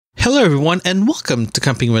Hello everyone and welcome to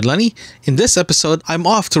Camping with Lenny. In this episode, I'm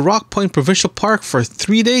off to Rock Point Provincial Park for a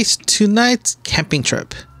 3 days, 2 nights camping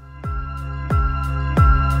trip.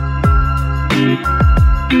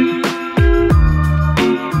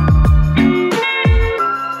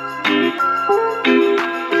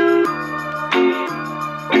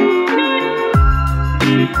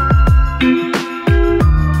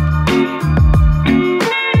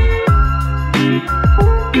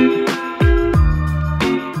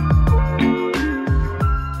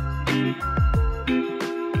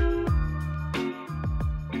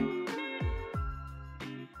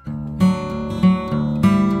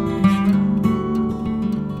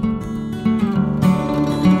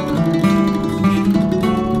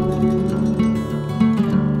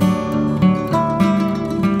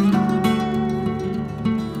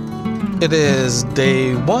 It is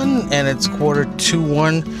day 1 and it's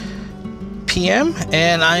 1:45 p.m.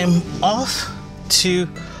 and I'm off to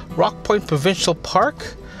Rock Point Provincial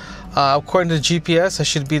Park. According to the GPS, I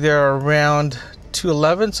should be there around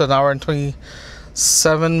 2:11, so an hour and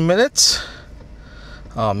 27 minutes.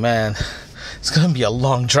 Oh man, it's gonna be a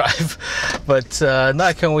long drive, but no,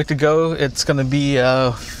 I can't wait to go. It's gonna be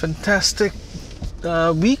a fantastic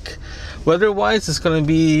week. Weather-wise, it's gonna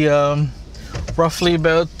be roughly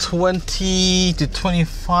about 20 to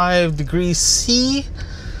 25 degrees C,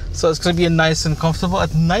 so it's going to be nice and comfortable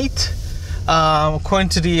at night. According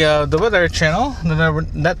to the weather channel,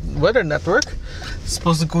 the weather network, it's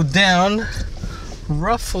supposed to go down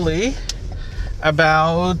roughly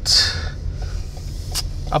about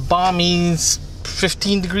a balmy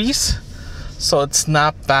 15 degrees, so it's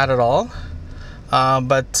not bad at all.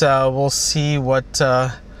 But we'll see what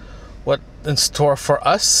in store for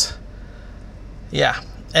us. Yeah,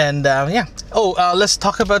 and yeah. Let's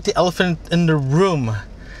talk about the elephant in the room.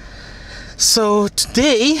 So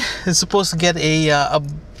today is supposed to get a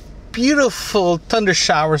beautiful thunder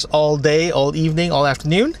showers all day, all evening, all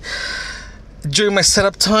afternoon. During my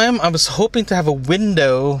setup time, I was hoping to have a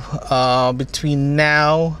window between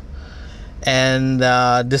now and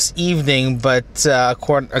this evening, but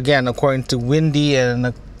according to Windy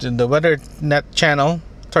and the weather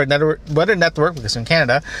weather network, because in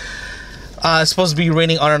Canada, it's supposed to be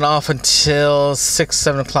raining on and off until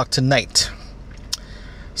 6-7 o'clock tonight.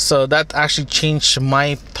 So that actually changed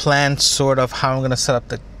my plan, sort of how I'm going to set up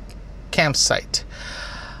the campsite.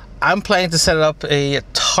 I'm planning to set up a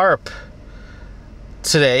tarp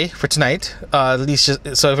today for tonight, at least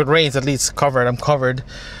so if it rains, at least I'm covered.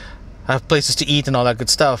 I have places to eat and all that good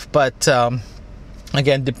stuff. But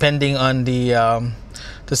again, depending on the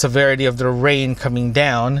severity of the rain coming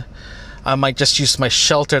down, I might just use my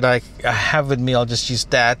shelter that I have with me. I'll just use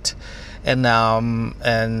that and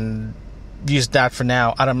use that for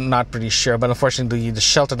now. I'm not pretty sure, but unfortunately the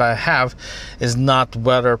shelter that I have is not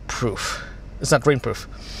weatherproof. It's not rainproof.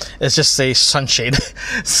 It's just a sunshade.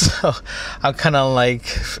 So I'm kind of like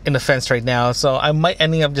in the fence right now. So I might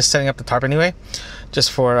end up just setting up the tarp anyway,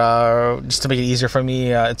 just to make it easier for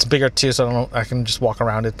me. It's bigger too, so I can just walk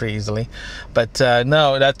around it pretty easily. But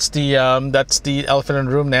no, that's the elephant in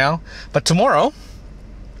the room now. But tomorrow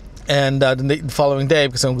and the following day,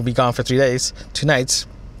 because I'm gonna be gone for 3 days, 2 nights,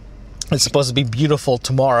 it's supposed to be beautiful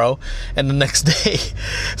tomorrow and the next day.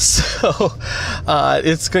 So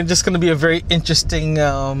it's just going to be a very interesting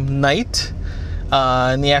night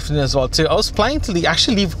in the afternoon as well too. I was planning to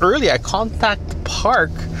actually leave early. I contacted the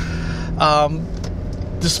park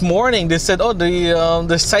this morning. They said, oh,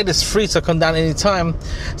 the site is free, so come down anytime.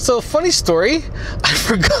 So funny story, I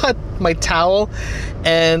forgot my towel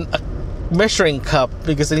and a measuring cup,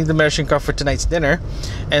 because I need the measuring cup for tonight's dinner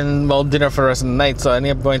and dinner for the rest of the night. So I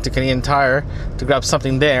ended up going to Canadian Tire to grab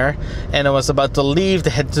something there, and I was about to leave to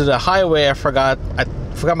head to the highway. I forgot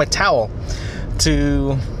my towel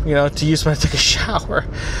to use when I took a shower.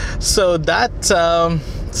 So so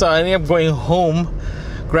I ended up going home,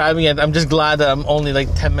 grabbing it. I'm just glad that I'm only like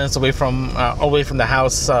 10 minutes away from the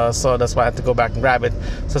house, so that's why I had to go back and grab it.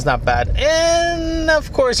 So it's not bad. And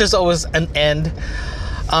of course, there's always an end.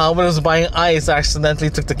 When I was buying ice, I accidentally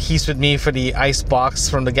took the keys with me for the ice box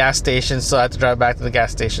from the gas station, so I had to drive back to the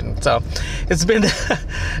gas station. So it's been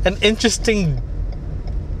an interesting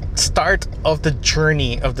start of the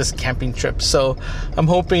journey of this camping trip. So I'm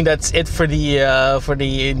hoping that's it for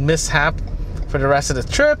the mishap for the rest of the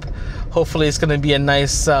trip. Hopefully it's going to be a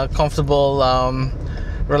nice, comfortable,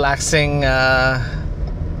 relaxing,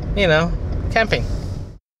 camping.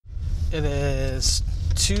 It is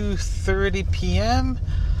 2:30 p.m.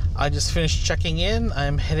 I just finished checking in.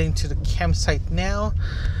 I'm heading to the campsite now.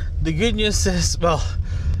 The good news is, well,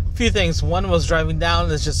 a few things. One was driving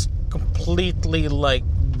down, it's just completely like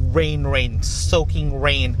rain, soaking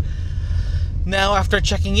rain. Now after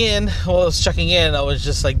checking in, while I was checking in, I was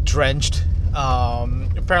just like drenched.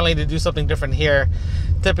 Apparently they do something different here.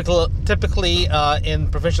 Typically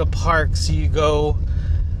in provincial parks, you go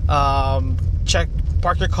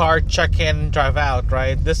park your car, check in, drive out,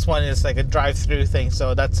 right? This one is like a drive-through thing,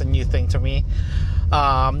 so that's a new thing to me.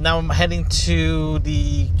 Now I'm heading to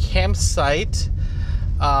the campsite.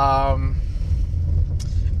 Yeah,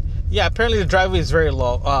 apparently the driveway is very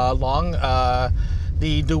long.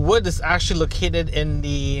 The wood is actually located in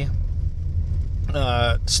the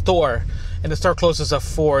store, and the store closes at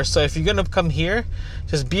 4. So if you're gonna come here,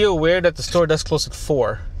 just be aware that the store does close at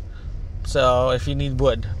 4. So if you need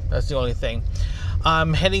wood, that's the only thing.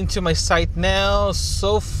 I'm heading to my site now.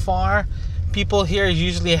 So far, people here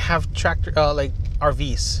usually have tractor like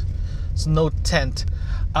RVs, so no tent.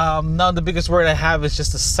 Now the biggest worry I have is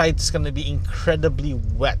just the site is going to be incredibly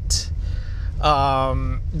wet.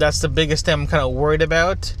 That's the biggest thing I'm kind of worried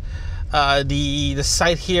about. The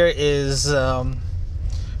site here is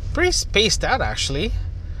pretty spaced out, actually.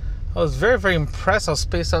 I was very impressed how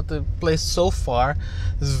spaced out the place so far.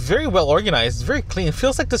 It's very well organized, it's very clean. It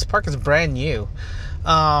feels like this park is brand new.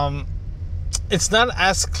 It's not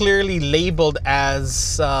as clearly labeled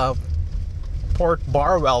as Port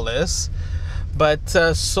Barwell is, but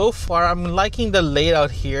so far I'm liking the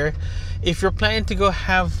layout here. If you're planning to go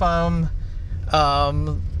have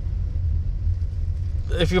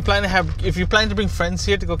if you plan to bring friends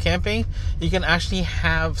here to go camping, you can actually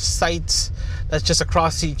have sites that's just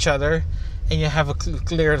across each other, and you have a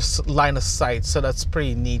clear line of sight. So that's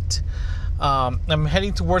pretty neat. I'm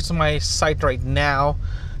heading towards my site right now.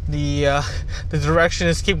 The direction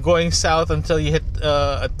is keep going south until you hit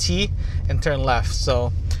a T and turn left.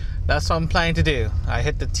 So that's what I'm planning to do. I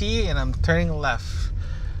hit the T and I'm turning left.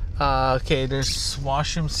 Okay, there's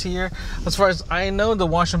washrooms here. As far as I know, the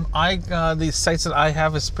washroom the sites that I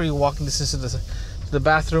have is pretty walking distance to the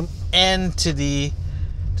bathroom and to the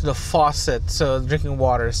faucet, so drinking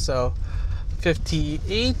water. So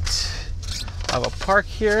 58. I have a park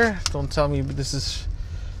here. Don't tell me this is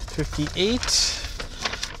 58.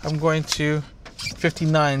 I'm going to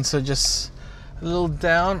 59, so just a little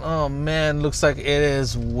down. Oh man, looks like it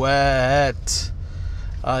is wet.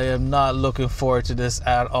 I am not looking forward to this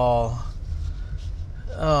at all.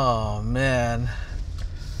 Oh man.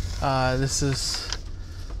 This is,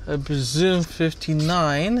 I presume,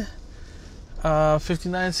 59.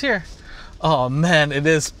 59 is here. Oh man, it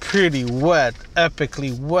is pretty wet,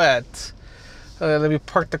 epically wet. Let me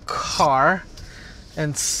park the car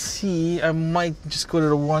and see. I might just go to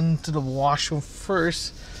the washroom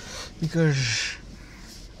first, because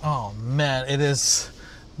oh man, it is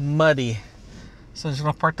muddy. So I'm just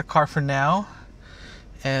gonna park the car for now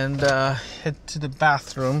and head to the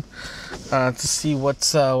bathroom to see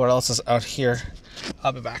what else is out here.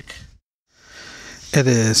 I'll be back. It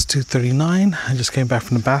is 2:39. I just came back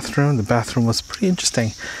from the bathroom. The bathroom was pretty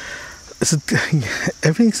interesting.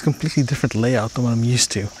 Everything's completely different layout than what I'm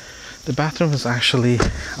used to. The bathroom is actually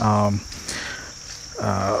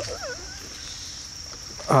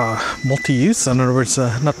multi-use. In other words,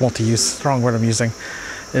 not multi-use, wrong word I'm using.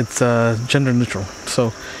 It's gender neutral,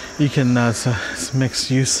 so you can it's a mixed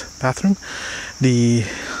use bathroom. The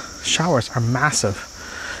showers are massive.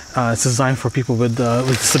 It's designed for people with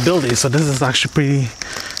disabilities, so this is actually pretty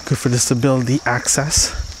good for disability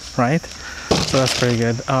access, right? So that's pretty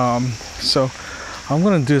good. So what I'm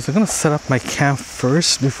gonna do is I'm gonna set up my camp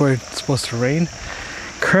first before it's supposed to rain.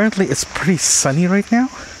 Currently it's pretty sunny right now.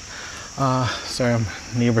 Sorry,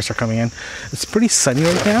 neighbors are coming in. It's pretty sunny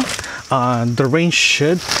right now. The rain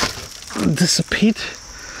should dissipate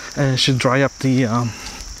and it should dry up the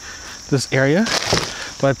this area,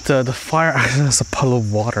 but the fire actually has a puddle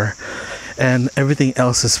of water and everything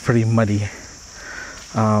else is pretty muddy.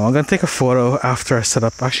 I'm gonna take a photo after I set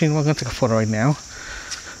up. Actually, I'm gonna take a photo right now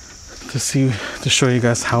to show you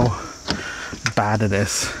guys how bad it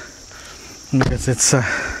is, because it's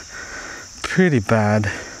pretty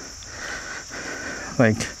bad.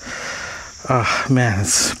 Like, man,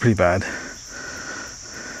 it's pretty bad.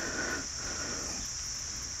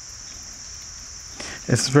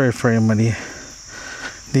 It's very muddy.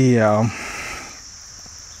 The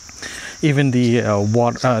even the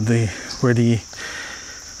water, where the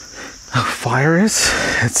fire is,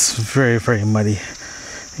 it's very muddy.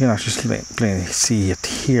 You can actually plainly see it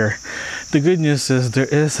here. The good news is there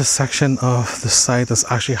is a section of the site that's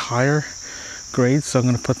actually higher grade, so I'm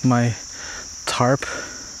going to put my tarp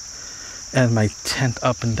and my tent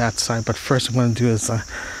up in that side. But first I'm going to do is I'm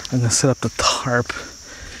going to set up the tarp,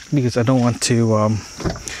 because I don't want to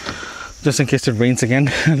just in case it rains again,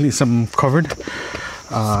 at least I'm covered,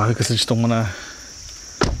 because I just don't want to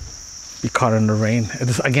be caught in the rain.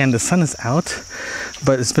 Again, the sun is out,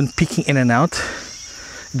 but it's been peeking in and out.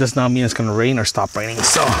 It does not mean it's gonna rain or stop raining.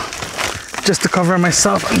 So just to cover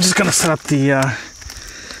myself, I'm just gonna set up the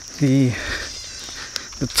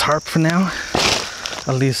tarp for now.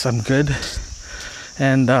 At least I'm good.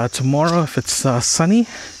 And tomorrow, if it's sunny,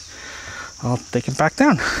 I'll take it back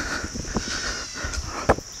down.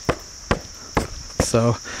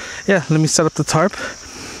 So yeah, let me set up the tarp.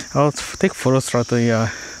 I'll take photos throughout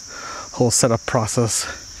the whole setup process,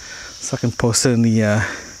 so I can post it in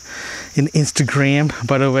Instagram.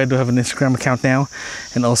 By the way, I do have an Instagram account now,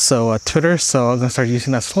 and also Twitter, so I'm gonna start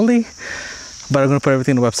using that slowly, but I'm gonna put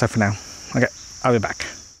everything on the website for now. Okay, I'll be back.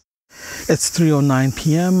 It's 3:09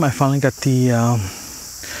 p.m. I finally got the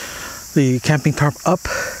camping tarp up,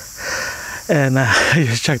 and I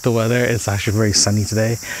just checked the weather. It's actually very sunny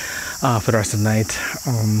today for the rest of the night.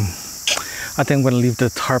 I think I'm going to leave the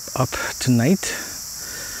tarp up tonight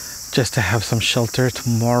just to have some shelter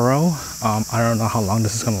tomorrow. I don't know how long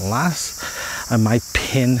this is going to last. I might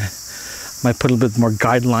put a little bit more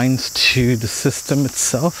guidelines to the system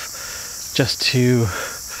itself, just to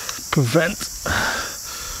prevent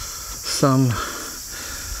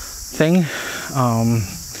something.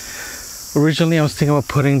 Originally I was thinking about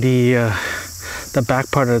putting the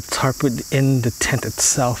back part of the tarp in the tent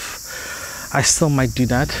itself. I still might do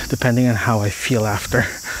that depending on how I feel after,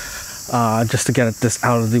 just to get this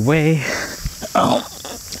out of the way,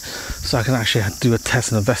 so I can actually do a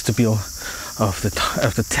test in the vestibule of the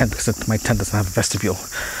tent, because my tent doesn't have a vestibule,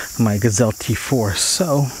 my Gazelle T4.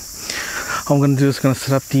 So all I'm going to do is going to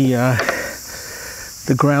set up the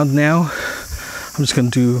ground now. I'm just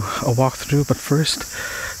going to do a walkthrough, but first,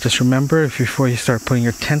 just remember, before you start putting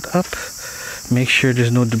your tent up, make sure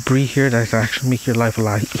there's no debris here that can actually make your life a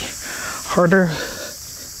lot harder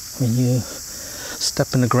when you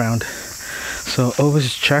step in the ground. So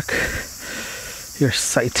always check your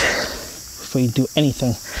site before you do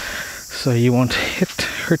anything, so you won't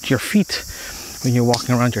hurt your feet when you're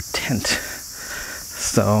walking around your tent.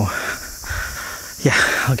 So yeah,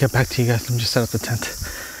 I'll get back to you guys. Let me just set up the tent.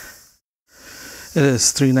 It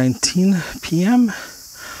is 3:19 p.m.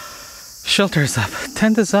 Shelter is up,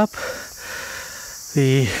 tent is up,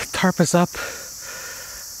 the tarp is up,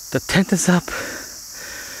 the tent is up.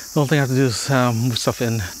 The only thing I have to do is move stuff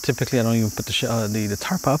in. Typically I don't even put the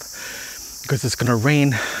tarp up because it's gonna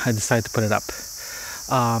rain. I decided to put it up.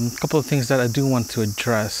 A couple of things that I do want to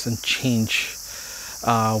address and change.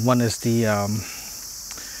 One is the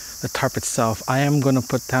tarp itself. I am going to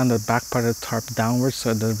put down the back part of the tarp downwards,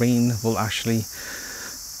 so the rain will actually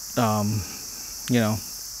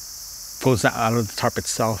goes out of the tarp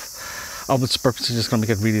itself. All its purpose is just going to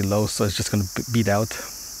make it really low, so it's just going to beat out.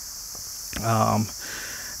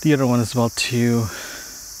 The other one as well too,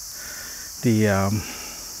 the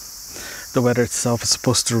weather itself is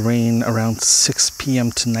supposed to rain around 6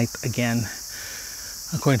 p.m. tonight again,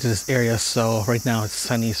 according to this area. So right now it's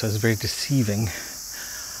sunny, so it's very deceiving.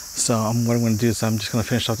 So what I'm going to do is I'm just going to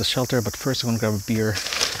finish off the shelter, but first I'm going to grab a beer.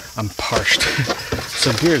 I'm parched.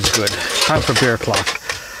 So beer is good. Time for beer o'clock.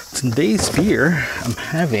 Today's beer, I'm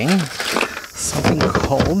having something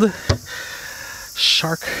called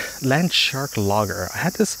Land Shark Lager. I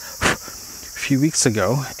had this a few weeks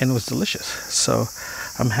ago and it was delicious. So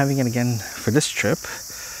I'm having it again for this trip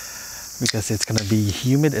because it's going to be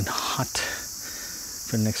humid and hot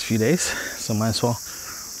for the next few days. So might as well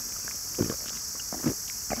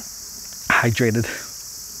hydrated.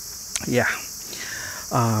 Yeah.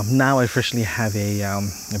 Now I officially have a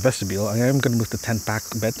vestibule. I am going to move the tent back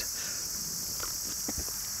a bit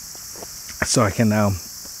so I can now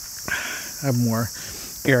have more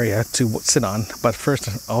area to sit on. But first,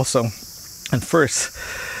 after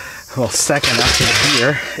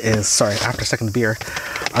second beer,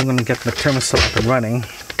 I'm going to get the thermostat up and running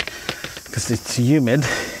because it's humid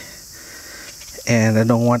and I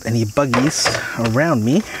don't want any buggies around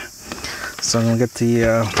me. So I'm going to get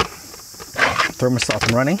the thermostat up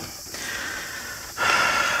and running.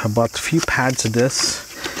 I bought a few pads of this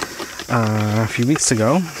a few weeks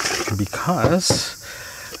ago because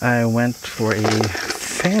I went for a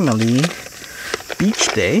family beach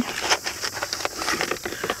day.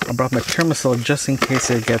 I brought my thermostat just in case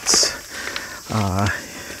it gets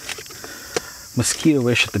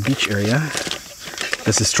mosquito-ish at the beach area.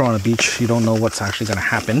 This is Toronto Beach. You don't know what's actually going to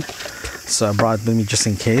happen. So I brought it with me just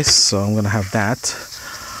in case. So I'm going to have that.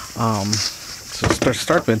 So to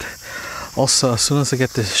start with. Also, as soon as I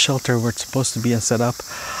get the shelter where it's supposed to be and set up,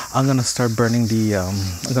 I'm going to start burning I'm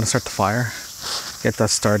going to start the fire. Get that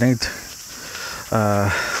started.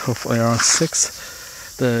 Hopefully around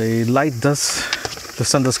 6. The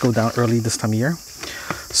sun does go down early this time of year.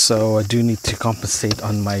 So I do need to compensate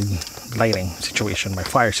on my lighting situation, my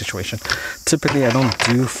fire situation. Typically I don't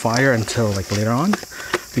do fire until like later on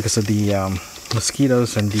because of the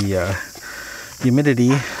mosquitoes and the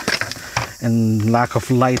humidity and lack of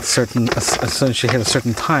light. As soon as you hit a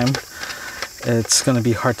certain time, it's going to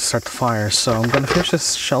be hard to start the fire. So I'm going to finish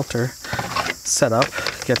this shelter set up,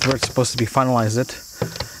 get where it's supposed to be, finalize it,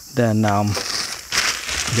 then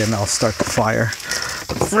I'll start the fire.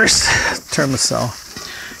 But first, Thermacell.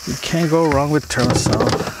 You can't go wrong with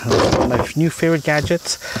Thermacell. One of my new favorite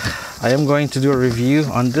gadgets. I am going to do a review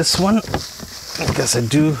on this one because I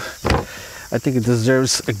think it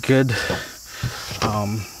deserves a good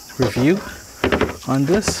review on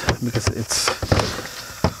this, because it's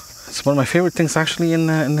one of my favorite things actually in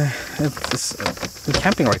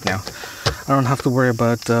camping right now. I don't have to worry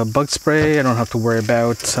about bug spray. I don't have to worry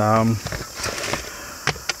about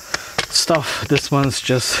stuff. This one's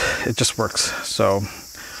it just works. So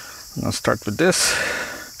I'm gonna start with this.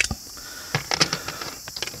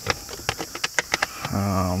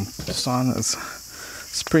 This on, it's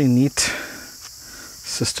pretty neat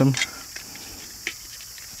system.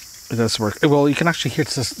 It does work. Well, you can actually hear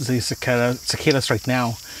the cicadas right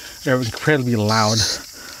now. They're incredibly loud.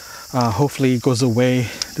 Hopefully it goes away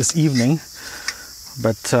this evening,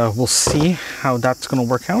 but we'll see how that's going to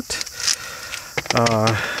work out.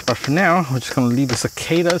 But for now, we're just going to leave the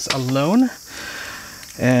cicadas alone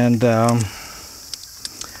and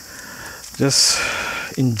just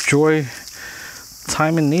enjoy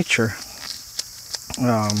time in nature.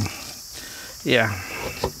 Yeah,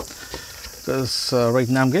 because right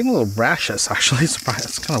now I'm getting a little rashes. Actually,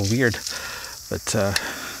 it's kind of weird. But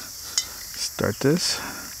start this.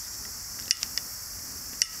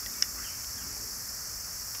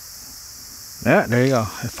 Yeah, there you go.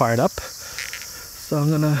 I fired up. So I'm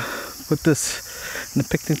gonna put this in the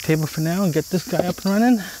picnic table for now and get this guy up and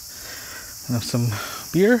running. And have some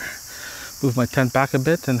beer, move my tent back a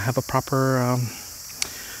bit, and have a proper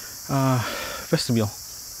vestibule.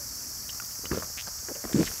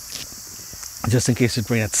 Just in case it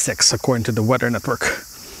rains at 6, according to the weather network.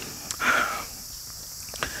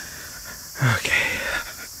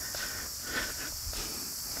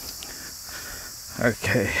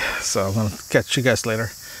 Okay, so I'm gonna catch you guys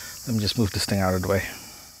later. Let me just move this thing out of the way.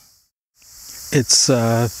 It's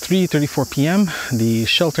 3:34 p.m. The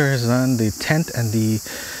shelter is done, the tent and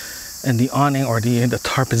the awning, or the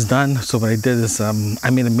tarp is done. So what I did is I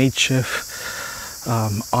made a makeshift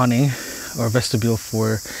awning or vestibule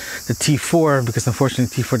for the T4, because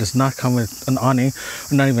unfortunately T4 does not come with an awning,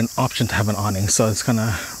 or not even an option to have an awning, so it's kind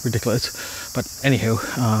of ridiculous. But anywho,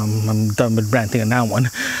 I'm done with ranting on that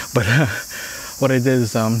one. But what I did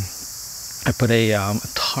is I put a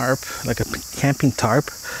tarp, like a camping tarp,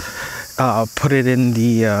 put it in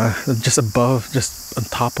the just on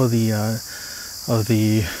top of the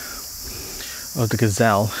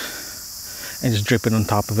gazelle, and just drip it on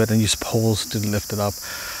top of it and use poles to lift it up.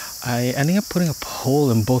 I ended up putting a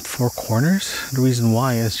pole in both 4 corners. The reason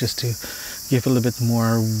why is just to give a little bit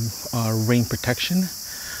more rain protection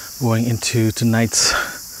going into tonight's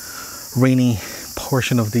rainy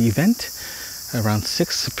portion of the event, around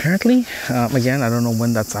 6 apparently. Again, I don't know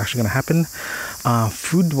when that's actually going to happen.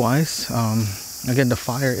 Food wise, again, the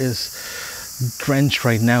fire is drenched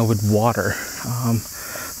right now with water.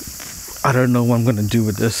 I don't know what I'm going to do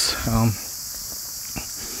with this.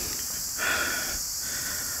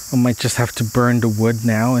 I might just have to burn the wood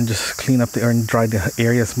now and just clean up the air and dry the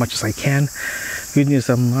area as much as I can. Good news,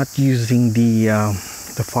 I'm not using the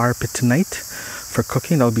fire pit tonight for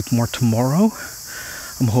cooking. That'll be more tomorrow.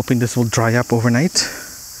 I'm hoping this will dry up overnight.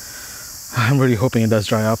 I'm really hoping it does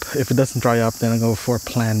dry up. If it doesn't dry up, then I'll go for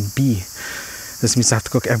plan B. This means I have to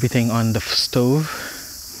cook everything on the stove.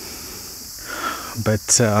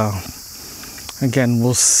 But again,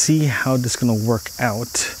 we'll see how this is going to work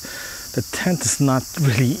out. The tent is not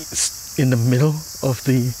really in the middle of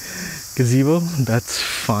the gazebo. That's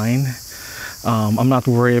fine. I'm not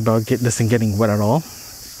worried about this thing getting wet at all,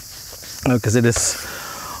 because it is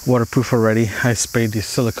waterproof already. I sprayed the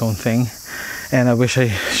silicone thing, and I wish I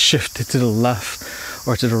shifted to the left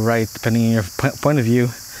or to the right, depending on your point of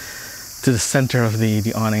view, to the center of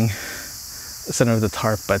the awning, the center of the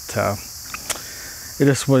tarp. But it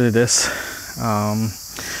is what it is.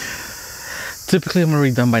 Typically I'm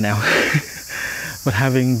already done by now, but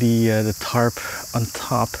having the tarp on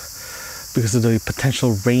top because of the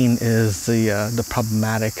potential rain is the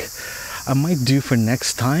problematic. I might do for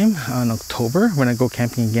next time in October when I go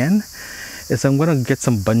camping again is I'm gonna get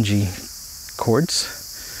some bungee cords.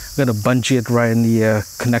 I'm gonna bungee it right in the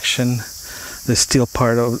connection, the steel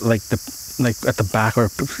part of like at the back, or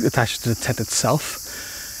attached to the tent itself,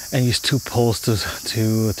 and use 2 poles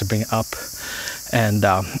to bring it up, and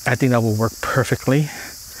I think that will work perfectly.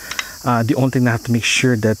 The only thing I have to make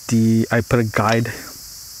sure that I put a guide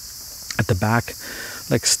at the back,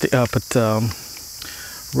 like put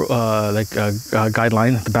like a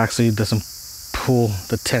guideline at the back so it doesn't pull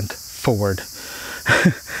the tent forward.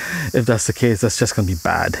 If that's the case, that's just gonna be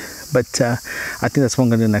bad. But I think that's what I'm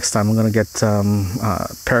gonna do next time. I'm gonna get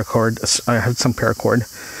paracord. I have some paracord.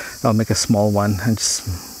 I'll make a small one and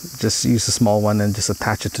just use the small one and just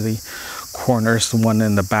attach it to the corners, the one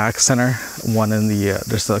in the back center, one in the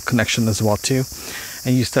there's a connection as well too,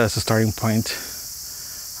 and use that as a starting point.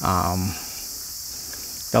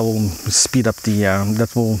 That will speed up the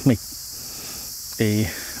that will make a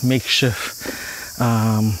makeshift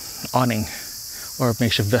awning or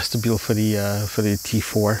makeshift vestibule for the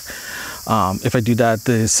T4. If I do that,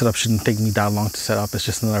 the setup shouldn't take me that long to set up. It's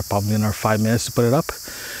just probably another 5 minutes to put it up.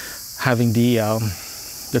 Having the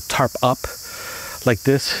tarp up like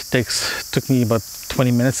this took me about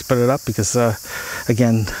 20 minutes to put it up because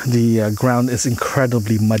again, the ground is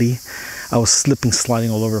incredibly muddy. I was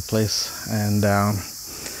sliding all over the place, and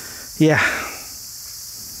yeah,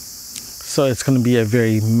 so it's going to be a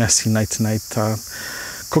very messy night tonight.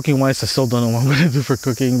 Cooking wise, I still don't know what I'm going to do for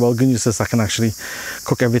cooking. Well, good news is I can actually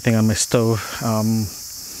cook everything on my stove.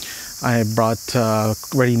 I brought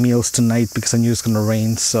ready meals tonight because I knew it's going to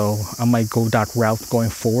rain, so I might go that route going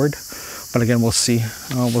forward. But again, we'll see.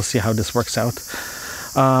 We'll see how this works out.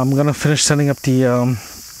 I'm going to finish setting up the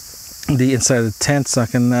inside of the tent so I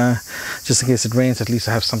can, just in case it rains, at least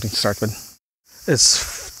I have something to start with. It's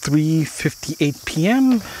 3:58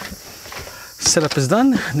 p.m. Setup is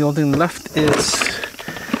done. The only thing left is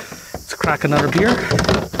to crack another beer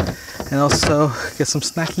and also get some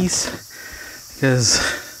snackies because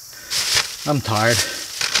I'm tired.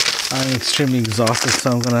 I'm extremely exhausted, so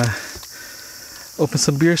I'm gonna open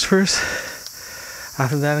some beers first.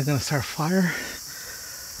 After that, I'm gonna start a fire,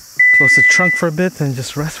 close the trunk for a bit, and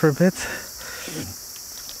just rest for a bit.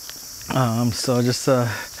 So just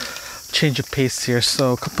change of pace here.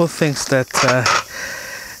 So a couple of things that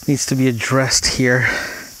needs to be addressed here.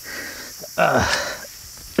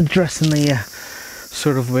 Addressed in the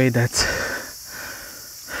sort of way that,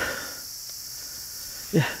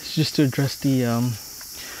 yeah, just to address the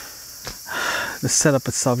setup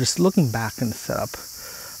itself. Just looking back in the setup,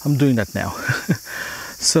 I'm doing that now.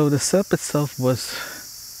 So the setup itself was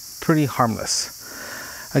pretty harmless.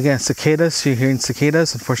 Again, cicadas, you're hearing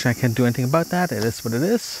cicadas. Unfortunately, I can't do anything about that. It is what it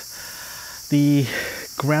is. The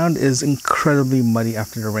ground is incredibly muddy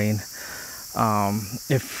after the rain.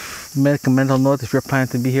 If make a mental note, if you're planning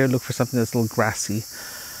to be here, look for something that's a little grassy.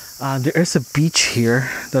 There is a beach here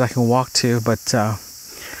that I can walk to, but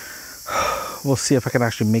we'll see if I can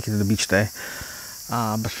actually make it to the beach today.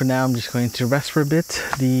 But for now, I'm just going to rest for a bit.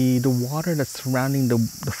 The water that's surrounding the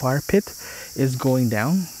fire pit is going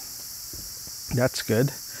down. That's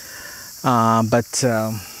good. But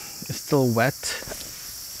it's still wet.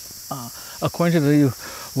 According to the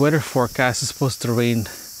weather forecast, it's supposed to rain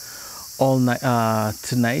all night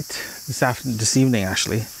tonight, this evening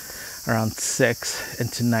actually, around 6,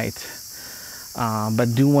 and tonight.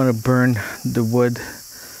 But do want to burn the wood,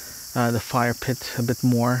 the fire pit a bit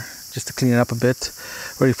more, just to clean it up a bit,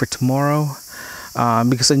 ready for tomorrow.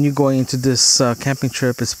 Because I knew going into this camping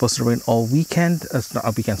trip, it's supposed to rain all weekend. Not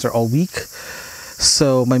all weekend, sorry, all week.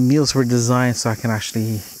 So my meals were designed so I can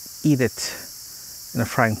actually eat it in a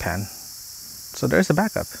frying pan. So there's a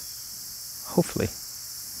backup. Hopefully.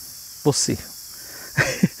 We'll see.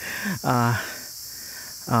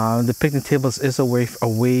 The picnic tables is away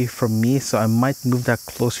from me, so I might move that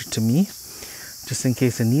closer to me, just in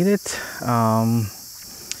case I need it.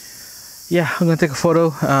 Yeah, I'm gonna take a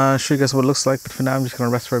photo, show you guys what it looks like, but for now I'm just gonna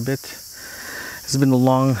rest for a bit. It's been a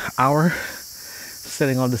long hour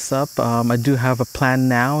setting all this up. I do have a plan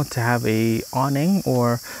now to have a awning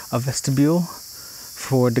or a vestibule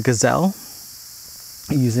for the gazelle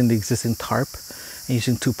using the existing tarp and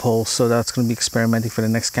using 2 poles. So that's going to be experimenting for the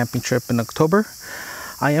next camping trip in October.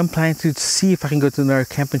 I am planning to see if I can go to another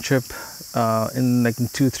camping trip in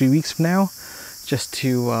 2 or 3 weeks from now, just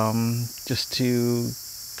to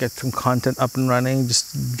get some content up and running,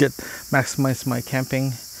 just maximize my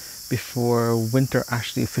camping before winter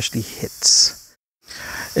actually officially hits.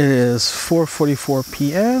 It is 4:44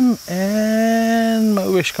 p.m. and my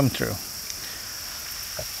wish come true.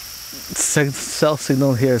 Cell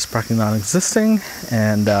signal here is practically non-existing,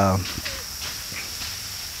 and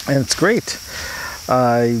it's great.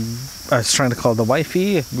 I was trying to call the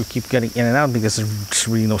wifey. We keep getting in and out because there's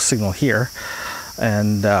really no signal here,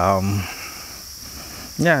 and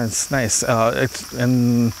yeah, it's nice.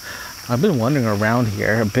 I've been wandering around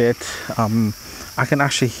here a bit. I can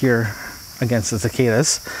actually hear, against the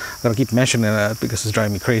cicadas. I'm gonna keep mentioning that because it's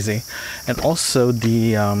driving me crazy. And also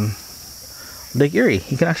the Lake Erie.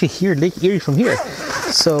 You can actually hear Lake Erie from here.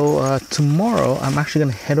 So tomorrow, I'm actually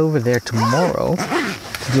gonna head over there tomorrow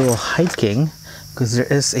to do a little hiking, because there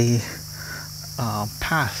is a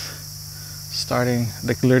path starting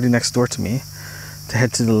like literally next door to me to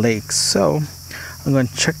head to the lake. So I'm going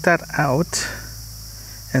to check that out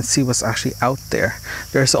and see what's actually out there.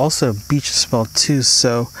 There's also a beach as well too,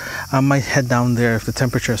 so I might head down there if the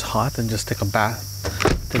temperature is hot and just take a bath,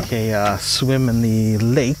 take a swim in the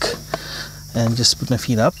lake, and just put my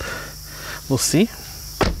feet up. We'll see,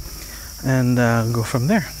 and go from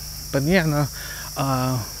there. But yeah, no,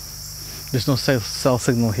 there's no cell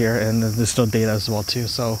signal here, and there's no data as well too,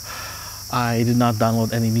 so I did not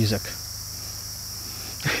download any music.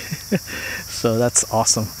 So that's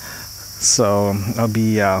awesome. So I'll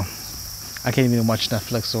be I can't even watch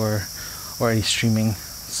Netflix or any streaming,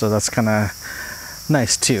 so that's kind of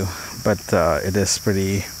nice too, but it is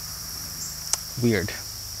pretty weird.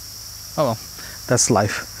 Oh well, that's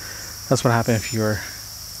life. That's what happens if you're,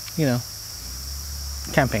 you know,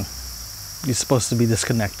 camping. You're supposed to be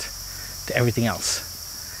disconnect to everything else,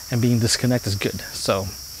 and being disconnect is good. So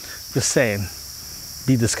just saying,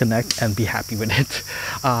 be disconnect and be happy with it.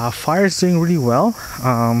 Fire is doing really well.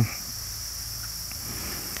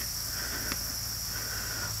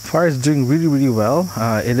 Fire is doing really well.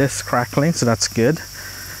 It is crackling, so that's good.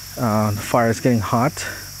 The fire is getting hot.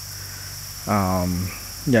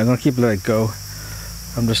 Yeah, I'm gonna keep letting it go.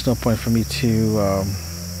 There's no point for me to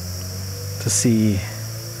see.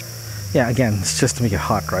 Yeah, again, it's just to make it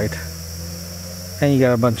hot, right? And you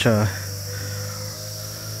got a bunch of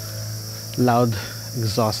loud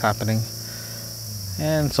exhaust happening,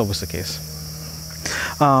 and it's always the case.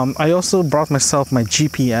 I also brought myself my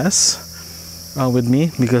GPS with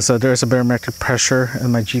me, because there's a barometric pressure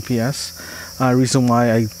in my GPS. Reason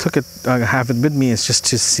why I took it, I have it with me, is just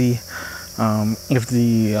to see if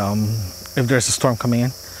there's a storm coming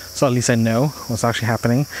in, so at least I know what's actually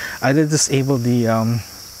happening. I did disable the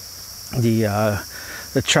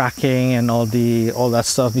tracking and all that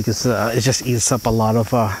stuff, because it just eats up a lot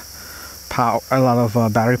of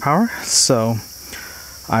battery power. So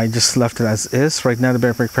I just left it as is. Right now the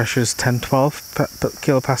barometric pressure is 10-12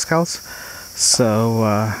 kilopascals. So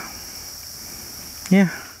yeah,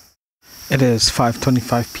 it is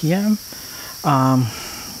 5:25 p.m.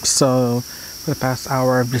 So for the past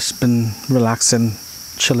hour I've just been relaxing,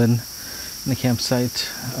 chilling in the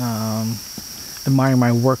campsite, admiring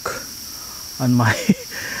my work on my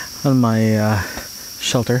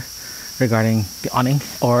shelter regarding the awning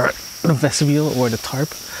or the vestibule or the tarp.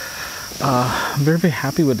 I'm very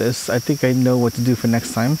happy with this. I think I know what to do for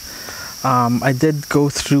next time. I did go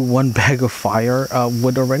through one bag of fire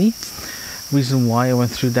wood already. Reason why I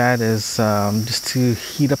went through that is just to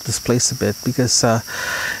heat up this place a bit, because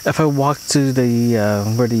if I walk to the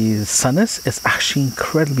where the sun is, it's actually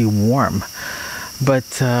incredibly warm.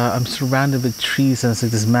 But I'm surrounded with trees, and it's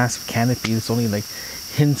like this massive canopy. It's only like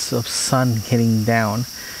hints of sun hitting down.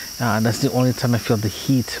 That's the only time I feel the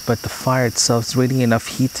heat. But the fire itself is radiating enough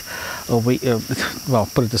heat away. Well,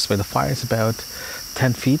 put it this way: the fire is about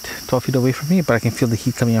 10 feet, 12 feet away from me, but I can feel the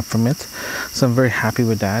heat coming up from it. So I'm very happy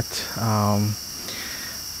with that.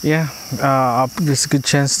 Yeah, there's a good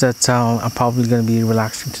chance that I'm probably going to be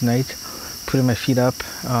relaxing tonight, putting my feet up,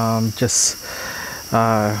 just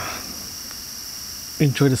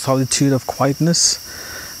enjoy the solitude of quietness,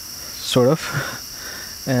 sort of,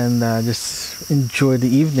 and just enjoy the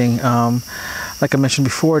evening. Like I mentioned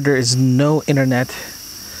before, there is no internet,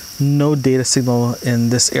 no data signal in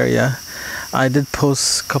this area. I did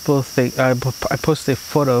post a couple of things. I posted a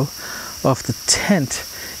photo of the tent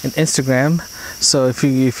in Instagram. So if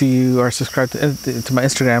you are subscribed to my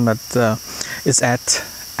Instagram, it's at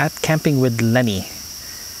Camping with Lenny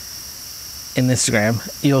in Instagram,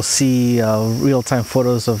 you'll see real-time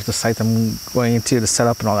photos of the site I'm going into, the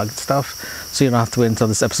setup and all that good stuff, so you don't have to wait until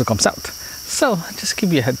this episode comes out. So just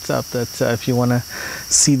give you a heads up that if you want to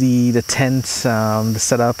see the tent, the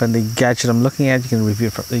setup, and the gadget I'm looking at, you can review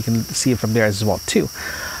it you can see it from there as well too.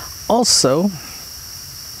 Also,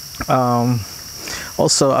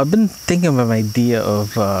 I've been thinking of an idea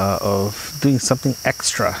of doing something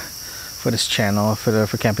extra for this channel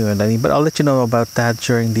for Camping with Lenny, but I'll let you know about that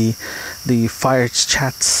during the fireside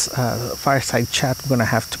chat we're gonna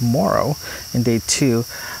have tomorrow in day 2.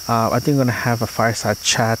 I think we're gonna have a fireside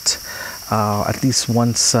chat at least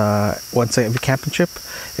once every camping trip.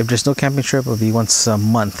 If there's no camping trip, it'll be once a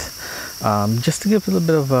month, just to give a little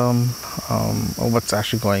bit of what's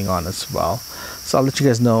actually going on as well. So I'll let you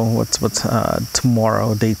guys know what's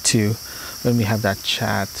tomorrow, day 2, when we have that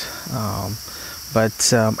chat.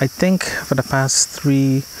 But I think for the past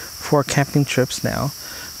 3-4 camping trips now,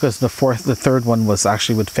 because the third one was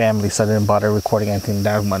actually with family, so I didn't bother recording anything in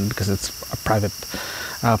that one because it's a private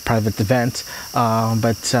event.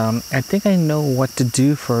 But I think I know what to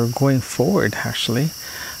do for going forward, actually,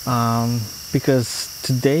 because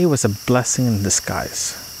today was a blessing in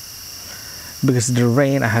disguise. Because of the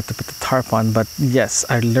rain, I had to put the tarp on, but yes,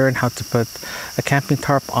 I learned how to put a camping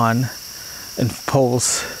tarp on and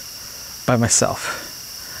poles by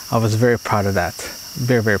myself. I was very proud of that,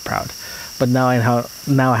 very, very proud. But now I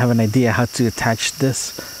have an idea how to attach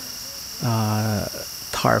this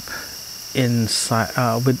tarp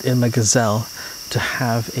inside within my Gazelle to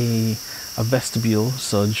have a vestibule.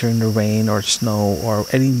 So during the rain or snow or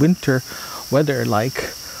any winter weather,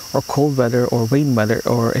 or cold weather or rain weather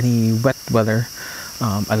or any wet weather,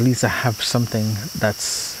 at least I have something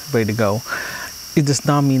that's ready to go. It does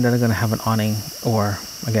not mean that I'm going to have an awning or,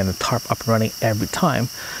 again, a tarp up and running every time,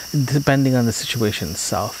 depending on the situation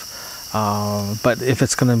itself. But if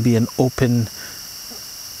it's going to be an open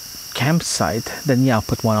campsite, then yeah, I'll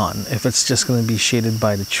put one on. If it's just going to be shaded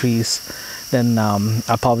by the trees, then I'm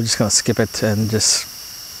probably just going to skip it and just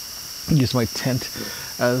use my tent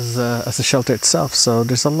as a shelter itself. So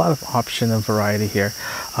there's a lot of option and variety here,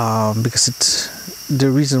 because it's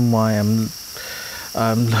the reason why I'm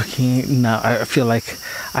looking now. I feel like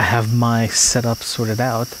I have my setup sorted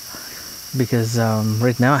out, because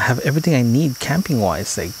right now I have everything I need camping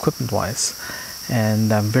wise, equipment wise,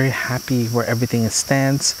 and I'm very happy where everything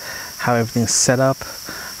stands, how everything's set up.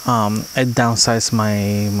 I downsized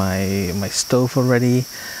my stove already.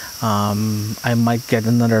 I might get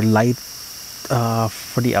another light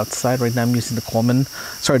for the outside. Right now I'm using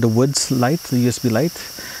the Woods light, the USB light.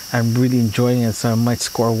 I'm really enjoying it, so I might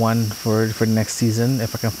score one for next season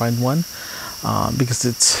if I can find one, because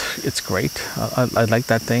it's great. I like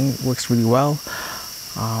that thing. It works really well.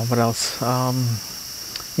 What else?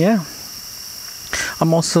 Yeah,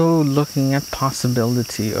 I'm also looking at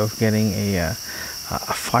possibility of getting a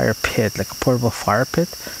fire pit, like a portable fire pit,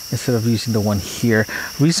 instead of using the one here.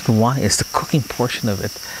 Reason why is the cooking portion of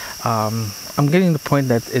it. I'm getting to the point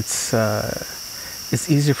that it's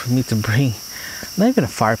easier for me to bring, not even a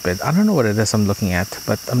fire pit. I don't know what it is I'm looking at,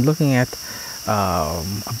 but I'm looking at a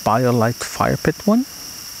BioLite fire pit one,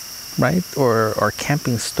 right? Or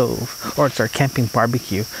camping stove, or it's our camping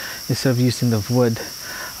barbecue, instead of using the wood.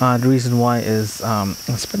 The reason why is I'm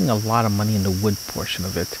spending a lot of money in the wood portion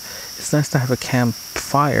of it. It's nice to have a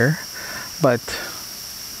campfire, but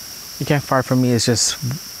the campfire for me is just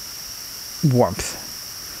warmth,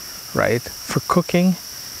 right? For cooking,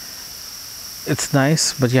 it's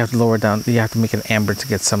nice, but you have to lower down, you have to make it amber to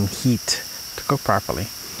get some heat to cook properly.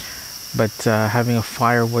 But having a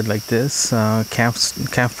firewood like this,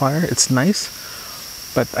 campfire, it's nice,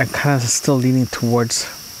 but I'm kind of still leaning towards,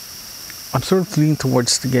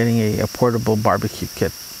 getting a portable barbecue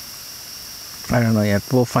kit. I don't know yet.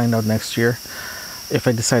 We'll find out next year if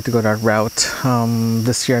I decide to go that route.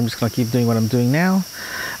 This year I'm just going to keep doing what I'm doing now.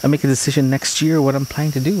 I'll make a decision next year what I'm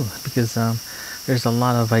planning to do, because there's a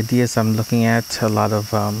lot of ideas I'm looking at, a lot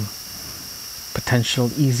of potential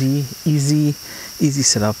easy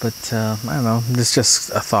setup, but I don't know, it's just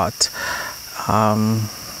a thought.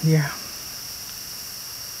 Yeah,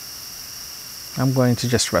 I'm going to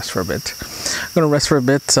just rest for a bit.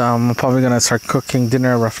 I'm probably going to start cooking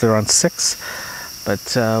dinner roughly around 6,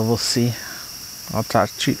 but we'll see. I'll chat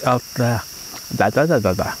to you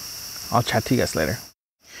guys later.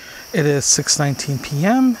 It is 6:19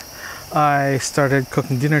 p.m. I started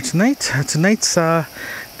cooking dinner tonight. Tonight's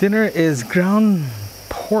dinner is ground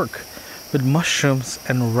pork with mushrooms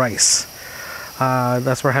and rice.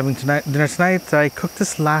 That's what we're having dinner tonight. I cooked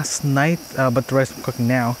this last night, but the rice I'm cooking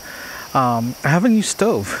now. I have a new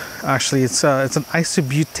stove. Actually, it's an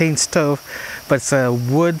isobutane stove, but it's a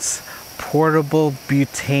Woods portable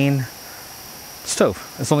butane stove.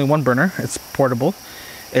 It's only one burner. It's portable.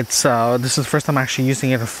 It's this is the first time I'm actually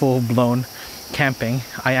using it a full-blown camping.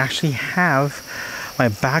 I actually have my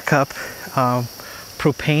backup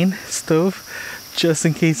propane stove, just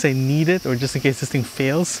in case I need it, or just in case this thing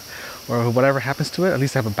fails or whatever happens to it. At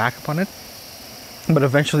least I have a backup on it. But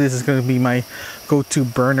eventually this is going to be my go-to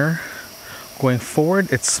burner going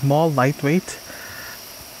forward. It's small, lightweight,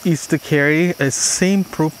 easy to carry. It's the same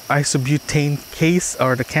isobutane case,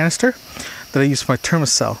 or the canister, that I use for my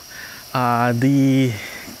thermocell. The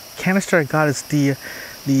canister I got is the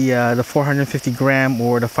 450 gram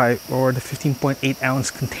or the 15.8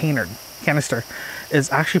 ounce container canister.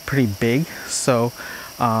 Is actually pretty big, so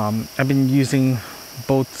I've been using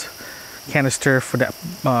both canister for the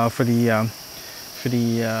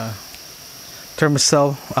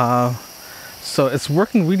Thermocell. So it's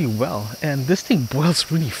working really well, and this thing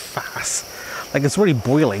boils really fast. Like, it's already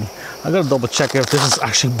boiling. I gotta double check if this is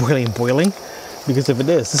actually boiling, because if it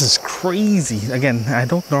is, this is crazy. Again, I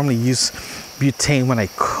don't normally use butane when I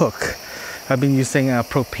cook. I've been using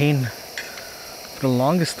propane for the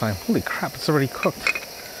longest time. Holy crap, it's already cooked.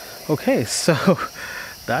 Okay, so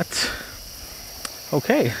that's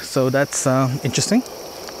interesting.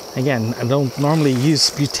 Again, I don't normally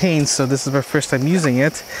use butane, so this is my first time using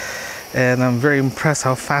it, and I'm very impressed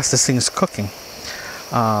how fast this thing is cooking.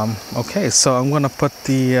 Okay, so I'm gonna put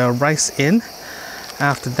the rice in.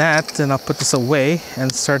 After that, then I'll put this away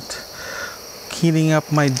and start heating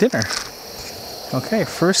up my dinner. Okay,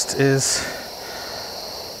 first is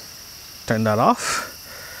turn that off,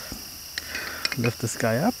 lift this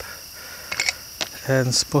guy up, and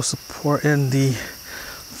it's supposed to pour in the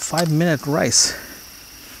 5-minute rice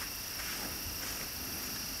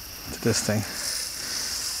to this thing,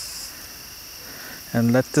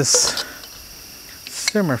 and let this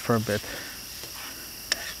simmer for a bit.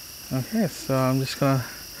 Okay, so I'm just gonna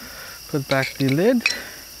put back the lid,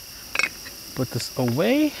 put this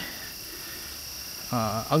away.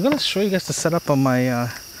 I'm gonna show you guys the setup of my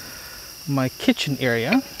my kitchen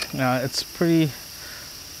area. It's pretty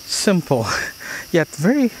simple, yet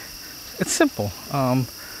it's simple.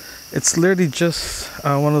 It's literally just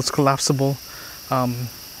one of those collapsible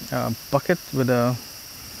bucket with a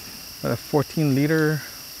 14-liter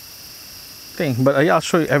thing. But yeah, I'll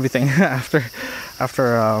show you everything after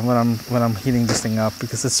when I'm heating this thing up,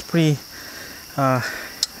 because it's pretty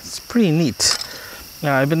neat.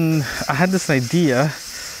 I had this idea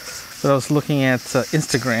that I was looking at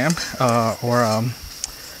Instagram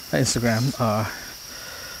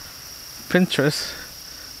Pinterest,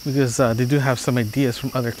 because they do have some ideas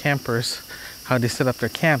from other campers how they set up their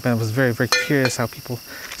camp, and I was very curious how people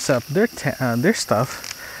set up their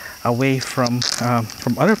stuff away from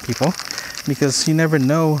other people, because you never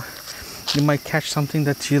know, you might catch something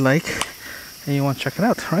that you like and you want to check it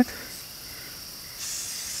out, right?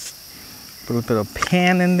 Put a bit of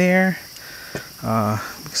pan in there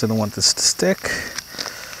because I don't want this to stick.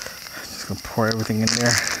 Just gonna pour everything in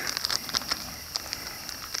there.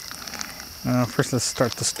 First, let's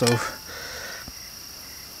start the stove.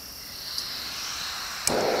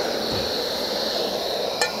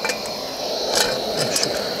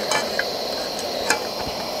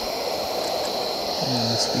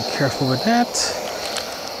 Let's be careful with that.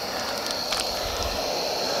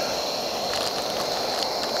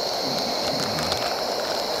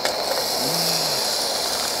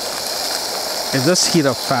 It does heat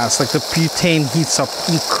up fast. Like, the butane heats up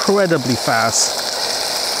incredibly fast.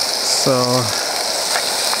 So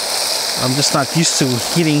I'm just not used to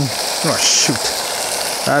heating. Oh shoot!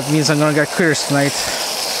 That means I'm gonna get critters tonight.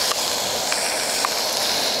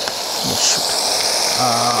 Oh shoot!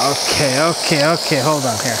 Okay. Hold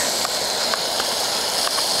on here.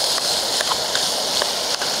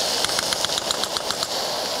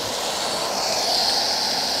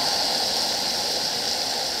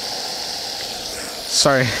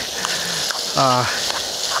 Sorry.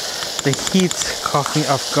 The heat caught me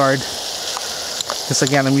off guard. Because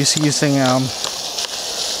again, I'm used to using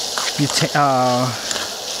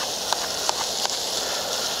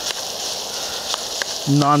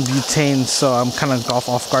non-butane, so I'm kind of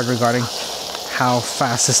off guard regarding how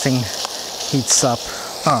fast this thing heats up.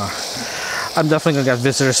 I'm definitely gonna get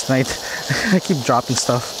visitors tonight. I keep dropping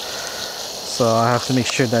stuff, so I have to make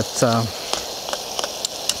sure that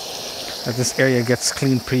that this area gets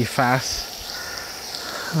cleaned pretty fast.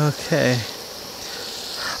 Okay,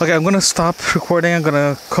 I'm gonna stop recording. I'm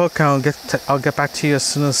gonna cook. I'll get back to you as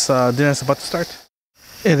soon as dinner is about to start.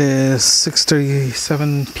 It is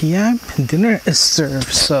 6:37 p.m. Dinner is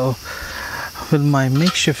served. So with my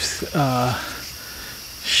makeshift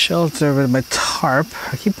shelter, with my tarp,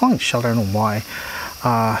 I keep calling it shelter, I don't know why.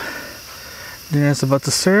 Dinner is about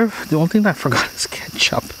to serve. The only thing that I forgot is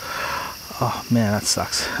ketchup. Oh man, that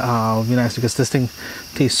sucks. It'll be nice because this thing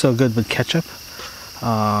tastes so good with ketchup.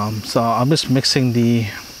 So I'm just mixing the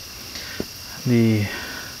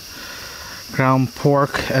ground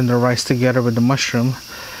pork and the rice together with the mushroom.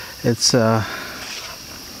 It's I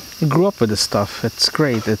grew up with this stuff. It's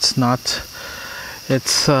great. It's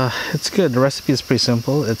good. The recipe is pretty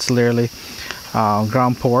simple. It's literally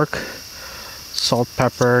ground pork, salt,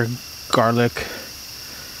 pepper, garlic,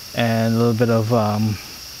 and a little bit of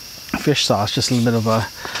fish sauce. Just a little bit of a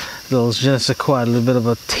little je ne sais quoi, a little bit of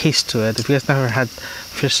a taste to it. If you guys never had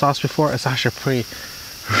fish sauce before, it's actually pretty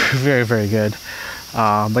very good.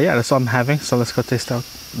 But yeah, that's what I'm having, so let's go taste out.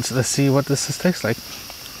 let's see what this tastes like.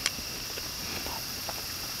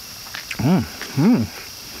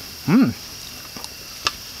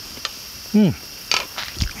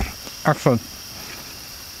 Excellent.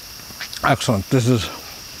 Excellent. This is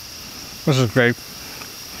great.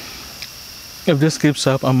 If this keeps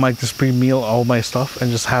up, I might just pre-meal all my stuff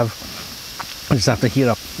and just have to heat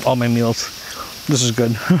up all my meals. This is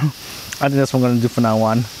good. I think that's what I'm gonna do from now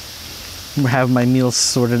on. Have my meals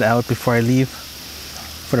sorted out before I leave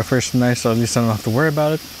for the first night, so at least I don't have to worry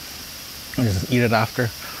about it. I just eat it after.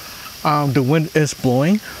 The wind is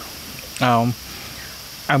blowing.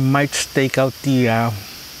 I might stake out the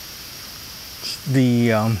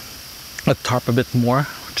tarp a bit more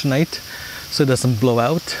tonight, so it doesn't blow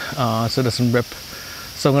out, so it doesn't rip.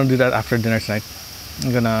 So I'm gonna do that after dinner tonight.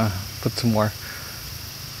 I'm gonna put some more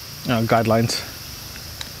guidelines.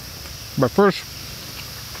 But first,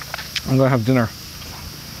 I'm gonna have dinner.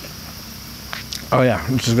 Oh yeah,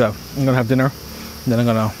 which is good. I'm gonna have dinner, then I'm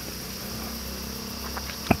gonna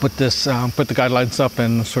put the guidelines up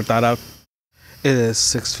and sort that out. It is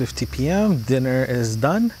 6:50 p.m. Dinner is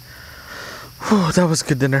done. Whew, that was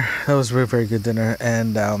good dinner. That was very, very good dinner.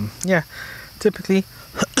 And yeah, typically,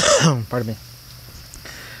 pardon me,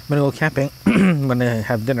 when I go camping, when I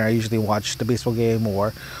have dinner, I usually watch the baseball game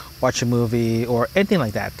or watch a movie or anything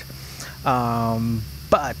like that.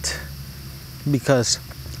 But because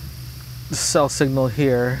the cell signal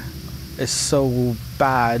here is so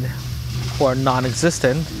bad or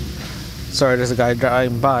non-existent, sorry, there's a guy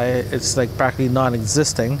driving by, it's like practically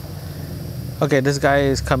non-existing. Okay, this guy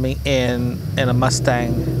is coming in a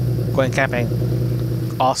Mustang going camping.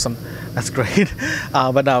 Awesome, that's great.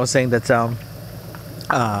 But I was saying that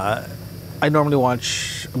I normally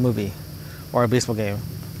watch a movie or a baseball game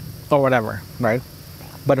or whatever, right?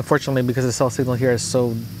 But unfortunately, because the cell signal here is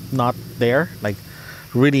so not there, like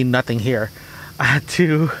really nothing here, I had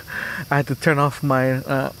to turn off my.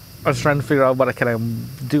 I was trying to figure out what I can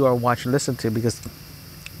do or watch or listen to, because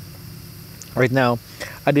right now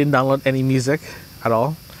I didn't download any music at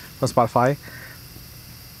all on Spotify.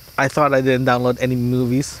 I thought I didn't download any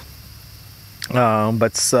movies,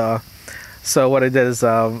 but so what I did is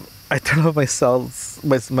I turned off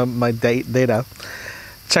my data,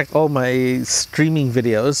 checked all my streaming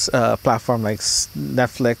videos, platform like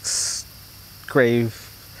Netflix, Crave,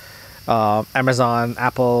 Amazon,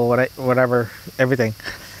 Apple, whatever, everything,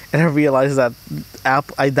 and I realized that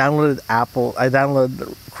I downloaded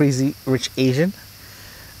Crazy Rich Asian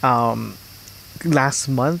last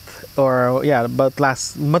month, or yeah, about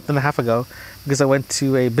last month and a half ago, because I went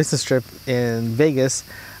to a business trip in Vegas.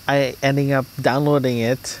 I ending up downloading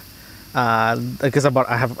it because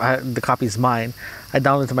the copy is mine. I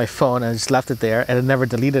downloaded it to my phone and I just left it there, and I never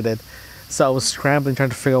deleted it. So I was scrambling trying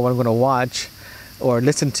to figure out what I'm going to watch or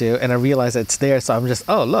listen to, and I realized it's there. So I'm just,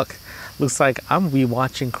 oh look, looks like I'm gonna be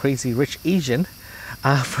watching Crazy Rich Asian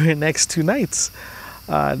for the next 2 nights.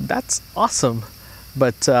 That's awesome.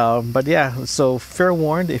 But yeah, so fair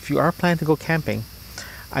warned, if you are planning to go camping,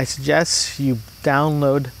 I suggest you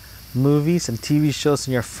download movies and TV shows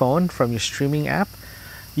on your phone from your streaming app.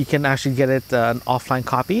 You can actually get it an offline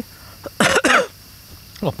copy.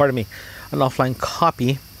 Oh, pardon me, an offline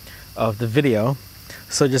copy of the video.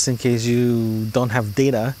 So just in case you don't have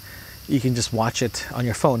data, you can just watch it on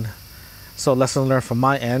your phone. So lesson learned from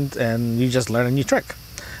my end, and you just learn a new trick.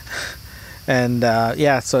 And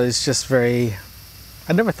yeah, so it's just very.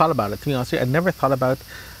 I never thought about it, to be honest with you. I never thought about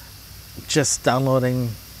just downloading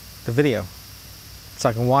the video so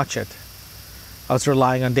I can watch it. I was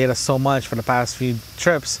relying on data so much for the past few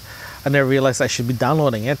trips, I never realized I should be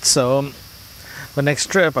downloading it. So the next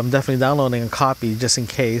trip, I'm definitely downloading a copy just in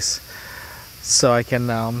case, so I can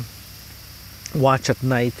watch at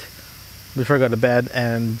night before I go to bed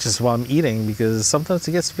and just while I'm eating, because sometimes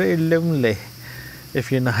it gets very lonely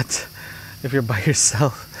if you're by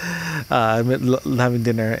yourself having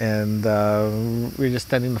dinner and you're just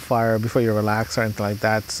tending the fire before you relax or anything like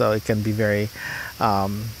that. So it can be very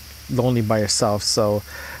lonely by yourself. So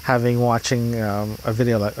watching a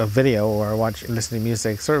video or listening to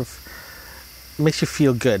music sort of makes you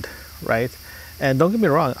feel good, right? And don't get me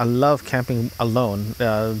wrong, I love camping alone.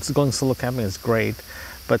 Going solo camping is great,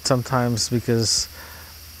 but sometimes because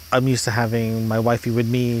I'm used to having my wifey with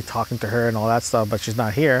me, talking to her and all that stuff, but she's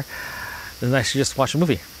not here, then I should just watch a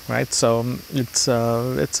movie, right? So it's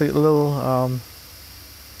a little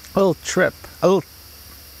trip, a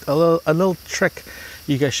little trick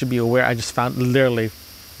you guys should be aware. I just literally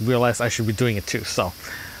realized I should be doing it too. So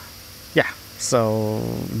yeah, so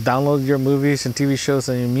download your movies and TV shows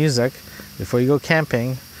and your music before you go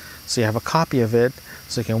camping, so you have a copy of it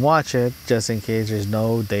so you can watch it just in case there's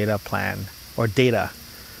no data plan or data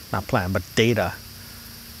not plan, but data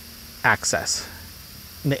access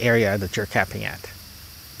in the area that you're camping at.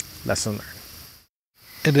 Lesson learned.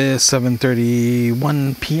 It is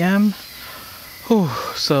 7:31 p.m. Whew.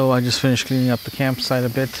 So I just finished cleaning up the campsite a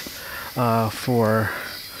bit for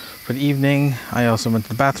the evening. I also went to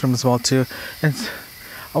the bathroom as well too, and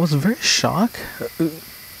I was very shocked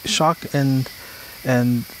and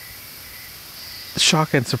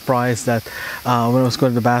surprised that when I was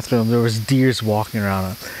going to the bathroom, there was deers walking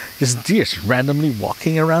around. Just deers randomly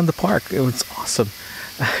walking around the park. It was awesome.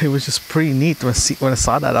 It was just pretty neat when I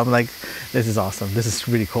saw that. I'm like, this is awesome. This is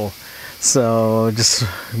really cool. So just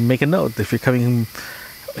make a note. If you're coming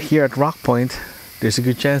here at Rock Point, there's a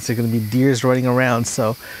good chance there's going to be deers running around.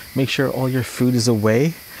 So make sure all your food is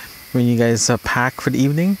away when you guys pack for the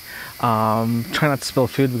evening. Try not to spill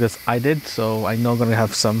food because I did. So I know I'm going to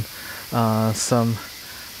have some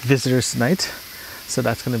visitors tonight. So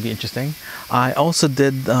that's going to be interesting. I also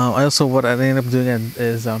what I ended up doing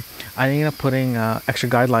is I ended up putting extra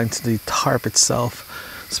guidelines to the tarp itself,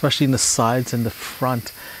 especially in the sides and the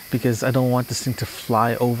front, because I don't want this thing to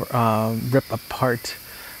fly over, rip apart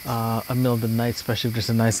in the middle of the night, especially if there's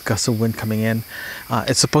a nice gust of wind coming in.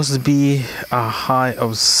 It's supposed to be a high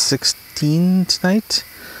of 16 tonight,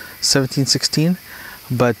 17, 16,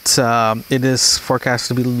 but it is forecast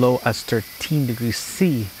to be low as 13 degrees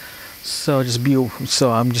C. So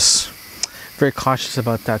I'm just very cautious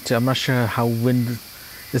about that too. I'm not sure how wind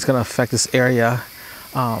is going to affect this area.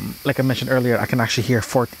 Like I mentioned earlier, I can actually hear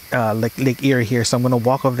Lake Erie here, so I'm going to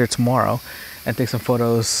walk over there tomorrow and take some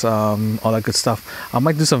photos, all that good stuff. I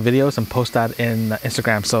might do some videos and post that in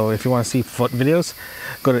Instagram. So if you want to see videos,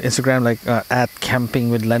 go to Instagram, like at Camping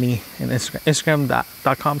with Lenny, and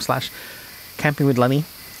Instagram.com/Camping with Lenny.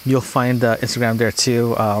 You'll find Instagram there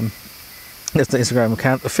too. It's the Instagram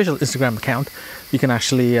account, official Instagram account. You can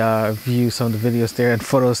actually view some of the videos there and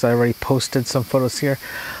photos. I already posted some photos here.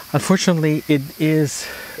 Unfortunately, it's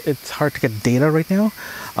hard to get data right now.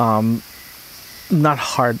 Not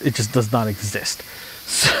hard, it just does not exist.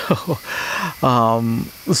 So I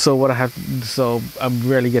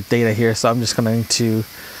rarely get data here. So I'm just going to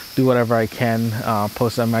do whatever I can.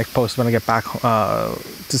 Post. I might post when I get back to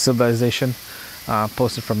civilization.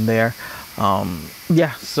 Post it from there.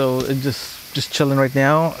 Yeah. So it just chilling right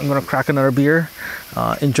now. I'm gonna crack another beer,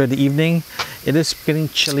 enjoy the evening. It is getting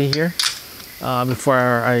chilly here. Before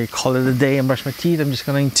I call it a day and brush my teeth, I'm just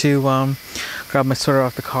going to grab my sweater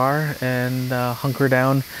off the car and hunker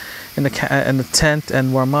down in the tent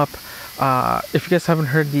and warm up. If you guys haven't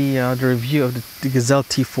heard the review of the Gazelle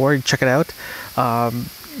T4, check it out.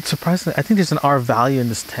 Surprisingly, I think there's an R value in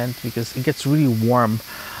this tent because it gets really warm.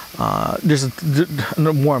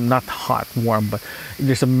 Warm, not hot, warm, but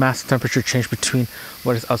there's a massive temperature change between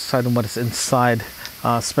what is outside and what is inside,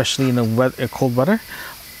 especially in the cold weather.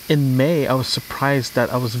 In May, I was surprised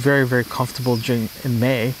that I was very, very comfortable in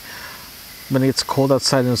May when it gets cold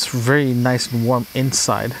outside and it's very nice and warm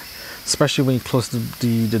inside, especially when you close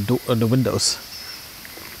the windows.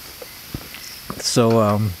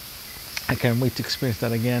 So I can't wait to experience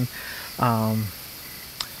that again.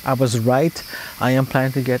 I was right. I am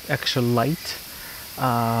planning to get extra light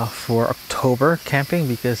for October camping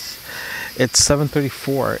because it's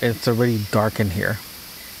 7:34 and it's already dark in here.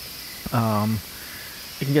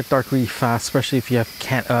 It can get dark really fast, especially if you have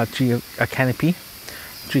tree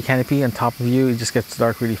canopy on top of you. It just gets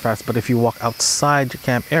dark really fast. But if you walk outside your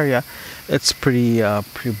camp area, it's pretty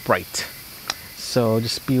bright. So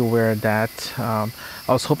just be aware of that. I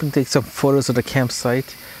was hoping to take some photos of the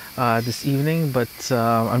campsite this evening, but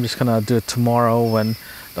I'm just gonna do it tomorrow when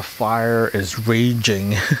the fire is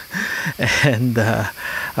raging and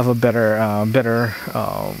have a better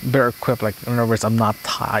equipped. Like, in other words, I'm not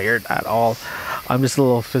tired at all. I'm just a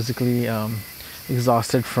little physically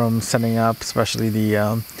exhausted from setting up, especially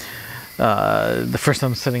the first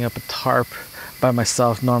time setting up a tarp by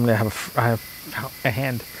myself. Normally I have a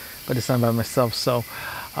hand, but this time by myself. So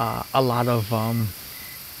a lot of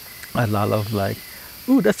like,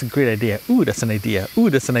 ooh, that's a great idea. Ooh, that's an idea. Ooh,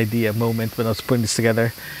 that's an idea moment when I was putting this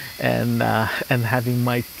together, and having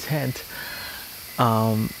my tent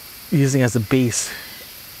using as a base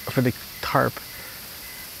for the tarp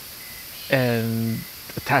and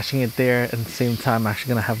attaching it there. At the same time, I'm actually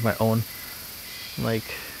gonna have my own,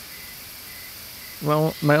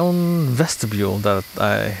 my own vestibule.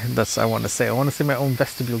 I want to say my own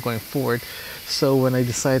vestibule going forward. So when I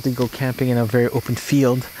decide to go camping in a very open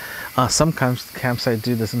field, sometimes the campsite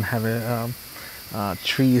doesn't have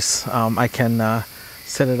trees. I can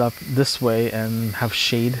set it up this way and have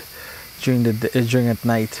shade during at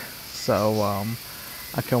night. So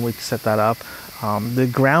I can't wait to set that up. The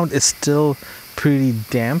ground is still pretty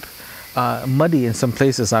damp, muddy in some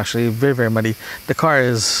places, actually very, very muddy. The car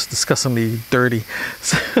is disgustingly dirty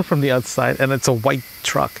from the outside, and it's a white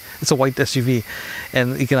truck. It's a white SUV,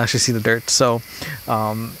 and you can actually see the dirt. So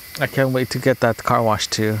I can't wait to get that car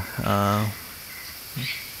washed too.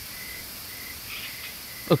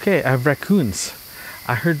 Okay, I have raccoons.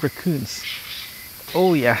 I heard raccoons.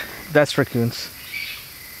 Oh yeah, that's raccoons.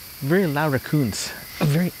 Very loud raccoons.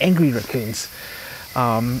 Very angry raccoons.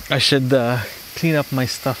 I should clean up my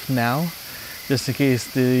stuff now, just in case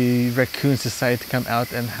the raccoons decide to come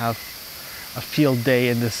out and have a field day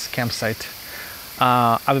in this campsite.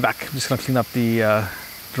 I'll be back. I'm just gonna clean up the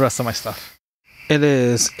rest of my stuff. It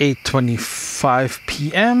is 8:25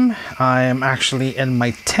 p.m. I am actually in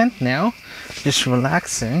my tent now, just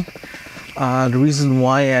relaxing. The reason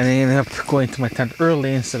why I ended up going to my tent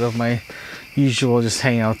early instead of my usual just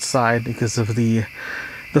hanging outside, because of the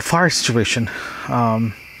fire situation.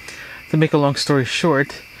 To make a long story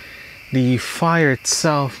short, the fire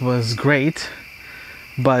itself was great,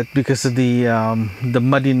 but because of the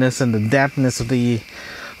muddiness and the dampness of the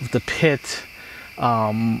pit,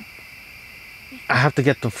 I have to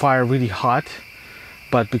get the fire really hot.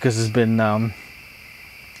 But because it's been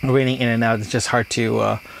raining in and out, it's just hard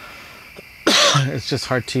to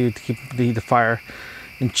keep the fire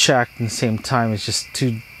in check. At the same time,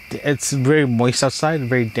 it's very moist outside,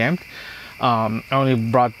 very damp. I only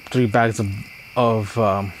brought 3 bags of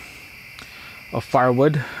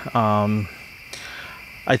firewood.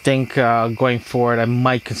 I think going forward, I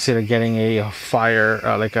might consider getting a fire,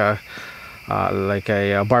 like a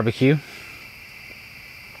barbecue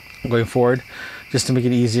going forward, just to make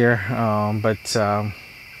it easier. But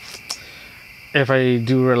if I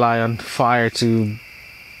do rely on fire to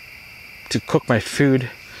cook my food,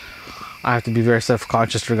 I have to be very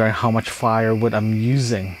self-conscious regarding how much firewood I'm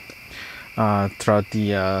using throughout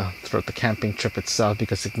the camping trip itself,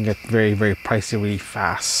 because it can get very, very pricey really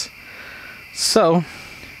fast. So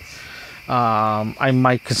I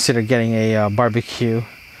might consider getting a barbecue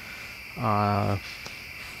for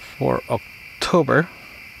October.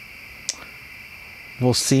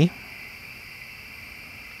 We'll see.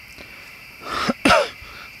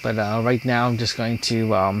 But right now I'm just going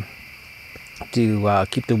to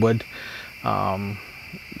keep the wood,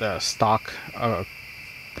 the stock.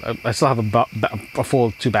 I still have a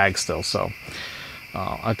full 2 bags still, so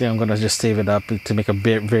I think I'm gonna just save it up to make a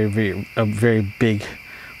very big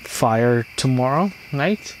fire tomorrow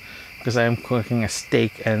night, because I am cooking a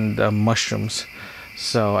steak and mushrooms.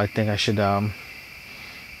 So I think I should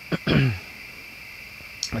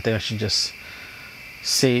just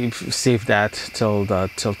save that till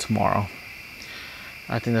tomorrow.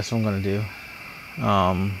 I think that's what I'm gonna do.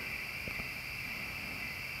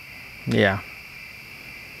 Yeah,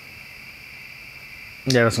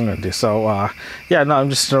 that's what I'm gonna do. So yeah, no, I'm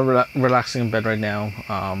just relaxing in bed right now.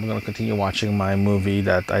 I'm gonna continue watching my movie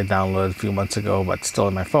that I downloaded a few months ago, but still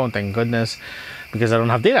on my phone, thank goodness, because I don't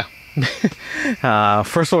have data.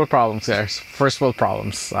 First world problems, guys. First world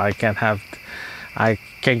problems. I can't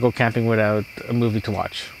go camping without a movie to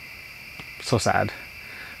watch. So sad.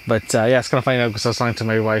 But yeah, it's kind of funny now, because I was talking to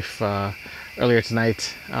my wife earlier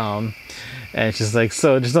tonight, and she's like,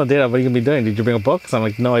 "So there's no data. What are you gonna be doing? Did you bring a book?" So I'm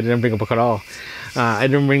like, "No, I didn't bring a book at all." I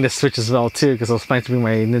didn't bring the Switch as well too, because I was planning to bring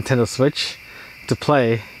my Nintendo Switch to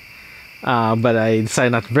play, but I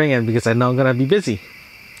decided not to bring it because I know I'm gonna be busy,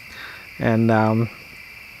 and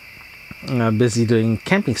busy doing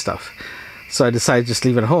camping stuff. So I decided to just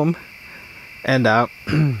leave it at home, and I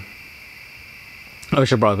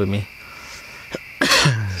wish I brought it with me.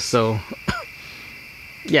 So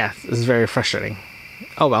yeah, it's very frustrating.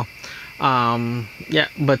 Oh well. Yeah,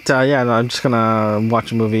 but yeah, no, I'm just gonna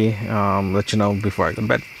watch a movie, let you know before I go to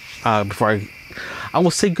bed. I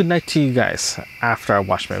will say goodnight to you guys after I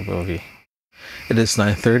watch my movie. It is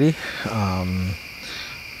 9:30. I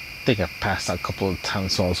think I passed out a couple of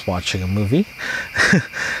times while I was watching a movie.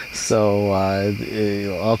 So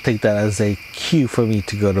I'll take that as a cue for me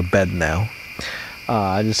to go to bed now.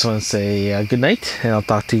 I just want to say good night, and I'll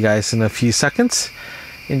talk to you guys in a few seconds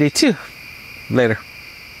in day 2. Later.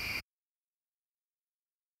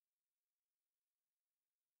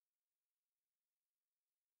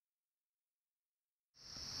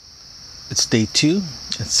 It's day 2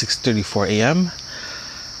 at 6:34 a.m.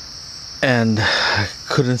 and I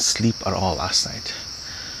couldn't sleep at all last night.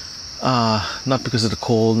 Not because of the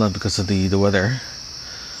cold, not because of the weather,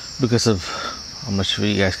 because of, I'm not sure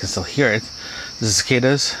if you guys can still hear it, the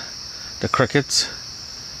cicadas, the crickets,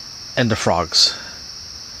 and the frogs.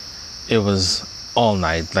 It was all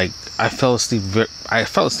night. Like, I fell asleep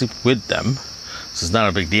with them, so it's not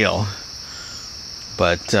a big deal.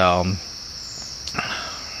 But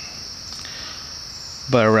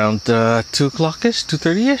But around 2 o'clock-ish,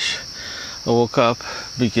 2:30-ish, I woke up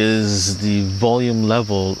because the volume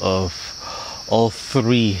level of all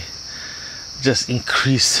three just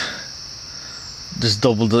increased, just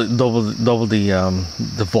double the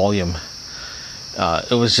volume.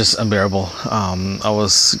 It was just unbearable. I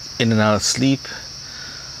was in and out of sleep,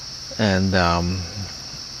 and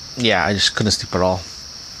yeah, I just couldn't sleep at all.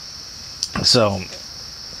 So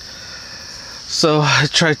I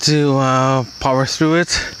tried to power through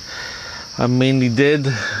it. I mainly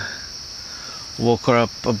did. Woke her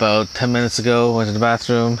up about 10 minutes ago, went to the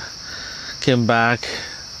bathroom, came back.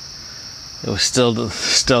 It was still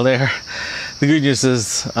there. The good news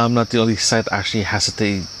is I'm not the only site that actually has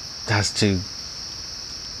to,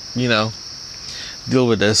 you know, deal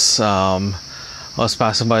with this. I was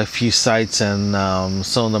passing by a few sites, and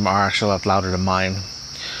some of them are actually a lot louder than mine.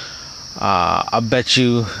 I bet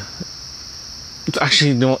you,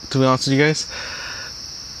 actually, to be honest with you guys,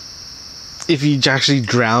 if you actually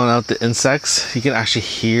drown out the insects, you can actually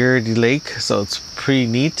hear the lake, so it's pretty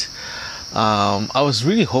neat. I was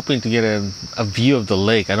really hoping to get a view of the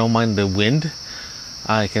lake. I don't mind the wind.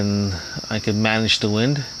 I can manage the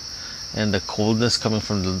wind and the coldness coming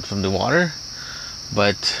from the water,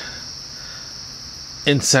 but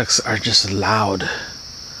insects are just loud.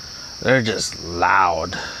 They're just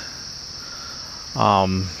loud.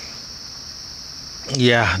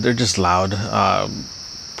 Yeah, they're just loud.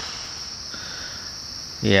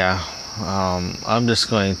 Yeah, I'm just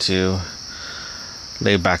going to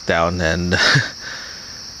lay back down and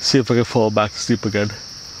see if I can fall back to sleep again,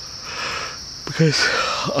 because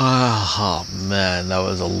oh man, that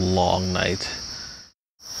was a long night.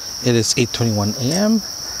 It is 8:21 a.m.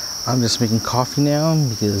 I'm just making coffee now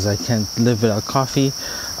because I can't live without coffee.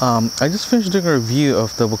 I just finished doing a review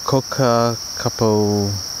of the Wacoca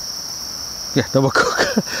Capo. Yeah, the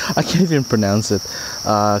Wacoca. I can't even pronounce it.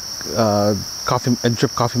 A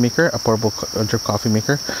drip coffee maker, a portable drip coffee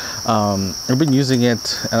maker. I've been using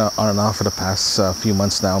it on and off for the past few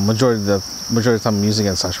months now. Majority of the time I'm using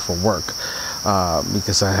it is actually for work,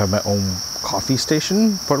 because I have my own coffee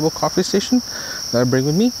station, portable coffee station that I bring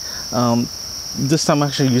with me. This time I'm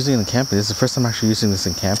actually using it in camping. This is the first time I'm actually using this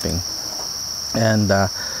in camping, and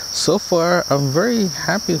so far I'm very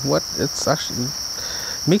happy with what it's actually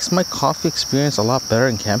makes my coffee experience a lot better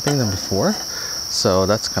in camping than before. So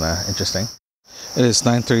that's kind of interesting. It is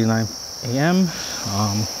 9:39 a.m.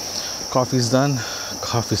 Coffee's done.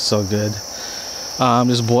 Coffee's so good. I'm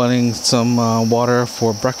just boiling some water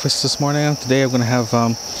for breakfast this morning. Today I'm going to have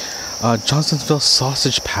Johnsonville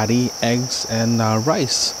sausage patty, eggs, and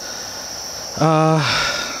rice.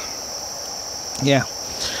 Yeah.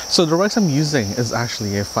 So the rice I'm using is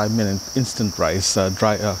actually a 5-minute instant rice,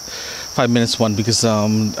 dry 5 minutes one, because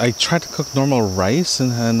I tried to cook normal rice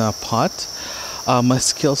in a pot. My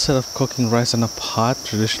skill set of cooking rice in a pot,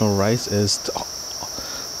 traditional rice, is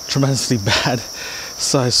tremendously bad.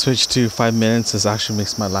 So I switched to 5 minutes. It actually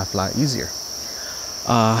makes my life a lot easier.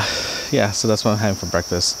 Yeah, so that's what I'm having for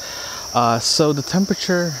breakfast. So the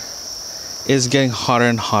temperature is getting hotter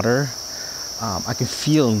and hotter. I can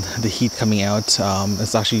feel the heat coming out.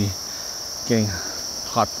 It's actually getting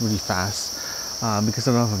hot really fast because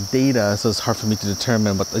I don't have data, so it's hard for me to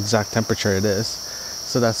determine what the exact temperature it is.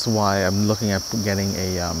 So that's why I'm looking at getting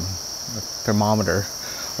a thermometer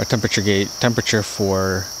or temperature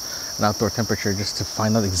for an outdoor temperature, just to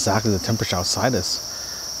find out exactly the temperature outside is,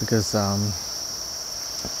 because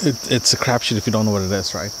it's a crapshoot if you don't know what it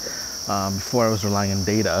is, right? Before I was relying on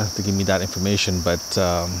data to give me that information, but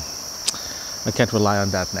I can't rely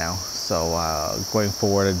on that now. So going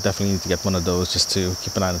forward, I definitely need to get one of those just to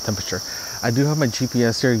keep an eye on the temperature. I do have my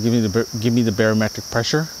GPS here to give me the barometric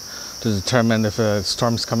pressure to determine if a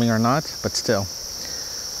storm is coming or not. But still,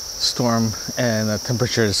 storm and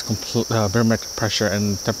temperature is barometric pressure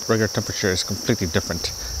and regular temperature is completely different.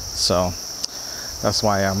 So that's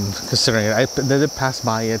why I'm considering it. I did pass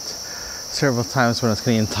by it several times when I was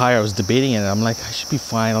Canadian Tire. I was debating it. I'm like, I should be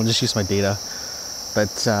fine. I'll just use my data.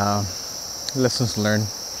 But lessons learned.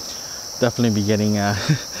 Definitely be getting a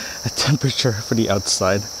temperature for the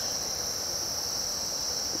outside.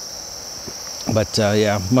 But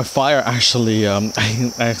yeah, my fire actually, I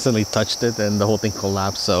accidentally touched it and the whole thing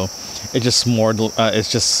collapsed. So it just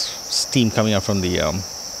it's just steam coming out from the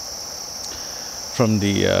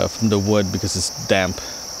wood because it's damp.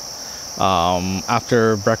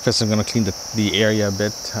 After breakfast, I'm gonna clean the area a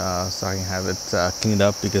bit so I can have it cleaned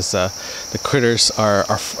up, because the critters, our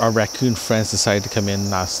raccoon friends, decided to come in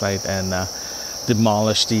last night and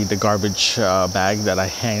demolish the garbage bag that I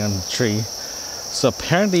hang on the tree. So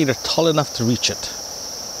apparently they're tall enough to reach it.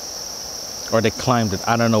 or they climbed it.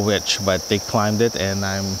 I don't know which, but they climbed it, and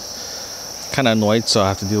I'm kind of annoyed, so I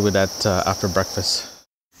have to deal with that after breakfast.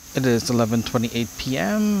 It is 11:28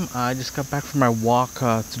 p.m. I just got back from my walk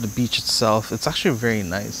to the beach itself. It's actually very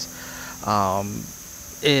nice.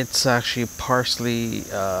 It's actually partially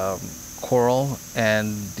coral,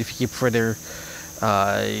 and if you keep further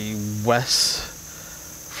west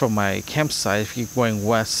from my campsite, if you keep going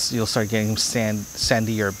west, you'll start getting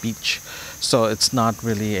sandier beach. So it's not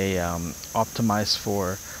really a optimized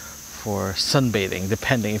for sunbathing.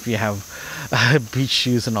 Depending if you have beach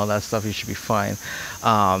shoes and all that stuff, you should be fine.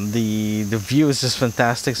 The view is just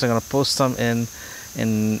fantastic. So I'm gonna post some in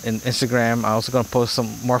Instagram. I'm also gonna post some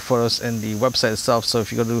more photos in the website itself. So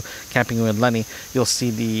if you go to Camping with Lenny, you'll see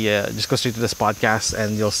the just go straight to this podcast,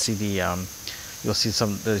 and you'll see the you'll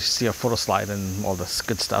see a photo slide and all this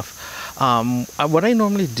good stuff. What I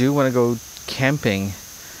normally do when I go camping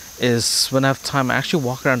is, when I have time, I actually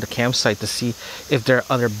walk around the campsite to see if there are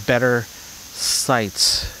other better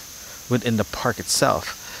sites within the park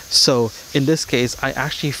itself. So in this case, I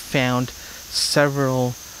actually found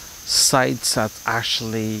several sites that's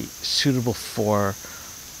actually suitable for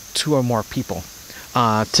 2 or more people.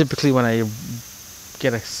 Typically when I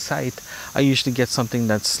get a site, I usually get something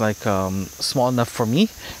that's like small enough for me,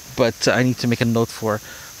 but I need to make a note for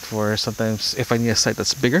sometimes if I need a site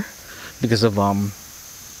that's bigger, because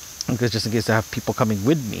just in case I have people coming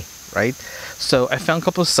with me, right? So I found a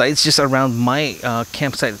couple of sites just around my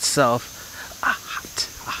campsite itself.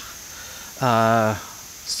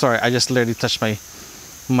 Sorry, I just literally touched my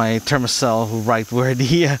thermocell right where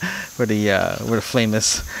the flame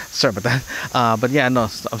is. Sorry about that. But yeah, no,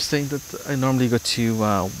 I'm saying that I normally go to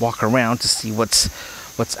walk around to see what's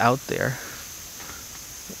out there.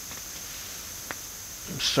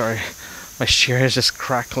 I'm sorry, my chair is just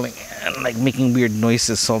crackling and like making weird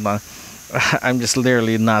noises. Hold on, I'm just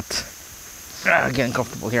literally not getting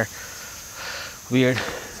comfortable here. Weird.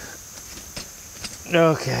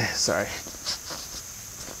 Okay, sorry.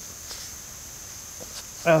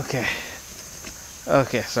 Okay,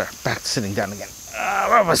 sorry, back to sitting down again.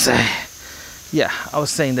 What was I? Yeah, I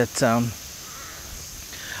was saying that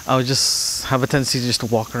I would just have a tendency just to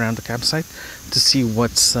walk around the campsite to see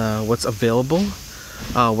what's available.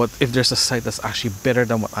 What if there's a site that's actually better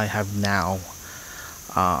than what I have now?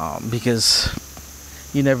 Because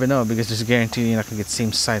you never know, because there's a guarantee you're not gonna get the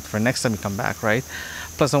same site for next time you come back, right?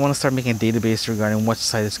 Plus, I want to start making a database regarding what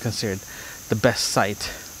site is considered the best site.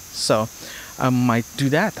 So I might do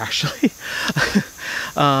that actually.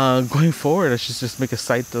 Going forward, I should just make a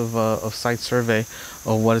site of site survey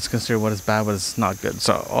of what is considered, what is bad, what is not good.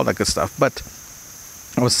 So all that good stuff. But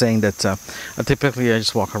I was saying that typically I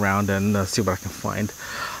just walk around and see what I can find.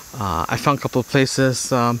 I found a couple of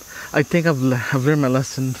places. I think I've learned my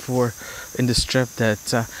lesson in this trip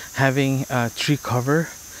that having tree cover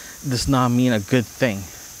does not mean a good thing,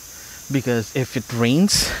 because if it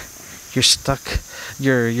rains, you're stuck.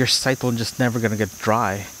 Your site will just never gonna get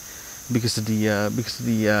dry because of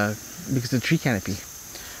the tree canopy,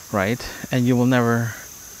 right? And you will never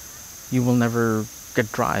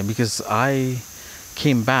get dry, because I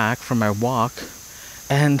came back from my walk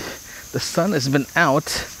and the sun has been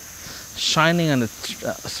out shining on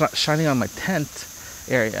my tent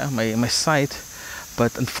area, my site,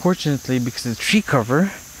 but unfortunately, because of the tree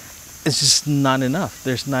cover, it's just not enough.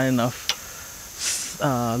 There's not enough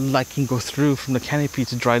light can go through from the canopy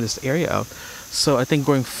to dry this area out. So I think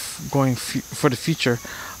going for the future,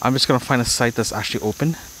 I'm just gonna find a site that's actually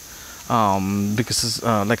open, because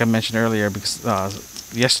like I mentioned earlier, because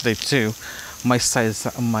yesterday too, my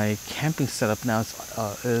camping setup now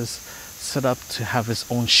is set up to have its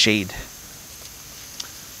own shade.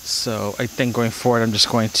 So I think going forward, I'm just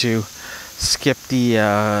going to skip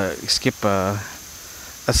a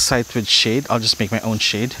site with shade. I'll just make my own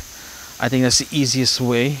shade. I think that's the easiest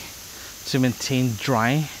way to maintain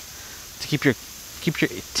dry, to keep your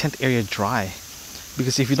tent area dry.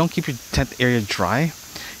 Because if you don't keep your tent area dry,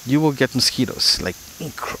 you will get mosquitoes, like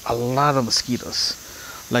a lot of mosquitoes.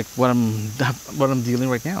 Like what I'm dealing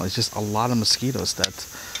right now is just a lot of mosquitoes that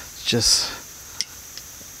just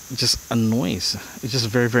annoys. It's just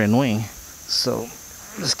very, very annoying. So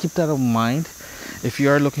just keep that in mind. If you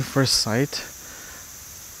are looking for a site,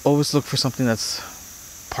 always look for something that's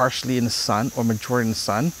partially in the sun or majority in the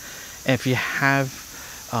sun. And if you have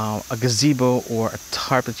a gazebo or a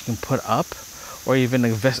tarp that you can put up, or even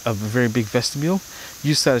a very big vestibule,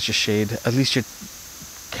 use that as your shade. At least your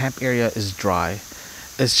camp area is dry.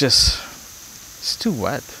 It's too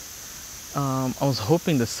wet. I was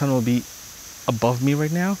hoping the sun will be above me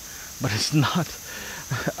right now, but it's not.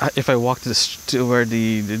 If I walk to where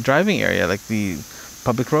the driving area, like the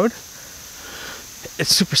public road,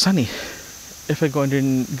 it's super sunny. If I go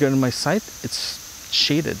into my site, it's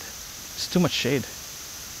shaded. It's too much shade.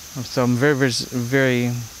 So I'm very, very,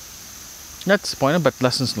 very not disappointed, but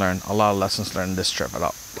lessons learned. A lot of lessons learned this trip.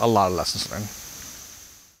 A lot of lessons learned.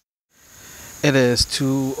 It is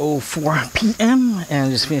 2:04 p.m. and I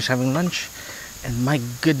just finished having lunch. And my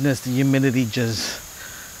goodness, the humidity just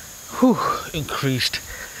increased.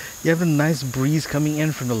 You have a nice breeze coming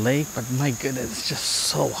in from the lake, but my goodness, it's just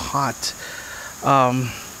so hot. I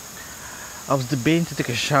was debating to take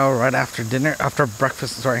a shower right after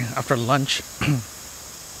after lunch.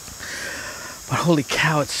 But holy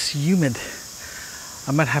cow, it's humid.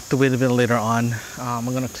 I might have to wait a bit later on. I'm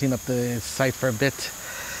gonna clean up the site for a bit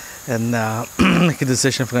and make a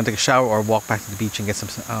decision if I'm gonna take a shower or walk back to the beach and get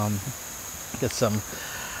some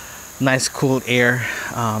nice cool air.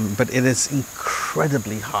 But it is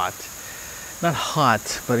incredibly hot. Not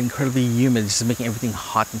hot, but incredibly humid, just making everything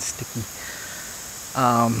hot and sticky.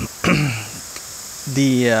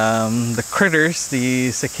 The critters,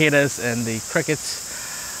 the cicadas and the crickets,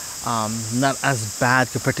 not as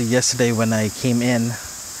bad compared to yesterday when I came in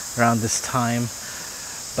around this time,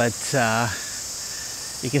 but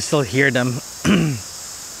you can still hear them.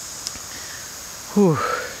 Whew.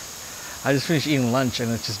 I just finished eating lunch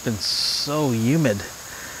and it's just been so humid,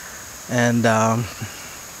 and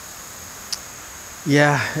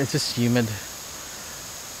yeah, it's just humid.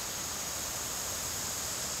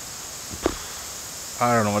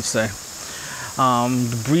 I don't know what to say.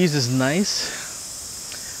 The breeze is nice,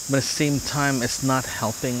 but at the same time it's not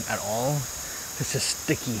helping at all. It's just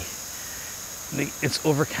sticky. It's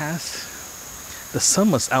overcast. The sun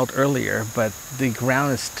was out earlier, but the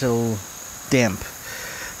ground is still damp.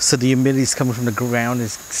 So the humidity is coming from the ground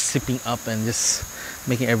is sipping up and just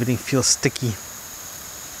making everything feel sticky.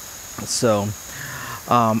 So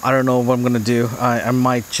I don't know what I'm gonna do. I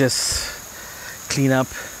might just clean up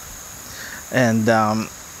and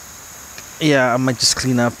yeah, I might just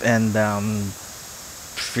clean up and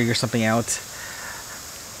figure something out.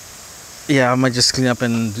 Yeah, I might just clean up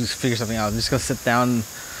and just figure something out. I'm just gonna sit down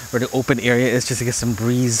where the open area is just to get some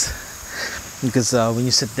breeze, because when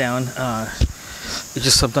you sit down, it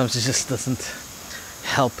just sometimes it just doesn't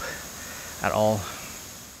help at all.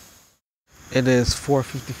 It is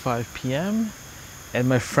 4:55 p.m. and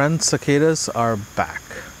my friend's cicadas are back,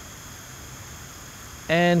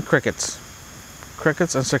 and crickets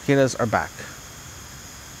and cicadas are back.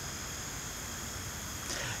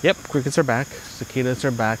 Yep, crickets are back, cicadas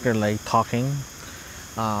are back. They're like talking.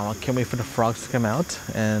 I can't wait for the frogs to come out,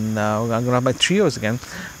 and I'm gonna have my trios again.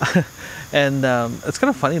 And it's kind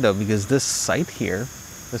of funny though, because this site here,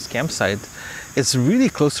 this campsite, it's really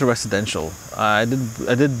close to residential. I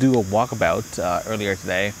did do a walkabout earlier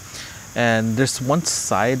today, and there's one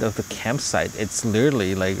side of the campsite. It's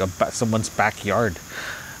literally like someone's backyard.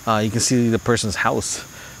 You can see the person's house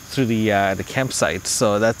through the campsite,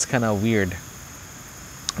 so that's kind of weird.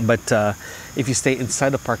 But if you stay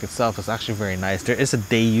inside the park itself, it's actually very nice. There is a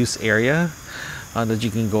day use area that you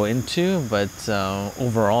can go into, but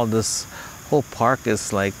overall this whole park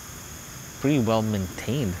is like pretty well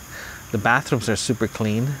maintained. The bathrooms are super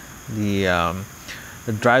clean. The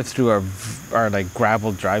drive-through are like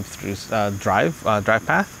gravel drive-throughs, drive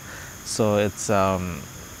path, so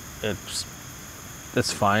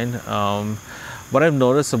it's fine. What I've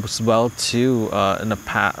noticed as well too in the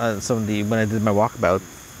past, when I did my walkabout,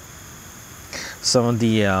 some of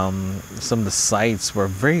the sites were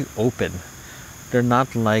very open. They're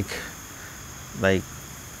not like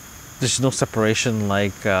there's no separation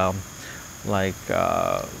like other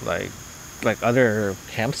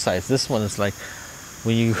campsites. This one is like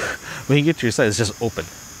when you get to your site, it's just open.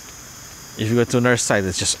 If you go to another site,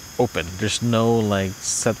 it's just open. There's no like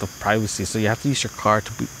set of privacy, so you have to use your car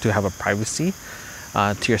to have a privacy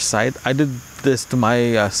to your site. I did this to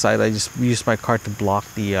my site. I just used my car to block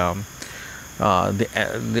the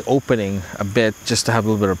opening a bit, just to have a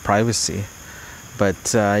little bit of privacy.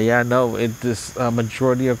 But yeah, no, this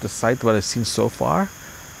majority of the site, what I've seen so far,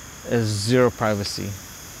 is zero privacy.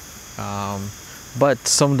 But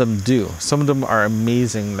some of them do. Some of them are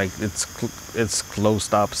amazing. Like it's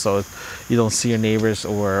closed up, so you don't see your neighbors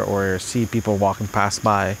or see people walking past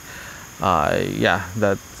by. Yeah,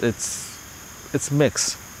 that it's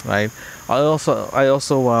mixed, right? I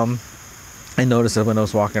noticed that when I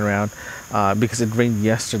was walking around, because it rained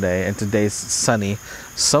yesterday and today's sunny,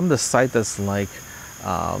 some of the site that's like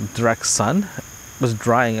direct sun was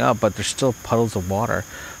drying up, but there's still puddles of water.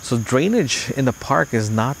 So drainage in the park is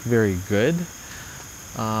not very good.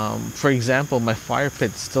 For example, my fire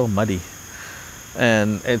pit is still muddy,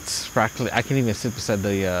 and it's practically, I can't even sit beside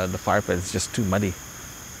the fire pit. It's just too muddy.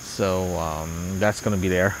 So that's gonna be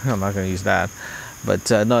there. I'm not gonna use that, but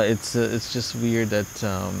no, it's just weird that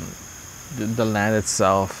the land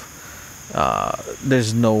itself,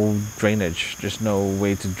 there's no drainage. There's no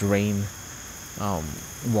way to drain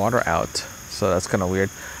water out. So that's kind of weird.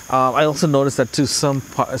 I also noticed that too, some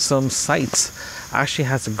sites actually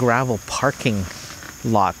has a gravel parking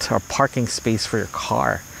lot or parking space for your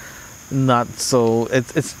car. Not so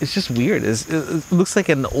it's just weird. It looks like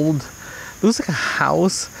an old, looks like a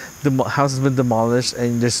house. The house has been demolished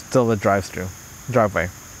and there's still a driveway.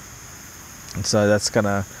 And so that's kind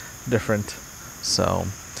of different. So,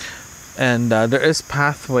 and there is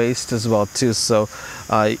pathways as well too. So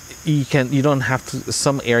you don't have to,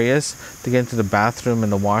 some areas to get into the bathroom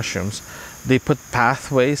and the washrooms, they put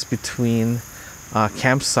pathways between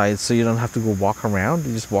campsites, so you don't have to go walk around.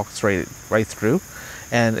 You just walk right through,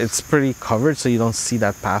 and it's pretty covered, so you don't see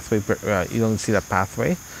that pathway.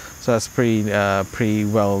 So that's pretty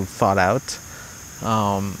well thought out.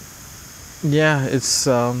 Yeah, it's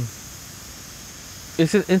an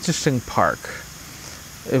interesting park.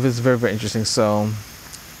 It was very, very interesting. So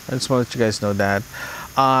I just want to let you guys know that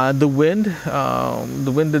the wind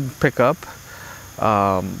did pick up,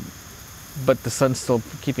 but the sun's still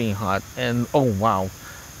keeping hot. And oh wow,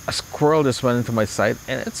 a squirrel just went into my sight,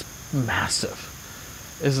 and it's massive.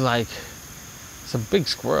 It's a big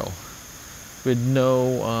squirrel with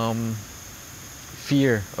no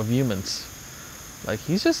fear of humans. Like,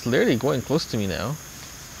 he's just literally going close to me now.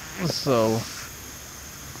 So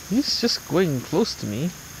he's just going close to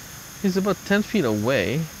me. He's about 10 feet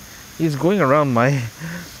away. He's going around my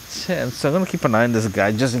tent, so I'm gonna keep an eye on this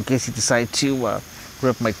guy just in case he decides to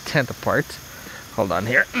rip my tent apart. Hold on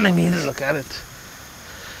here, let me look at it.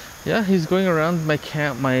 Yeah, he's going around my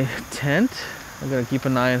tent. I'm gonna keep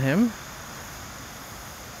an eye on him.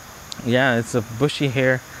 Yeah, it's a bushy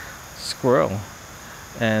hair squirrel,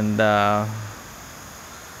 and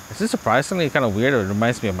it's just surprisingly kind of weird. It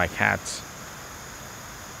reminds me of my cats.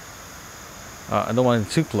 I don't want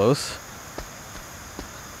it too close.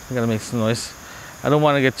 I gotta make some noise. I don't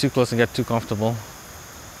want to get too close and get too comfortable,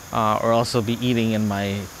 or also be eating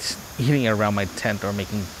around my tent, or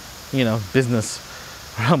making, business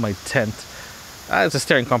around my tent. It's a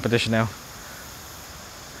staring competition now.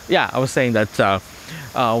 Yeah, I was saying that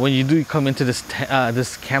when you do come into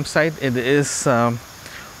this campsite, it is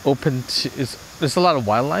open to. There's a lot of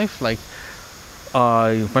wildlife. Like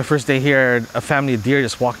my first day here, a family of deer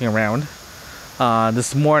just walking around.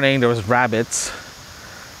 This morning there was rabbits.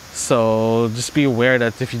 So just be aware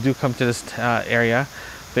that if you do come to this area,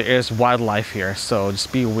 there is wildlife here. So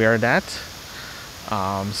just be aware of that.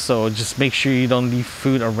 So just make sure you don't leave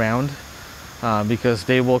food around, because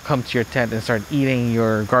they will come to your tent and start eating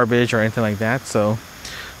your garbage or anything like that. So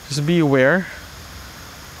just be aware.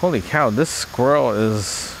 Holy cow, this squirrel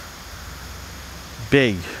is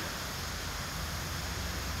big.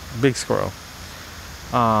 Big squirrel.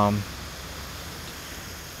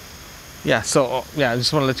 Yeah, so I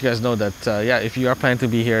just want to let you guys know that if you are planning to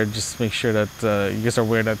be here, just make sure that you guys are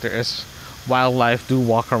aware that there is wildlife do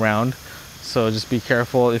walk around. So just be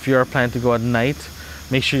careful. If you are planning to go at night,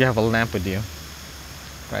 make sure you have a lamp with you,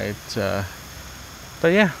 right? But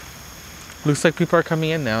yeah, looks like people are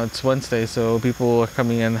coming in now. It's Wednesday, so people are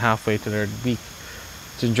coming in halfway to their week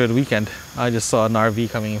to enjoy the weekend. I just saw an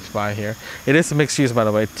RV coming by here. It is a mixed use, by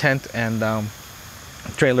the way. Tent and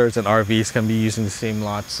trailers and RVs can be using the same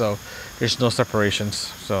lot, so there's no separations.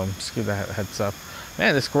 So just give that heads up.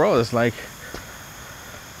 Man, this squirrel is like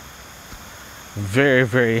very,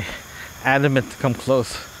 very adamant to come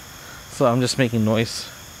close, so I'm just making noise.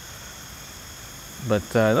 But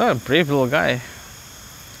no, brave little guy.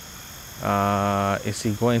 Is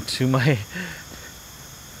he going to my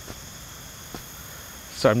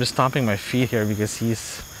so I'm just stomping my feet here because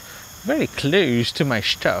he's very close to my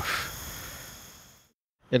stuff.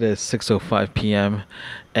 It is 6:05 p.m.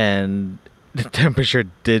 and the temperature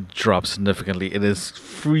did drop significantly. It is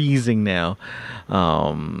freezing now.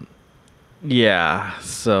 Yeah,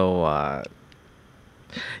 so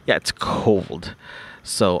yeah, it's cold.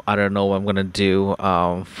 So I don't know what I'm gonna do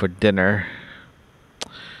for dinner.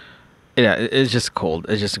 Yeah, it's just cold.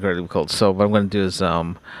 It's just incredibly cold. So what I'm gonna do is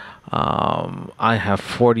I have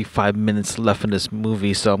 45 minutes left in this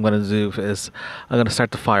movie. So I'm gonna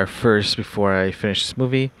start the fire first before I finish this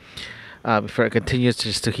movie. Before it continues,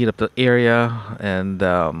 just to heat up the area and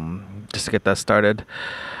just to get that started.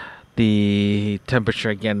 The temperature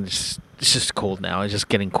again, it's just cold now. It's just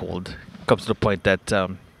getting cold. It comes to the point that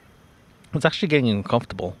it's actually getting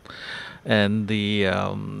uncomfortable. And the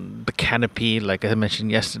canopy, like I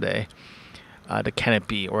mentioned yesterday, the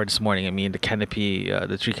canopy, or this morning, I mean, the canopy,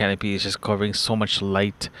 the tree canopy is just covering so much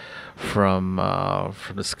light from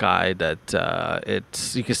the sky that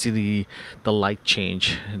it's, you can see the light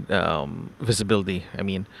change, visibility. I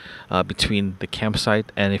mean, between the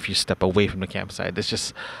campsite and if you step away from the campsite, it's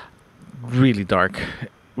just really dark,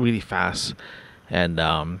 really fast, and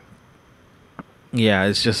yeah,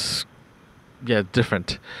 it's just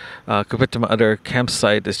different compared to my other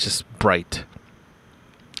campsite. It's just bright.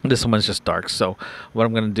 This one's just dark. So what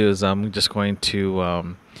I'm gonna do is I'm just going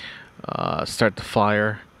to start the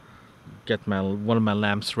fire, get one of my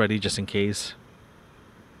lamps ready just in case,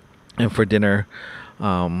 and for dinner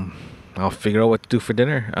I'll figure out what to do for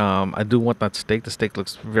dinner. I do want that steak. The steak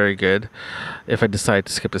looks very good. If I decide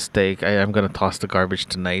to skip the steak, I am gonna toss the garbage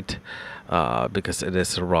tonight because it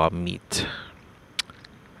is raw meat.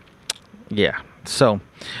 Yeah, so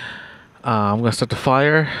I'm gonna start the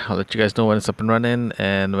fire. I'll let you guys know when it's up and running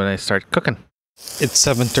and when I start cooking. It's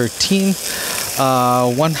 7:13.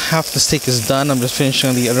 One half the steak is done. I'm just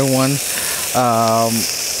finishing on the other one.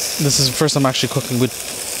 This is the first time I'm actually cooking with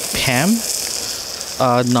Pam,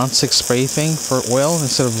 non-stick spray thing for oil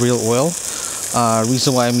instead of real oil.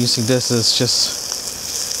 Reason why I'm using this is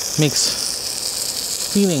just makes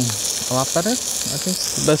cleaning a lot better. I think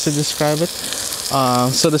the best to describe it.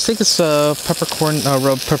 So the steak is peppercorn,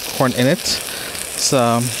 rubbed peppercorn in it.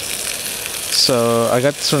 So I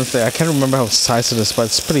got this one thing. I can't remember how the size it is, but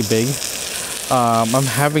it's pretty big. I'm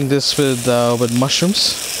having this with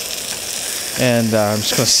mushrooms, and I'm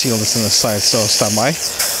just gonna seal this on the side. So stand by.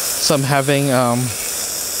 So I'm having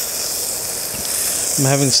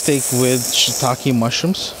steak with shiitake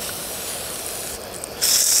mushrooms,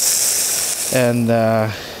 and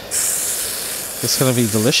it's gonna be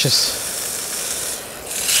delicious.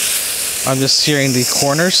 I'm just searing the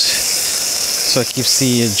corners so it keeps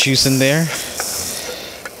the juice in there.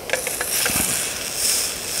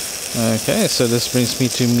 Okay, so this brings me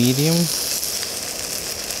to medium,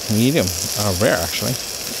 rare actually.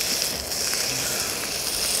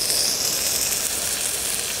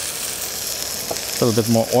 A little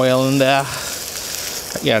bit more oil in there.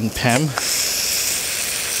 Yeah, and Pam.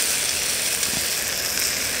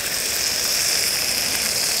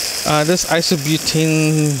 This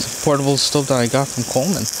isobutane portable stove that I got from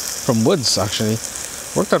Coleman, from Woods actually,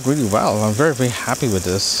 worked out really well. I'm very, very happy with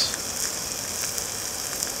this.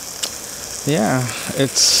 Yeah, it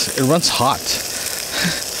runs hot.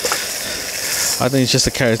 I think it's just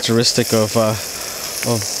a characteristic of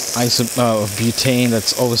butane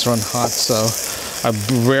that's always run hot. So I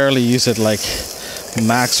rarely use it like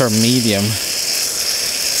max or medium.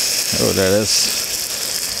 Oh, there it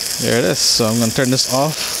is. There it is. So I'm gonna turn this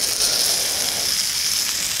off.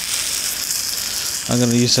 I'm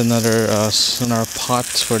gonna use another pot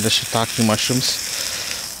for the shiitake mushrooms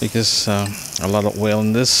because a lot of oil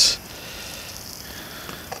in this.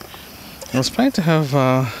 I was planning to have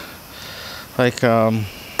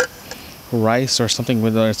rice or something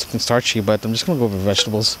with something starchy, but I'm just gonna go with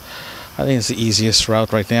vegetables. I think it's the easiest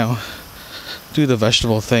route right now. Do the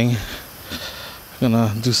vegetable thing. I'm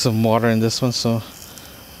gonna do some water in this one, so.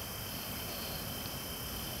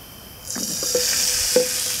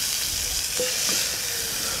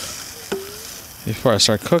 Before I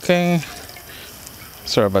start cooking,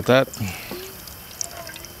 sorry about that.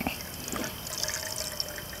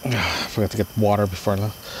 I forgot to get water before I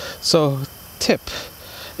left. So, tip: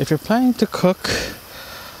 if you're planning to cook,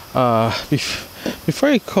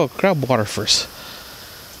 before you cook, grab water first.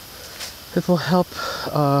 It will help.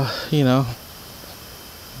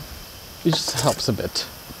 It just helps a bit.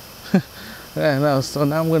 So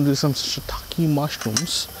now I'm gonna do some shiitake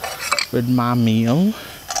mushrooms with my meal.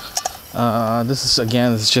 This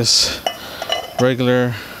is just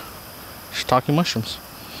regular shiitake mushrooms.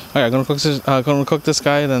 Alright, I'm gonna cook this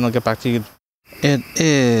guy, then I'll get back to you. It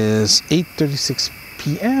is 8:36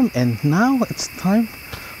 p.m. and now it's time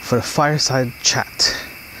for the fireside chat.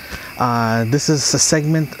 This is a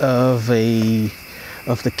segment of the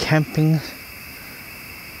camping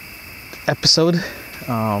episode.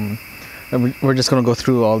 We're just gonna go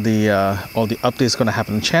through all the updates gonna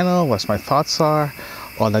happen on the channel, what my thoughts are,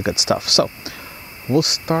 all that good stuff. So we'll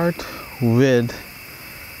start with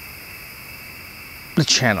the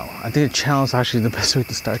channel. I think the channel is actually the best way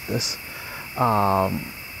to start this.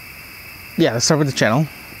 Let's start with the channel.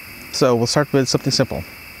 So we'll start with something simple.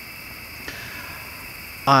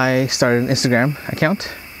 I started an Instagram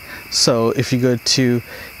account. So if you go to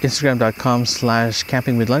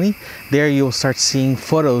instagram.com/campingwithlenny, there you'll start seeing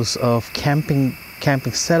photos of camping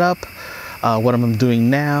setup, what I'm doing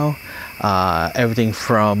now, everything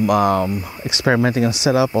from experimenting on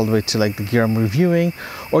setup all the way to like the gear I'm reviewing,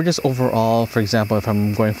 or just overall. For example, if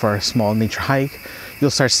I'm going for a small nature hike,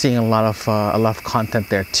 you'll start seeing a lot of content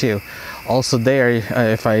there too. Also there,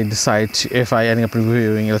 if I end up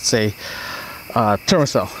reviewing, let's say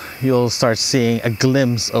Provincial, you'll start seeing a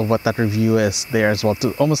glimpse of what that review is there as well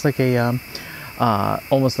too. Almost like a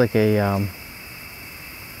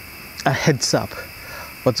heads up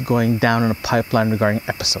what's going down in the pipeline regarding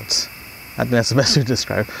episodes. I think that's the best way to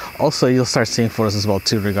describe. Also, you'll start seeing photos as well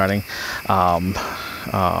too regarding where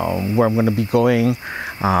I'm going to be going.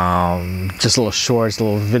 Just little shorts,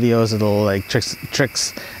 little videos, little like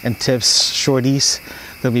tricks and tips, shorties.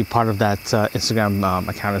 Gonna be part of that Instagram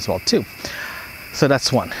account as well too. So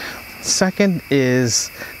that's one. Second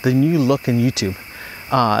is the new look in YouTube.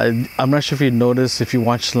 I'm not sure if you noticed, if you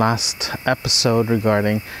watched last episode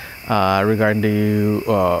regarding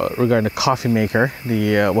the coffee maker,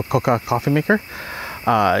 the Wakoka coffee maker.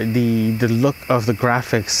 The look of the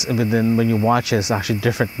graphics when you watch it is actually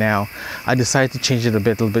different now. I decided to change it a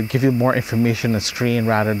little bit, give you more information on the screen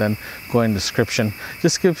rather than go in the description.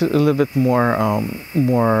 Just give it a little bit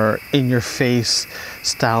more in your face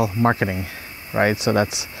style marketing, right? So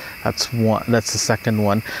that's one. That's the second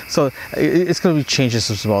one. So it's going to be changes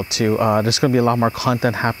as well too. There's going to be a lot more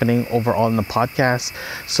content happening overall in the podcast.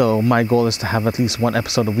 So my goal is to have at least one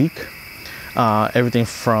episode a week. Everything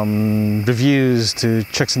from reviews to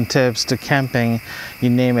tricks and tips to camping, you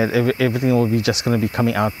name it. Everything will be just going to be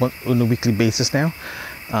coming out on a weekly basis now.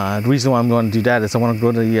 The reason why I'm going to do that is I want to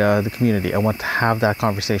grow the community. I want to have that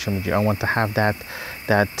conversation with you. I want to have that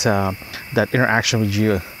interaction with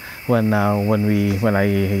you when I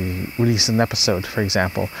release an episode, for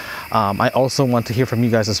example. I also want to hear from you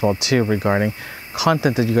guys as well too regarding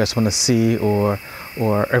content that you guys want to see or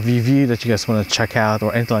a review that you guys want to check out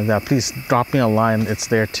or anything like that. Please drop me a line. It's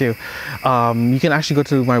there too. You can actually go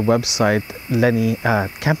to my website,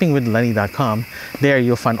 campingwithlenny.com. There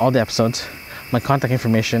you'll find all the episodes, my contact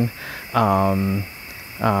information, the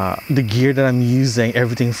gear that I'm using,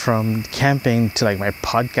 everything from camping to like my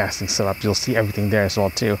podcasting setup. You'll see everything there as well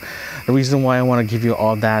too. The reason why I want to give you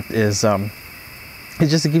all that is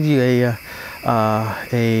just to give you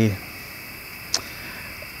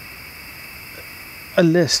a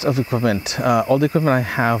list of equipment. All the equipment I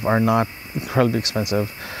have are not incredibly expensive.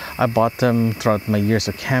 I bought them throughout my years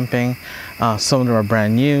of camping. Some of them are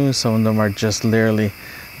brand new. Some of them are just literally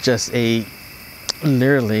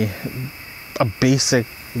a basic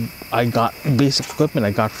equipment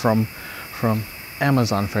I got from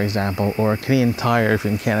Amazon, for example, or Canadian Tire if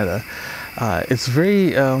you're in Canada. It's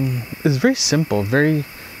very simple, very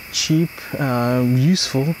cheap,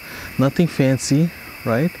 useful, nothing fancy,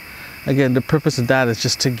 right? Again, the purpose of that is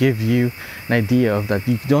just to give you an idea of that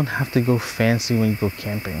you don't have to go fancy when you go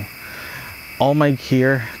camping. All my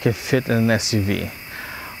gear can fit in an SUV.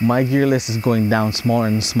 My gear list is going down smaller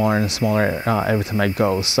and smaller and smaller every time I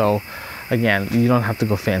go. So again, you don't have to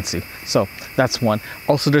go fancy. So that's one.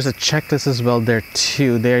 Also, there's a checklist as well there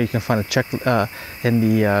too. There you can find a check in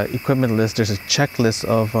the equipment list. There's a checklist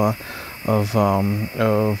of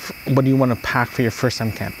what do you want to pack for your first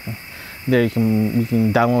time camping. There you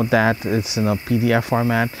can download that. It's in a PDF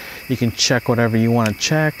format. You can check whatever you want to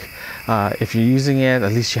check. If you're using it,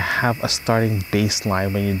 at least you have a starting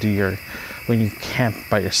baseline when you camp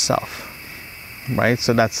by yourself, right?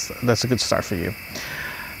 So that's a good start for you.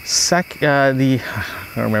 I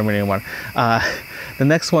don't remember anyone. The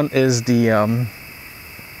next one is the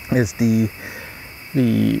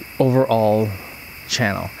overall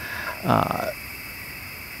channel.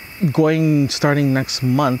 Starting next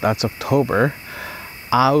month, that's October,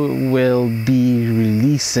 I will be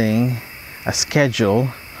releasing a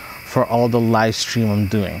schedule for all the live stream I'm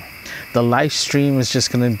doing. The live stream is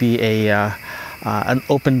just going to be an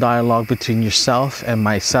open dialogue between yourself and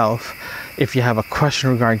myself. If you have a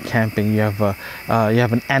question regarding camping, you have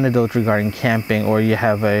an anecdote regarding camping, or you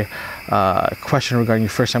have a question regarding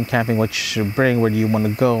your first time camping, what you should bring, where do you want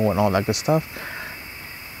to go, and all that good stuff.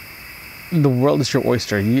 The world is your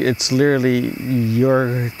oyster. It's literally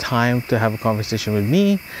your time to have a conversation with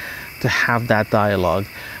me, to have that dialogue.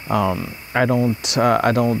 No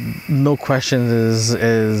questions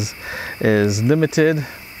is limited,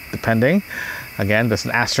 depending. Again, there's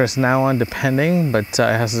an asterisk now on depending, but it's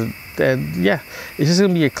just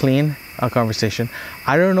gonna be a clean conversation.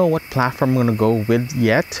 I don't know what platform I'm gonna go with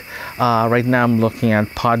yet. Right now, I'm looking at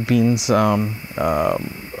Podbean's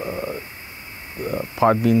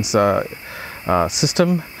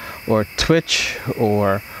system, or Twitch,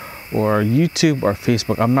 or YouTube, or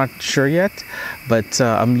Facebook. I'm not sure yet, but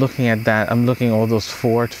I'm looking at that. I'm looking at all those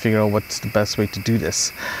four to figure out what's the best way to do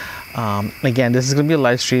this. Again, this is going to be a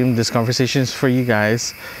live stream. This conversation is for you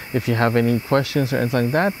guys. If you have any questions or anything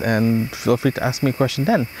like that, and feel free to ask me a question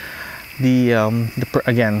then. The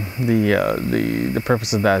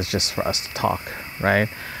purpose of that is just for us to talk, right?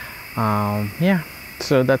 Yeah.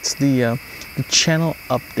 So that's the channel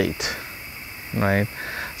update, right?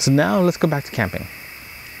 So now let's go back to camping.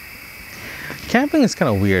 Camping is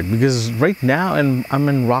kind of weird because right now I'm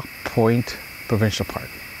in Rock Point Provincial Park.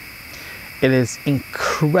 It is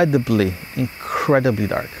incredibly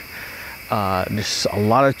dark. There's a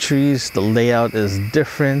lot of trees. The layout is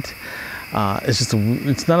different.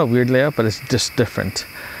 It's not a weird layout, but it's just different.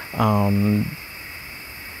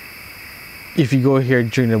 If you go here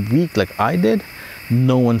during the week like I did,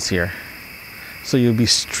 no one's here. So you'll be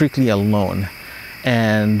strictly alone.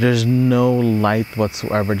 And there's no light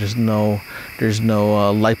whatsoever. There's no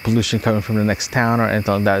light pollution coming from the next town or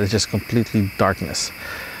anything like that. It's just completely darkness.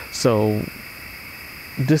 So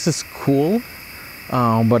this is cool,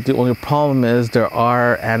 but the only problem is there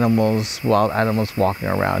are wild animals walking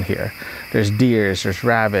around here. There's deers, there's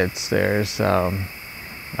rabbits, there's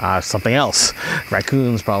something else,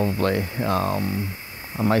 raccoons probably.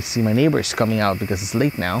 I might see my neighbors coming out because it's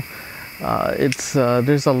late now.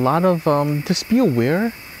 There's a lot of just be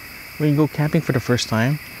aware when you go camping for the first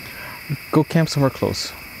time. Go camp somewhere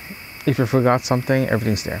close. If you forgot something,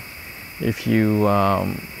 everything's there. If you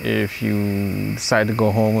decide to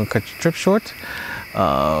go home and cut your trip short,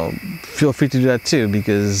 feel free to do that too,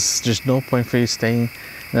 because there's no point for you staying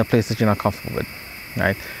in a place that you're not comfortable with,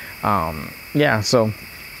 right? Yeah. So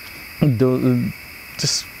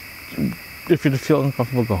just if you feel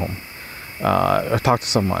uncomfortable, go home. Or talk to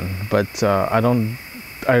someone, but I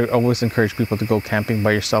always encourage people to go camping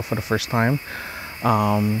by yourself for the first time,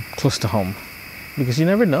 close to home, because you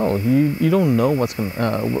never know. You don't know if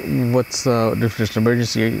there's an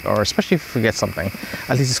emergency, or especially if you forget something.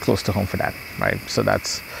 At least it's close to home for that, right? So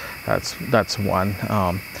that's one.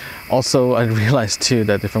 Also, I realized too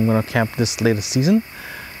that if I'm going to camp this latest season,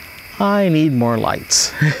 I need more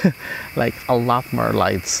lights, like a lot more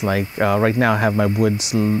lights. Like right now I have my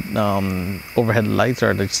woods overhead lights,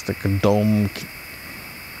 or just like a dome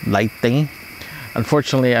light thing.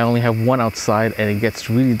 Unfortunately, I only have one outside and it gets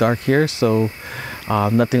really dark here, so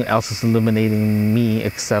nothing else is illuminating me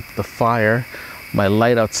except the fire, my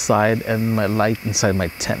light outside, and my light inside my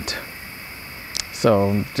tent.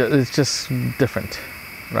 So it's just different,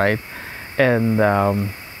 right? And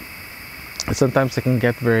sometimes it can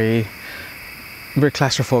get very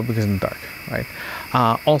claustrophobic in the dark, right?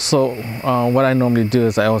 Also, what I normally do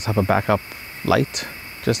is I always have a backup light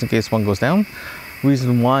just in case one goes down.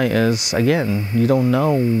 Reason why is, again, you don't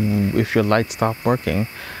know if your light stopped working,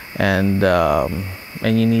 and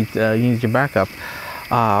you need your backup.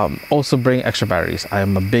 Also bring extra batteries.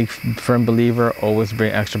 I'm a big firm believer, always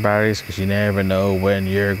bring extra batteries, because you never know when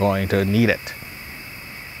you're going to need it.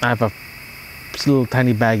 I have a little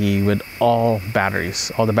tiny baggie with all the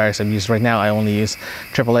batteries I've used. Right now I only use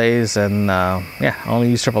AAA's, and I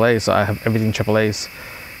only use AAA's, so I have everything AAA's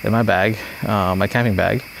in my bag, my camping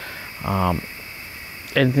bag.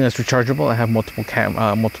 Anything that's rechargeable, I have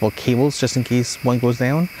multiple cables just in case one goes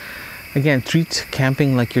down. Again, treat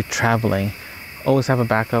camping like you're traveling. Always have a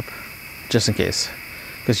backup just in case,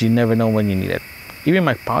 because you never know when you need it. Even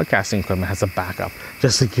my podcasting equipment has a backup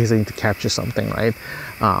just in case I need to capture something, right?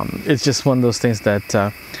 It's just one of those things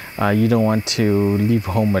that you don't want to leave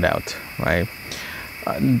home without, right?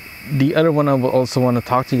 The other one I will also want to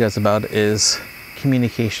talk to you guys about is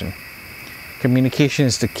communication. Communication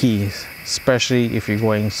is the key, especially if you're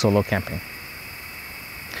going solo camping.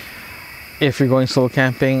 If you're going solo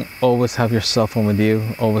camping, always have your cell phone with you.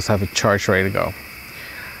 Always have it charged, ready to go.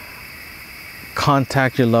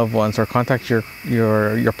 Contact your loved ones, or contact your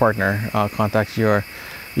partner. Contact your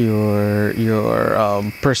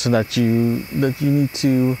person that you need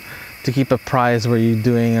to keep apprised what you're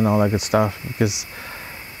doing and all that good stuff. Because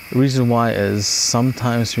the reason why is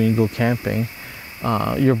sometimes when you go camping,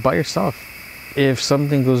 you're by yourself. If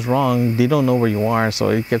something goes wrong, they don't know where you are, so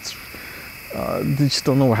it gets they just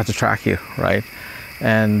don't know how to track you, right?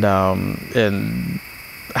 And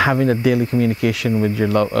having a daily communication with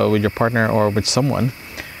your partner or with someone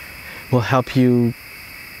will help you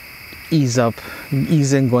ease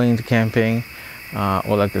in going into camping,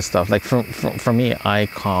 all that good stuff. Like for me, I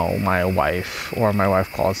call my wife, or my wife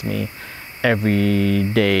calls me every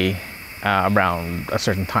day around a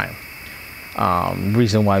certain time.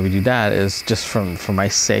 Reason why we do that is just for my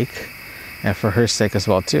sake, and for her sake as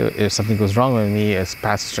well too. If something goes wrong with me, it's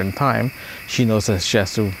past a certain time, she knows that she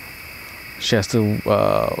has to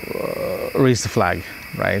raise the flag,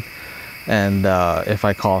 right? And if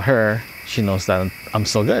I call her, she knows that I'm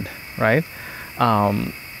still good, right?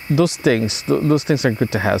 Those things are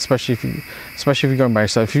good to have, especially if you're going by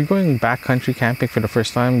yourself. If you're going backcountry camping for the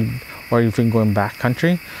first time, or if you're going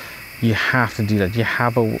backcountry, you have to do that. You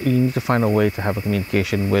need to find a way to have a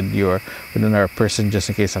communication with another person, just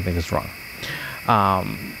in case something is wrong.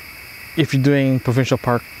 If you're doing provincial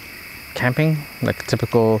park camping, like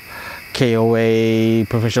typical KOA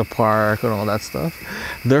provincial park and all that stuff,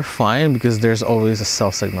 they're fine because there's always a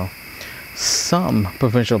cell signal. Some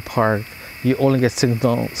provincial park, you only get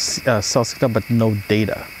cell signal but no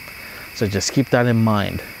data, so just keep that in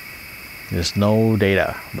mind. There's no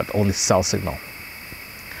data but only cell signal.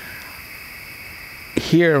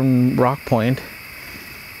 Here in Rock Point,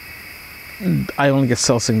 I only get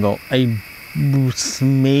cell signal. I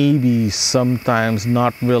maybe sometimes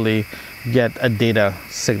not really get a data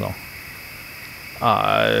signal.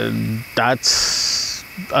 I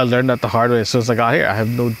learned that the hard way. As soon as I got here, I have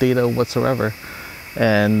no data whatsoever,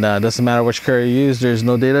 and doesn't matter which carrier you use. There's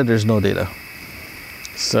no data.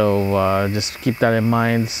 So just keep that in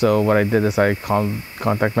mind. So what I did is I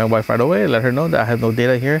contact my wife right away, let her know that I have no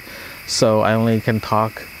data here, so I only can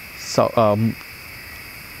talk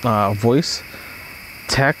voice,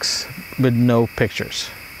 text with no pictures.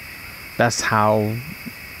 That's how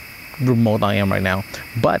remote I am right now.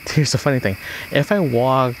 But here's the funny thing: if I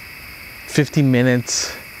walk 50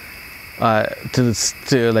 minutes to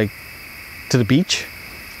the beach,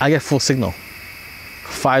 I get full signal,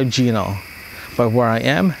 5G and all. But where I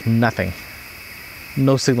am, nothing,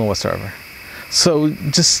 no signal whatsoever. So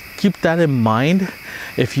just keep that in mind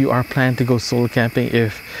if you are planning to go solo camping.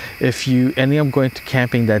 If you end up going to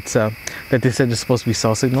camping that they said is supposed to be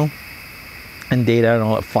cell signal and data and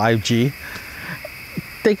all that 5G,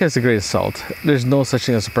 take it as a grain of salt. There's no such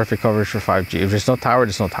thing as a perfect coverage for 5G. If there's no tower,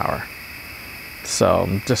 there's no tower. So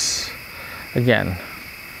just, again,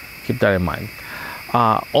 keep that in mind.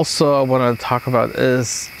 Also, I want to talk about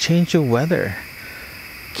is change of weather.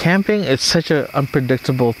 Camping is such an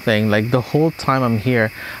unpredictable thing. Like the whole time I'm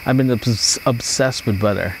here, I've been obsessed with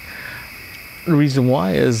weather. The reason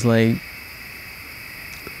why is like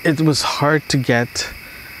it was hard to get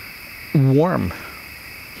warm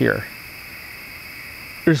here.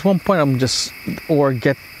 There's one point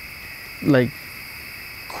get like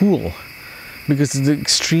cool because of the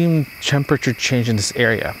extreme temperature change in this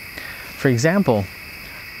area. For example,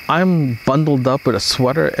 I'm bundled up with a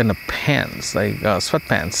sweater and a pants, like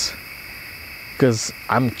sweatpants, because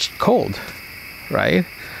I'm cold, right?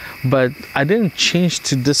 But I didn't change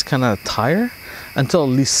to this kind of attire until at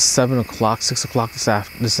least 7 o'clock, 6 o'clock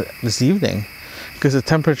this evening, because the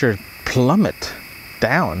temperature plummet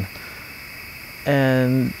down.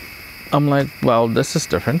 And I'm like, well, this is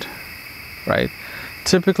different, right?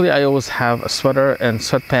 Typically, I always have a sweater and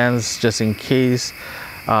sweatpants just in case.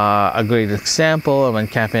 A great example, I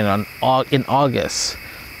went camping in August.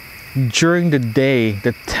 During the day,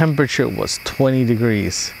 the temperature was 20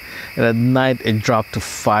 degrees, and at night it dropped to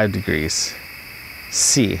 5 degrees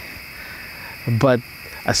C. But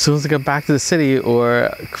as soon as I got back to the city, or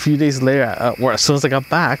a few days later, or as soon as I got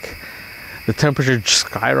back, the temperature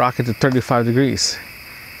skyrocketed to 35 degrees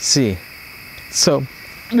C. So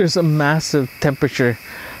there's a massive temperature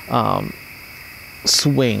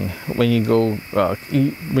swing when you go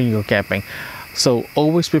camping. So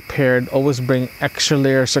always prepared, always bring extra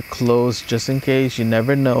layers of clothes just in case. You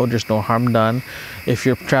never know, there's no harm done. If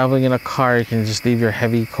you're traveling in a car, you can just leave your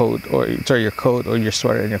heavy coat or your coat or your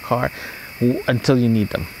sweater in your car until you need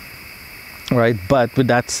them, right? But with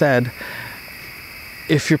that said,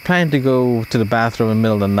 if you're planning to go to the bathroom in the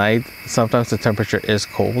middle of the night, sometimes the temperature is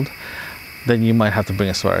cold, then you might have to bring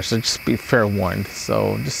a sweater. So just be fair warned.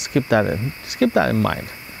 So just keep that in mind.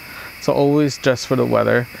 So always dress for the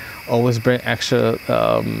weather. Always bring extra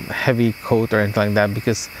heavy coat or anything like that,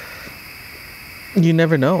 because you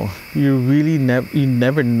never know. You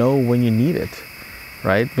never know when you need it,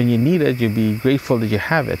 right? When you need it, you'll be grateful that you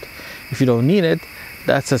have it. If you don't need it,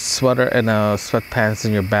 that's a sweater and a sweatpants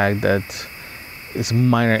in your bag that is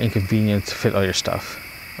minor inconvenience to fit all your stuff,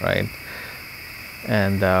 right?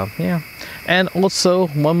 And yeah. And also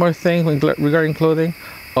one more thing regarding clothing: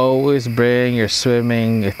 always bring your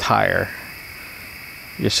swimming attire,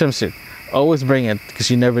 your swimsuit. Always bring it,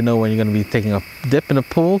 because you never know when you're going to be taking a dip in a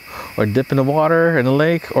pool or dip in the water in a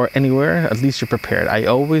lake or anywhere. At least you're prepared. I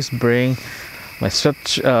always bring my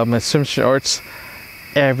swim shorts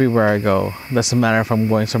everywhere I go. Doesn't matter if I'm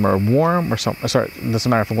going somewhere warm doesn't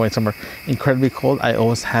matter if I'm going somewhere incredibly cold. I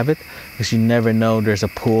always have it, because you never know. There's a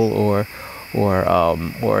pool or a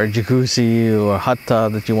jacuzzi or a hot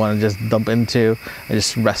tub that you want to just dump into and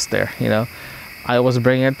just rest there, you know. I always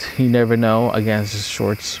bring it. You never know. Again, it's just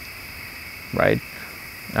shorts, right?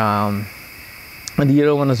 And the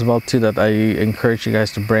other one as well too that I encourage you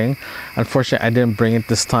guys to bring, unfortunately I didn't bring it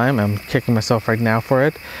this time, I'm kicking myself right now for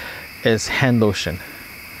it, is hand lotion.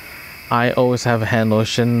 I always have a hand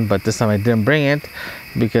lotion, but this time I didn't bring it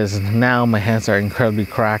because now my hands are incredibly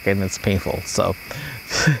cracked and it's painful. So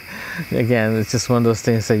again, it's just one of those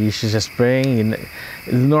things that you should just bring.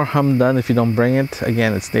 No harm done if you don't bring it.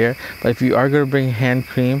 Again, it's there. But if you are going to bring hand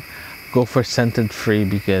cream, go for scented free,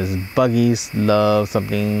 because buggies love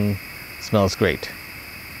something smells great.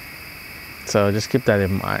 So just keep that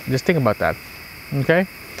in mind. Just think about that. Okay?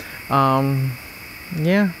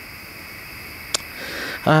 Yeah.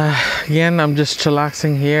 Again, I'm just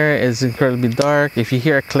chillaxing here. It's incredibly dark. If you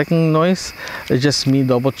hear a clicking noise, it's just me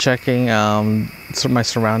double checking my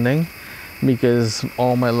surrounding, because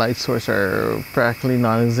all my light sources are practically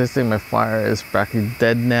non-existent. My fire is practically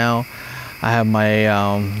dead now. I have my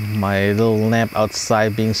my little lamp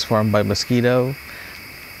outside being swarmed by mosquito.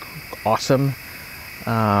 Awesome.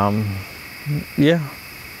 Yeah,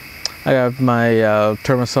 I have my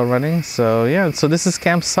thermostat running. So yeah, so this is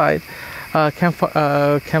campsite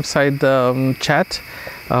campsite chat,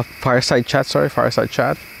 fireside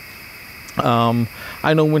chat.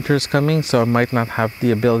 I know winter is coming, so I might not have the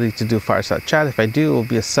ability to do fireside chat. If I do, it will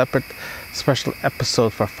be a separate special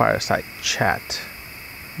episode for fireside chat,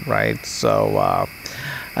 right? So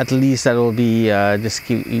at least that will be just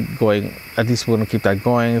keep going. At least we're gonna keep that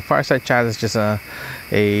going. Fireside chat is just a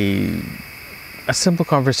simple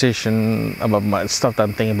conversation about my stuff that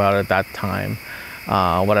I'm thinking about at that time,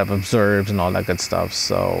 what I've observed and all that good stuff.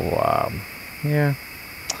 So yeah,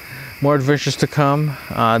 more adventures to come.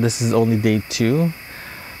 This is only day 2.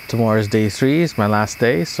 Tomorrow is day 3. It's my last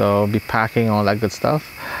day, so I'll be packing all that good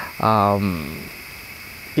stuff.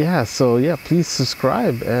 Yeah, so yeah, please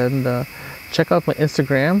subscribe and check out my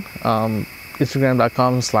Instagram,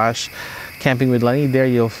 instagram.com/campingwithlenny. There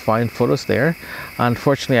you'll find photos there.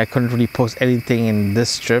 Unfortunately, I couldn't really post anything in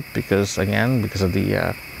this trip because of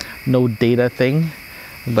the no data thing,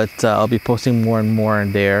 but I'll be posting more and more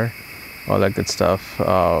in there, all that good stuff.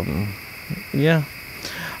 Yeah.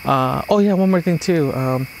 Oh yeah, one more thing too.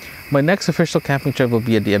 My next official camping trip will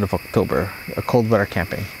be at the end of October, a cold weather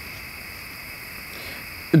camping.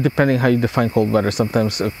 Depending how you define cold weather,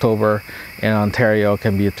 sometimes October in Ontario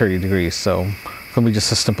can be 30 degrees, so it can be just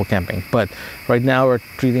a simple camping. But right now we're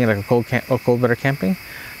treating it like a cold weather camping.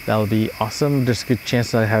 That'll be awesome. There's a good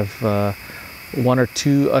chance that I have 1 or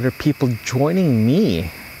 2 other people joining me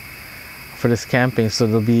for this camping, so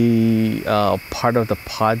they'll be part of the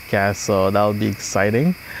podcast, so that'll be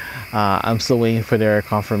exciting. I'm still waiting for their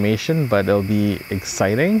confirmation, but it'll be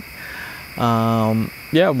exciting.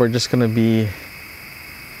 Yeah, we're just gonna be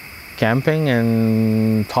camping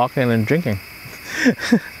and talking and drinking.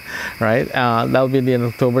 Right? That'll be the end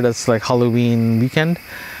of October. That's like Halloween weekend.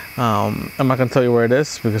 I'm not gonna tell you where it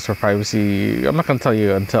is because for privacy. I'm not gonna tell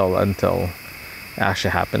you until it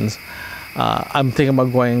actually happens. I'm thinking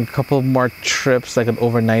about going a couple more trips, like an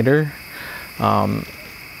overnighter,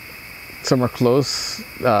 somewhere close.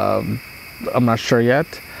 I'm not sure yet,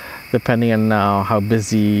 depending on how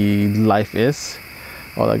busy life is,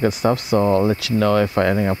 all that good stuff. So I'll let you know if I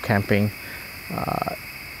end up camping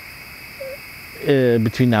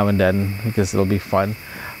between now and then, because it'll be fun.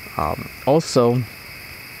 Also,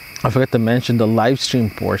 I forgot to mention the live stream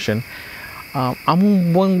portion.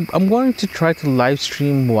 I'm going to try to live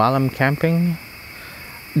stream while I'm camping,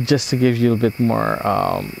 just to give you a bit more,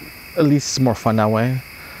 at least it's more fun that way.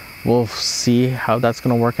 We'll see how that's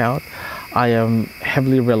going to work out. I am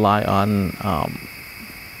heavily rely on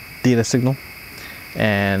data signal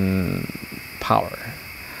and power,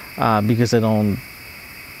 because I don't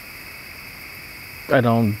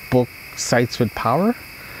book sites with power,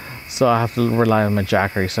 so I have to rely on my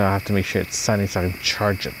Jackery. So I have to make sure it's sunny so I can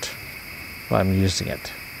charge it while I'm using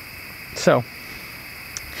it. So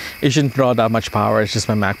it shouldn't draw that much power. It's just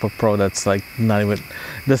my MacBook Pro that's like not even,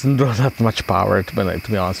 doesn't draw that much power, to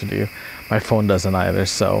be honest with you. My phone doesn't either.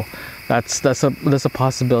 So that's a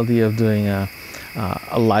possibility of doing a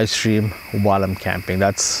live stream while I'm camping.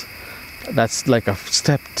 That's like a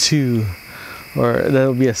step 2, or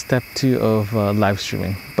that'll be a step 2 of live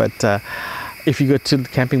streaming. But if you go to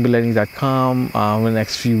campingwithlenny.com in the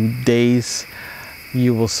next few days,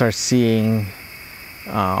 you will start seeing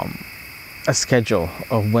a schedule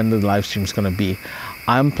of when the live stream is going to be.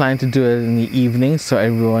 I'm planning to do it in the evening so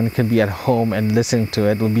everyone can be at home and listening to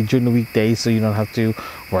it. It will be during the weekdays, so you don't have to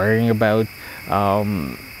worrying about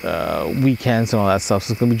weekends and all that stuff.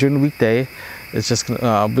 So it's going to be during the weekday. It's just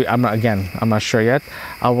gonna, I'm not sure yet.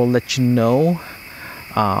 I will let you know.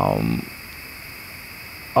 I'll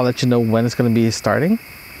let you know when it's going to be starting.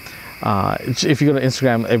 If you go to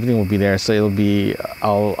Instagram, everything will be there. So it'll be,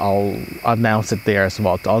 I'll announce it there as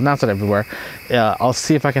well. I'll announce it everywhere. I'll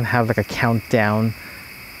see if I can have like a countdown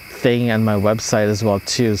thing on my website as well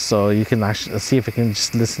too, so you can actually see if you can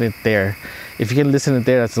just listen it there. If you can listen it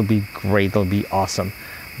there, that'll be great. That'll be awesome.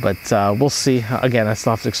 But we'll see. Again, I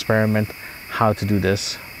still have to experiment how to do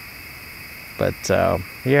this. But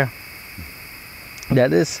yeah,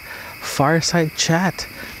 that is Fireside Chat,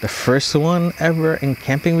 the first one ever in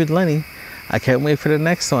Camping with Lenny. I can't wait for the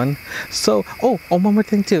next one. So, one more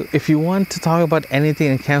thing too. If you want to talk about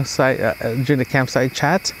anything in campsite during the campsite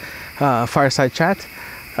chat, Fireside Chat,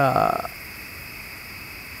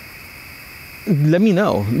 let me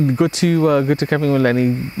know. Go to Camping with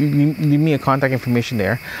Lenny. Leave me a contact information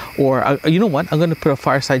there, or you know what? I'm going to put a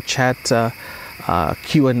Fireside Chat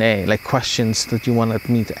Q&A, like questions that you want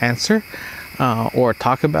me to answer or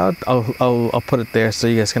talk about. I'll put it there so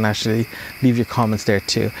you guys can actually leave your comments there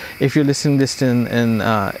too. If you're listening to this in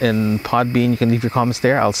Podbean, you can leave your comments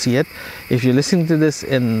there. I'll see it. If you're listening to this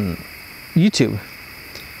in YouTube,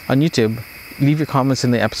 leave your comments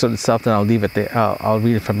in the episode itself, then I'll leave it there. I'll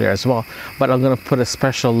read it from there as well. But I'm going to put a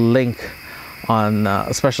special link on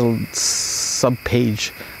a special sub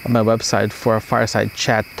page on my website for Fireside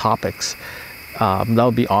Chat topics. That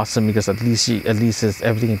would be awesome, because at least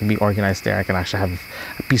everything can be organized there. I can actually have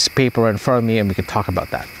a piece of paper in front of me and we can talk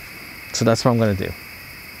about that. So that's what I'm going to do.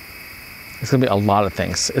 It's going to be a lot of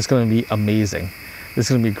things. It's going to be amazing. It's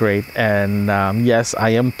going to be great. And yes, I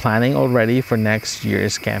am planning already for next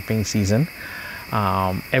year's camping season.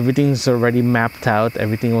 Everything's already mapped out.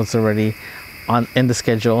 Everything was already in the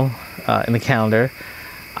schedule, in the calendar.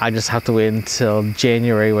 I just have to wait until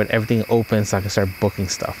January when everything opens so I can start booking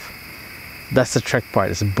stuff. That's the trick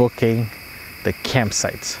part, is booking the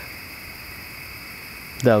campsites.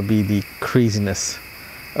 That'll be the craziness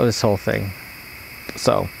of this whole thing.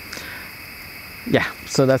 So yeah,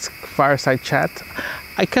 so that's Fireside Chat.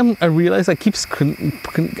 I realize I keep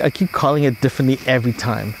calling it differently every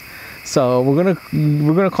time. So we're gonna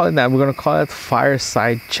call it that. We're gonna call it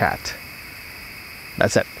Fireside Chat.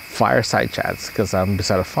 That's it, Fireside Chats, because I'm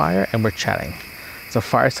beside a fire and we're chatting. So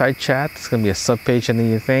Fireside Chat, it's gonna be a sub page and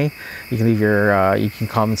anything. You can leave your you can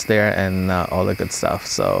comments there and all the good stuff.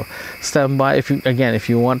 So stand by. If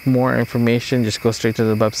you want more information, just go straight to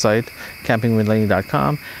the website,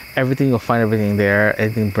 campingwithlenny.com. You'll find everything there,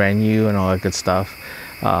 anything brand new and all that good stuff.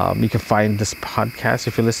 You can find this podcast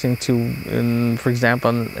if you're listening to, for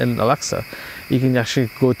example, in Alexa. You can actually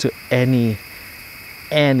go to any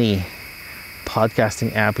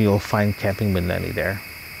podcasting app. You'll find Camping with Lenny there.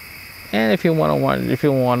 And if you want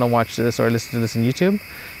to watch this or listen to this on YouTube,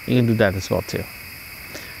 you can do that as well too.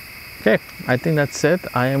 Okay, I think that's it.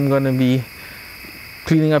 I am going to be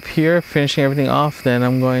cleaning up here, finishing everything off. Then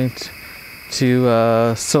I'm going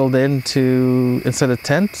to settle inside the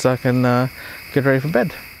tent so I can get ready for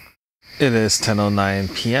bed. It is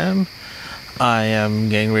 10:09 p.m. I am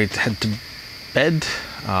getting ready to head to bed.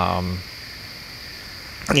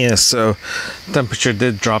 Yeah, so temperature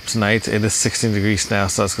did drop tonight. It is 16 degrees now,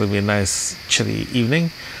 so it's going to be a nice chilly evening.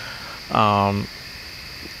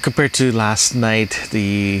 Compared to last night,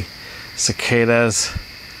 the cicadas,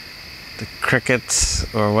 the crickets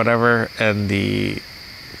or whatever, and the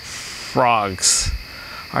frogs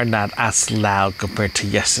are not as loud compared to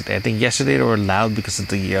yesterday. I think yesterday they were loud because of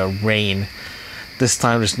the rain. This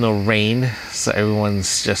time there's no rain, so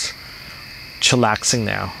everyone's just chillaxing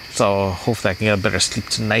now. So hopefully I can get a better sleep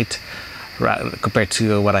tonight compared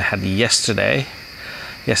to what I had yesterday.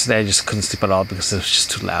 Yesterday I just couldn't sleep at all because it was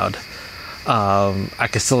just too loud. I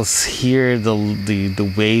can still hear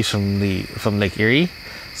the waves from Lake Erie,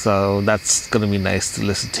 so that's gonna be nice to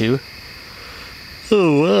listen to.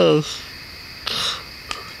 Oh wow.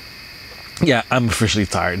 Yeah, I'm officially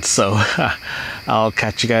tired, so I'll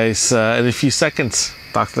catch you guys in a few seconds.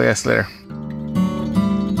 Talk to you guys later.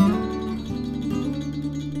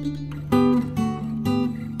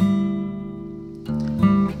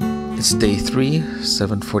 It's day 3,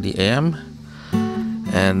 7:40 a.m.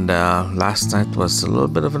 and last night was a little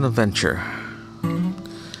bit of an adventure.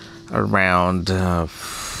 Around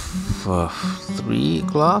 3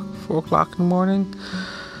 o'clock, 4 o'clock in the morning,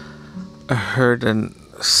 I heard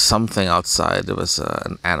something outside. It was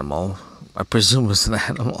an animal. I presume it was an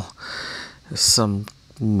animal. Some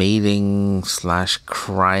mating /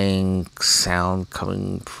 crying sound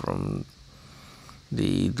coming from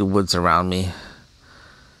the woods around me.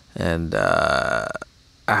 And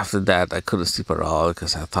after that, I couldn't sleep at all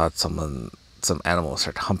because I thought some animal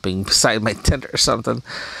started humping beside my tent or something.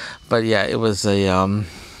 But yeah, it was a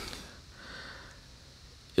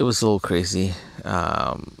little crazy.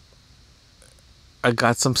 I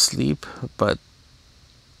got some sleep, but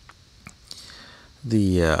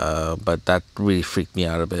but that really freaked me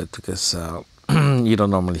out a bit because you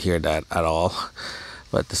don't normally hear that at all,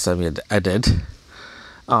 but this time I did.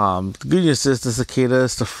 The good news is the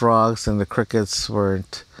cicadas, the frogs, and the crickets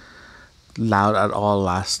weren't loud at all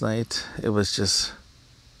last night. It was just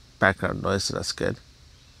background noise, so that's good.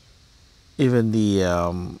 Even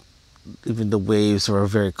the waves were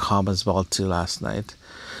very calm as well too last night.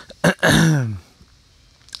 I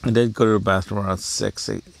did go to the bathroom around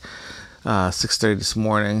 6:30 this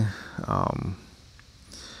morning.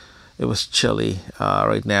 It was chilly.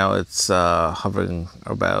 Right now it's hovering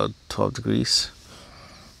about 12 degrees.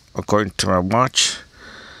 According to my watch,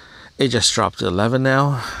 it just dropped to 11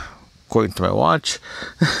 now. According to my watch.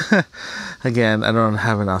 Again, I don't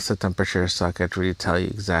have an outside temperature, so I can't really tell you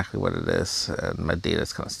exactly what it is, and my data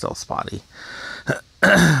is kind of still spotty.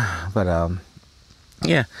 But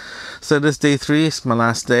yeah. So this day 3 is my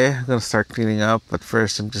last day. I'm gonna start cleaning up, but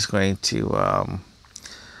first I'm just going to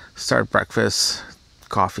start breakfast,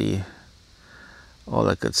 coffee, all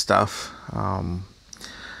that good stuff.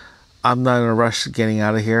 I'm not in a rush getting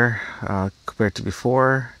out of here compared to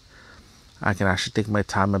before. I can actually take my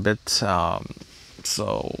time a bit.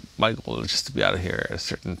 So my goal is just to be out of here at a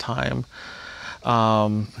certain time.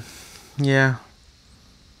 Yeah,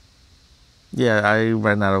 I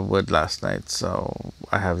ran out of wood last night, so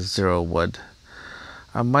I have 0 wood.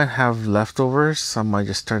 I might have leftovers. I might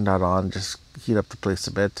just turn that on, just heat up the place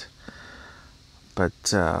a bit.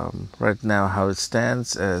 But right now, how it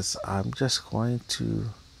stands is I'm just going to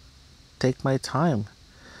take my time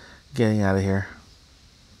getting out of here.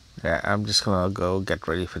 Yeah, I'm just gonna go get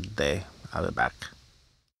ready for the day. I'll be back.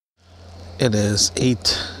 It is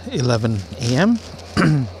 8:11 a.m.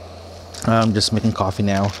 I'm just making coffee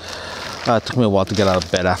now. It took me a while to get out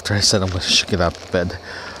of bed after I said I should get out of bed.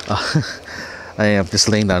 I am just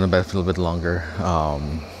laying down in bed for a little bit longer.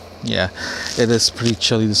 Yeah, it is pretty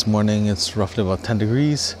chilly this morning. It's roughly about 10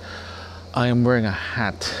 degrees. I am wearing a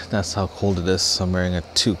hat. That's how cold it is. I'm wearing a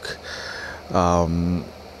toque.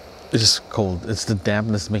 It's just cold. It's the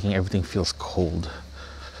dampness making everything feels cold.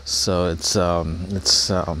 So it's a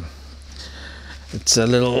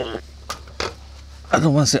little, I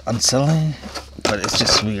don't want to say unsettling, but it's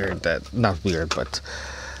just weird that, not weird, but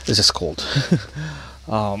it's just cold.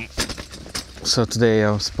 So today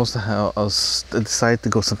I was supposed to have, I decided to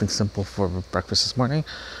go something simple for breakfast this morning,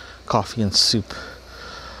 coffee and soup.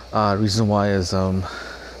 Reason why is, I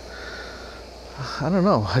don't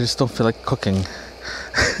know, I just don't feel like cooking.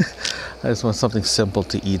 I just want something simple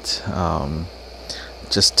to eat,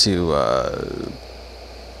 just to,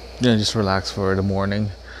 just relax for the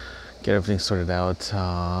morning, get everything sorted out.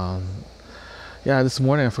 Yeah, this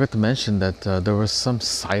morning I forgot to mention that there was some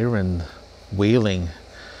siren wailing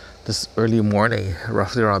this early morning,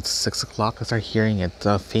 roughly around 6 o'clock. I started hearing it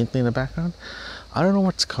faintly in the background. I don't know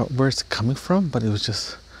where it's coming from, but it was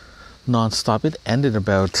just non-stop. It ended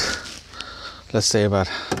about, let's say about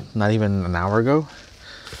not even an hour ago.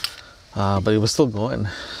 But it was still going.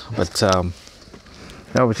 But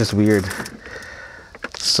that was just weird.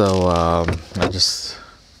 So I just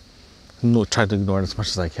try to ignore it as much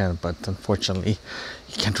as I can, but unfortunately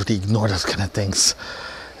you can't really ignore those kind of things.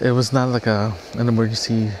 It was not like an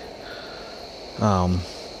emergency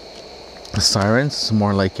sirens. It's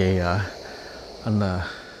more like an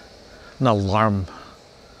alarm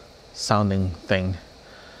sounding thing.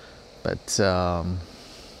 But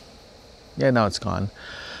yeah, now it's gone.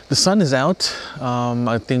 The sun is out.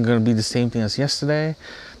 I think going to be the same thing as yesterday.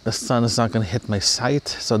 The sun is not going to hit my site,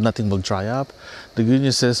 so nothing will dry up. The good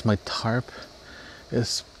news is my tarp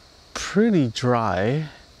is pretty dry.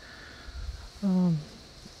 A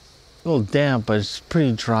little damp, but it's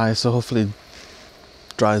pretty dry, so hopefully it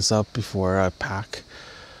dries up before I pack.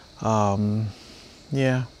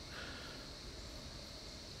 Yeah,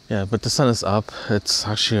 but the sun is up. It's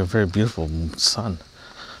actually a very beautiful sun.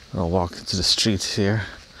 I'll walk into the street here.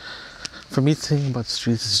 For me, thinking about the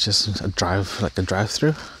streets is just a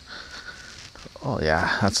drive-through. Oh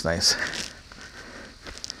yeah, that's nice.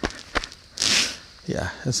 Yeah,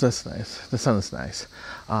 that's nice. The sun is nice.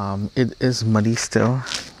 It is muddy still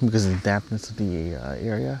because of the dampness of the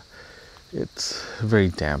area. It's very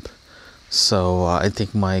damp. So I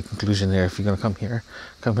think my conclusion here, if you're gonna come here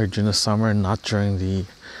during the summer and not during the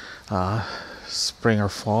spring or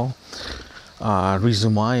fall.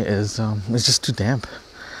 Reason why is it's just too damp.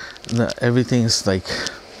 Everything is like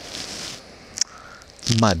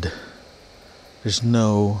mud. There's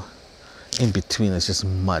no in between. It's just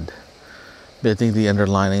mud. But I think the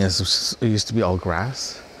underlining is it used to be all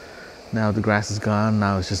grass. Now the grass is gone.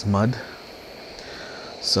 Now it's just mud.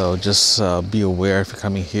 So just be aware if you're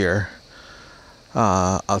coming here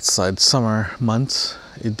outside summer months,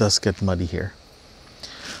 it does get muddy here.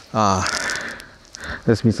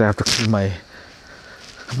 This means I have to clean my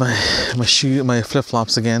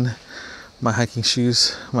flip-flops again, my hiking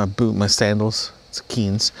shoes, my sandals, it's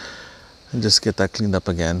Keens, and just get that cleaned up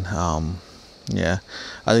again. Yeah,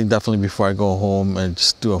 I think definitely before I go home and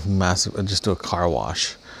just do a car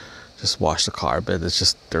wash, just wash the car a bit. It's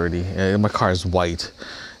just dirty. My car is white.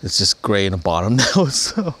 It's just gray in the bottom now,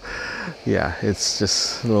 so yeah, it's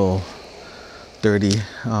just a little dirty.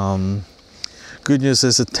 Good news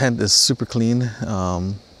is the tent is super clean.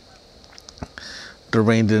 The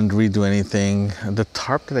rain didn't redo anything. The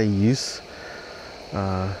tarp that I use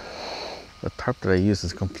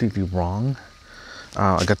is completely wrong.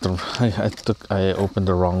 I opened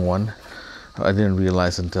the wrong one. I didn't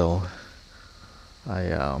realize until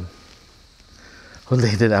I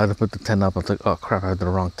laid it out and put the tent up. I was like, oh crap, I had the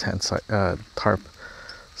wrong tarp.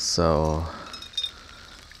 So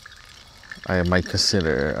I might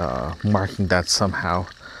consider marking that somehow,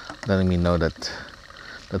 letting me know that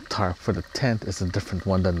the tarp for the tent is a different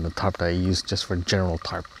one than the tarp that I use just for general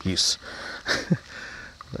tarp use.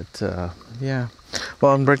 But yeah,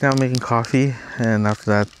 well, I'm right now making coffee, and after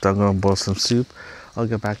that I'm gonna boil some soup. I'll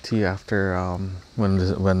get back to you after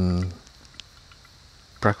when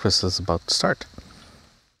breakfast is about to start.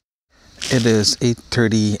 It is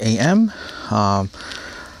 8:30 a.m.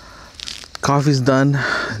 Coffee's done.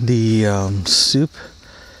 The soup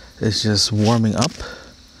is just warming up.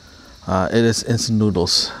 It is instant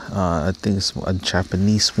noodles. I think it's a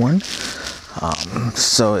Japanese one.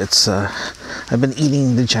 So it's I've been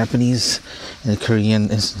eating the Japanese and the Korean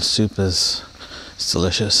instant soup. It's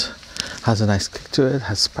delicious. Has a nice kick to it,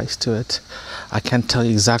 has spice to it. I can't tell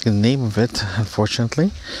you exactly the name of it,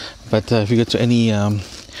 unfortunately, but if you go to any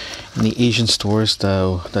Asian stores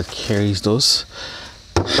that carries those,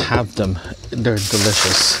 have them. They're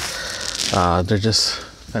delicious. They're just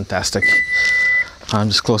fantastic. I'm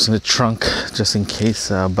just closing the trunk just in case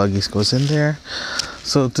Buggies goes in there.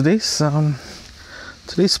 So today's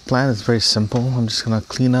plan is very simple. I'm just gonna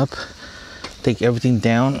clean up, take everything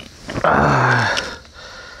down.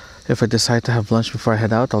 If I decide to have lunch before I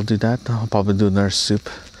head out, I'll do that. I'll probably do another soup,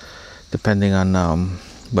 depending on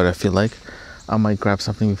what I feel like. I might grab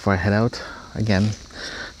something before I head out. Again,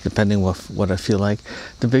 depending on what I feel like.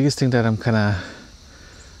 The biggest thing that I'm kind of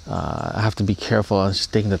I have to be careful is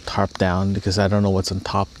just taking the tarp down, because I don't know what's on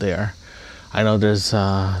top there. I know there's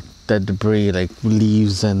dead debris like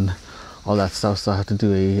leaves and all that stuff, so I have to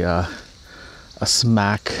do a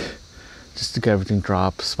smack just to get everything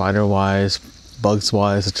dropped, spider wise, bugs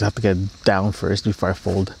wise. I just have to get down first before I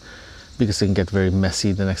fold, because it can get very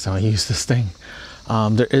messy the next time I use this thing.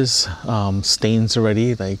 There is stains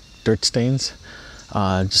already, like dirt stains,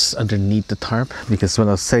 just underneath the tarp, because when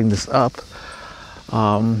I was setting this up,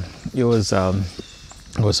 it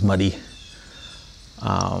was muddy.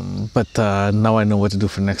 But now I know what to do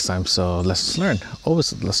for next time. So lessons learned,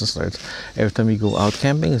 always lessons learned. Every time you go out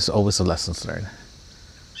camping, it's always a lessons learned.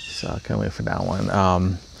 So I can't wait for that one.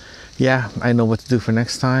 Yeah, I know what to do for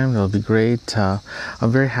next time. That'll be great. I'm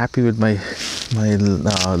very happy with my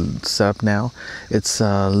setup now. It's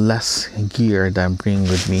less gear that I'm bringing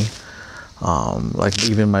with me. Like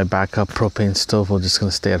even my backup propane stove, we're just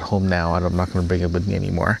gonna stay at home now. I'm not gonna bring it with me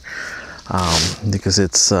anymore, because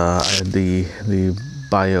it's the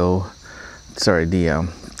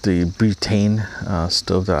butane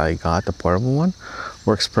stove that I got, the portable one,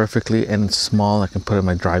 works perfectly, and it's small. I can put it in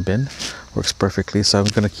my dry bin, works perfectly. So I'm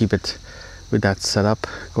gonna keep it with that setup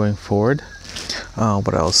going forward.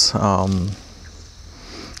 What else?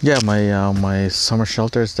 Yeah, my summer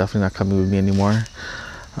shelter is definitely not coming with me anymore.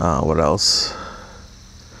 What else?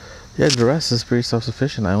 Yeah, the rest is pretty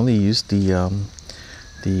self-sufficient. I only use the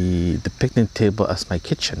picnic table as my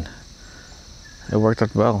kitchen. It worked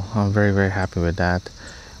out well. I'm very, very happy with that.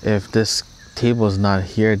 If this table is not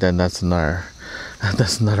here, then that's another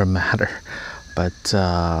matter. But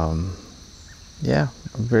yeah,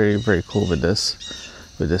 I'm very, very cool with this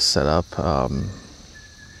setup.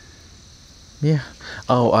 Yeah.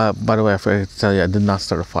 Oh, by the way, I forgot to tell you, I did not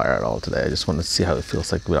start a fire at all today. I just wanted to see how it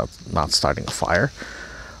feels like without not starting a fire.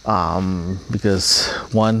 Because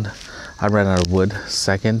one, I ran out of wood.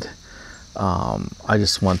 Second, I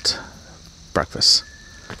just want breakfast,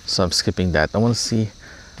 so I'm skipping that. I want to see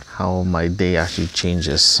how my day actually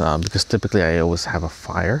changes, because typically I always have a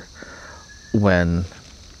fire when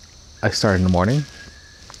I start in the morning,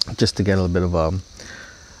 just to get a little bit of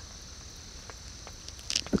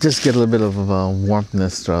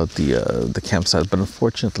warmthness throughout the campsite. But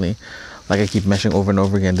unfortunately, like I keep mentioning over and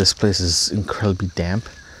over again, this place is incredibly damp,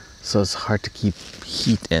 so it's hard to keep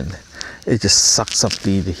heat in. It just sucks up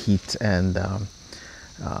the heat, and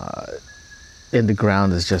in the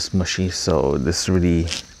ground is just mushy, so this really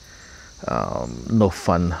no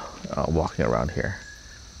fun walking around here.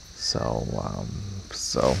 So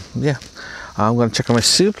yeah, I'm gonna check on my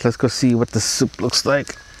soup. Let's go see what the soup looks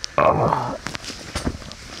like. I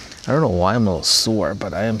don't know why I'm a little sore,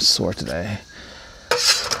 but I am sore today.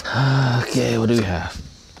 Okay, what do we have?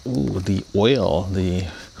 Ooh, the oil. The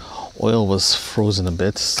oil was frozen a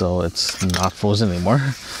bit, so it's not frozen anymore.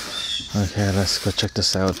 Okay, let's go check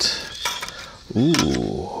this out.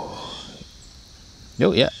 Ooh.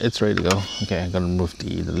 Yo, yeah, it's ready to go. Okay, I'm gonna remove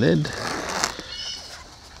the lid.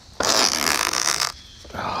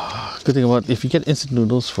 Good thing about if you get instant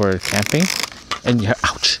noodles for camping, and you have,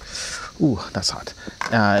 ouch, ooh, that's hot.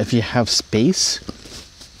 If you have space,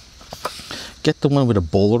 get the one with a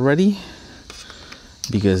bowl already,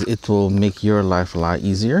 because it will make your life a lot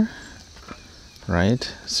easier,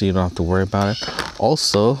 right? So you don't have to worry about it.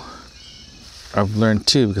 Also, I've learned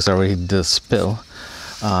too, because I already did a spill,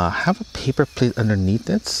 have a paper plate underneath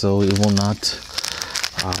it so it will not,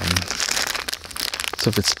 so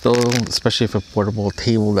if it spills, especially if a portable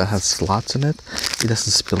table that has slots in it, it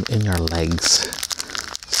doesn't spill in your legs.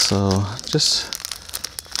 So just,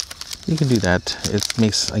 you can do that. It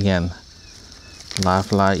makes, again,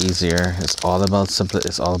 life a lot easier. It's all about simple.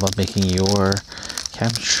 It's all about making your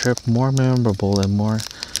camp trip more memorable and more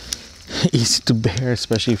easy to bear,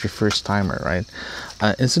 especially if you're first timer, right?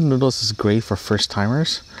 Instant noodles is great for first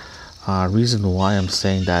timers. Reason why I'm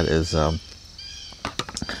saying that is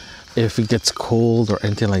if it gets cold or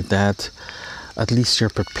anything like that, at least you're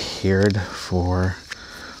prepared for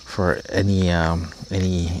any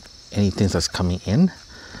things that's coming in.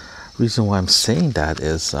 Reason why I'm saying that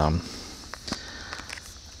is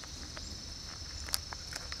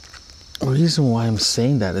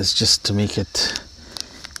just to make it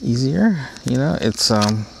easier, you know. It's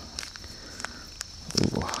ooh,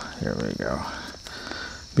 here we go.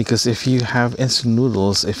 Because if you have instant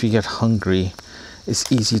noodles, if you get hungry,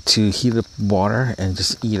 it's easy to heat up water and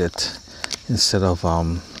just eat it instead of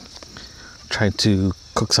trying to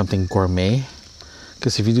cook something gourmet.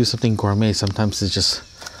 Because if you do something gourmet, sometimes it's just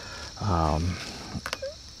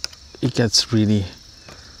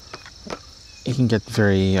it can get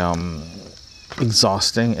very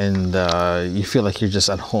exhausting, and you feel like you're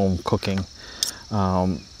just at home cooking.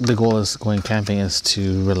 The goal is going camping is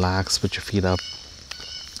to relax, put your feet up,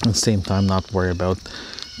 at the same time not worry about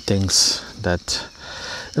things that,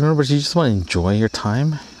 in other words, you just want to enjoy your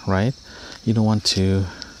time, right? You don't want to,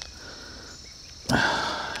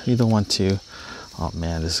 oh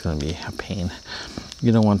man, this is going to be a pain.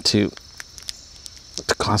 You don't want to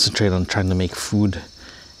concentrate on trying to make food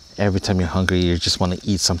every time you're hungry. You just want to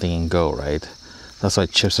eat something and go, right? That's why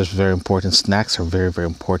chips are very important. Snacks are very, very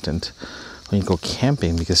important when you go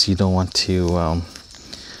camping, because you don't want to,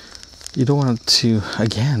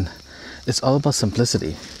 again, it's all about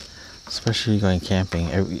simplicity, especially going camping.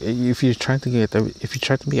 If you try to make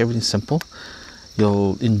everything simple,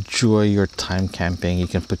 you'll enjoy your time camping. You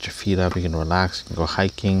can put your feet up, you can relax, you can go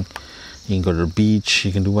hiking, you can go to the beach,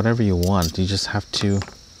 you can do whatever you want. You just have to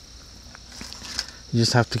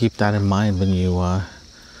keep that in mind when you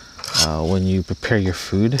prepare your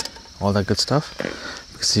food, all that good stuff.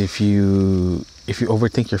 Because if you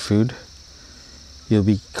overthink your food, you'll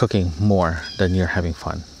be cooking more than you're having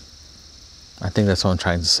fun. I think that's what I'm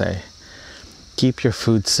trying to say. Keep your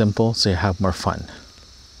food simple so you have more fun.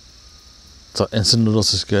 So instant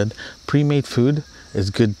noodles is good. Pre-made food is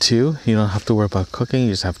good too. You don't have to worry about cooking.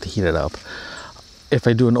 You just have to heat it up. If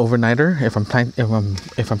I do an overnighter, if I'm planning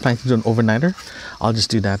to do an overnighter, I'll just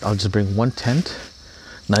do that. I'll just bring one tent,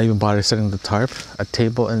 not even bother setting the tarp, a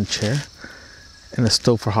table and a chair, and a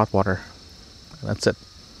stove for hot water. That's it.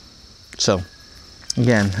 So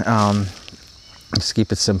again, just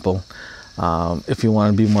keep it simple. If you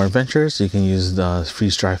want to be more adventurous, you can use the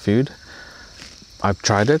freeze-dry food. I've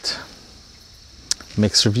tried it.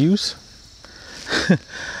 Mixed reviews.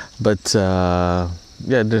 But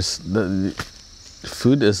yeah, the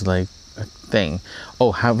food is like a thing.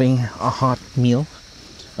 Oh, having a hot meal,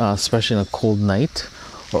 especially in a cold night,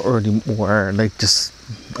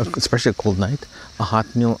 especially a cold night, a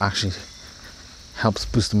hot meal actually helps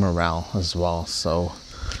boost the morale as well. So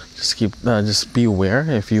just be aware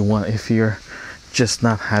if you're just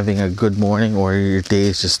not having a good morning, or your day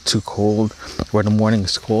is just too cold, or the morning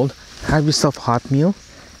is cold, have yourself a hot meal.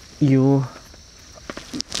 You'll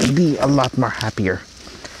be a lot more happier.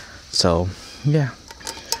 So yeah.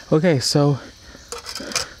 Okay, so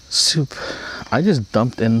soup. I just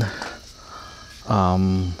dumped in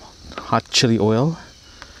hot chili oil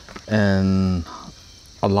and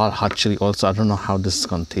a lot of hot chili oil, so I don't know how this is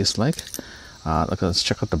gonna taste like. Let's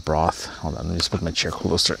check out the broth. Hold on, let me just put my chair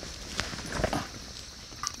closer.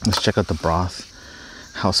 Let's check out the broth,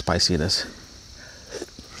 how spicy it is.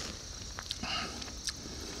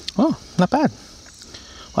 Oh, not bad.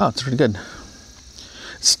 Wow, it's really good.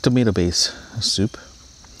 It's tomato based soup.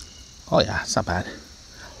 Oh yeah, it's not bad.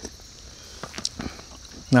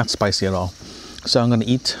 Not spicy at all. So I'm gonna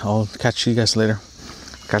eat. I'll catch you guys later.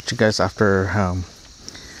 Catch you guys after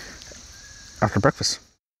breakfast.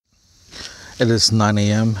 It is 9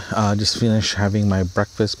 a.m. Just finished having my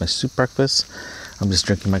breakfast, my soup breakfast. I'm just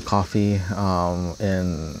drinking my coffee.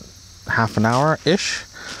 In half an hour ish,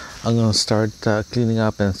 I'm gonna start cleaning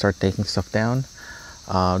up and start taking stuff down.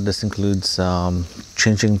 This includes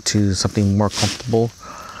changing to something more comfortable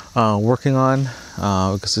working on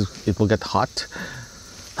because it will get hot.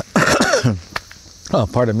 Oh,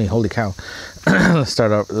 pardon me, holy cow. Let's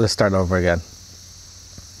start over again.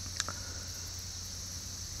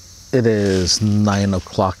 It is 9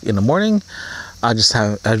 o'clock in the morning. I just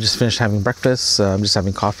finished having breakfast. I'm just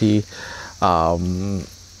having coffee.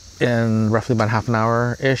 In roughly about half an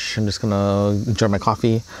hour ish, I'm just gonna enjoy my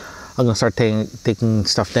coffee. I'm gonna start taking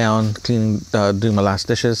stuff down, cleaning, doing my last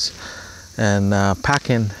dishes, and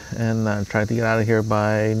packing, and try to get out of here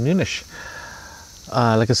by noonish.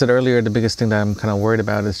 Like I said earlier, the biggest thing that I'm kind of worried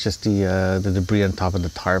about is just the debris on top of the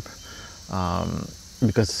tarp,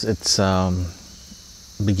 because it's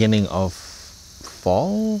beginning of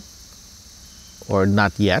fall, or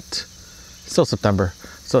not yet. Still September,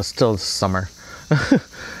 so it's still summer.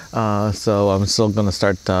 So I'm still gonna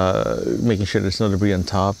start making sure there's no debris on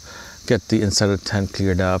top, get the inside of the tent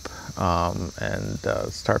cleared up, and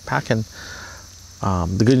start packing.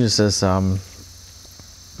 The good news is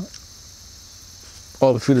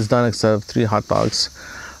all the food is done except 3 hot dogs.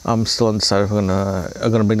 I'm still undecided if I'm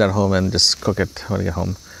gonna bring that home and just cook it when I get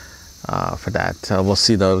home. For that, we'll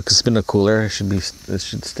see though, because it's been a cooler. It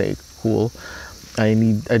should stay cool. I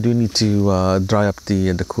do need to dry up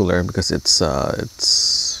the cooler, because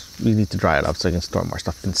we need to dry it up so I can store more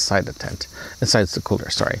stuff inside the tent, inside the cooler.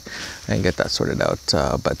 Sorry, and get that sorted out.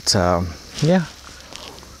 But yeah,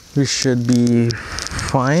 we should be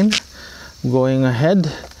fine going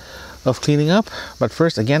ahead of cleaning up. But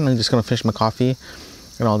first, again, I'm just gonna finish my coffee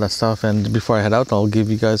and all that stuff, and before I head out, I'll give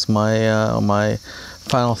you guys my my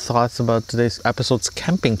final thoughts about today's episode's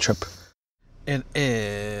camping trip. It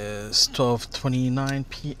is 12:29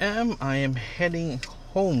 p.m. I am heading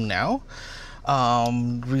home now.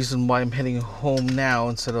 Reason why I'm heading home now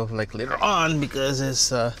instead of like later on, because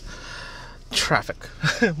it's traffic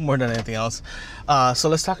more than anything else. So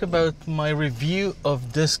let's talk about my review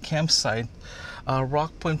of this campsite,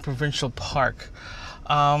 Rock Point Provincial Park.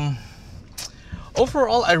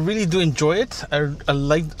 Overall, I really do enjoy it. I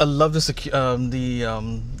love the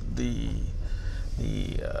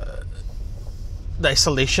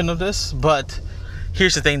isolation of this. But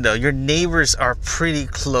here's the thing, though: your neighbors are pretty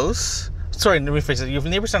close. Sorry, let me rephrase it. Your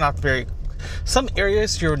neighbors are not very. Some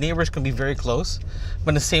areas your neighbors can be very close,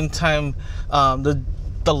 but at the same time,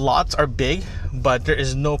 the lots are big, but there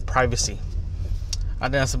is no privacy. I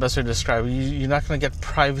think that's the best way to describe it. You're not going to get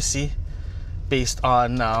privacy based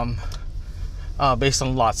on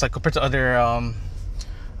lots. Like compared to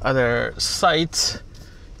other sites,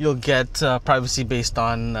 you'll get privacy based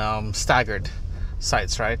on staggered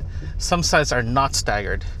sites, right? Some sites are not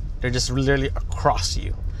staggered; they're just literally across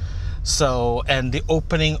you. So, and the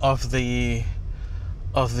opening of the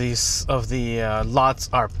lots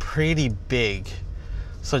are pretty big.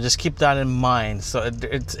 So just keep that in mind. So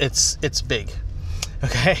it's big.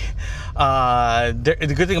 Okay.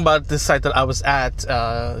 The good thing about this site that I was at,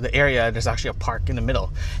 the area, there's actually a park in the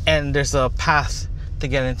middle, and there's a path to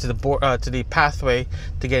get into the pathway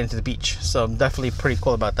to get into the beach. So I'm definitely pretty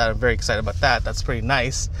cool about that. I'm very excited about that. That's pretty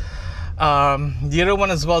nice. The other one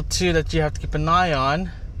as well too that you have to keep an eye on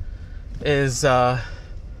is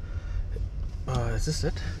this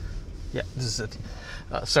it? Yeah, this is it.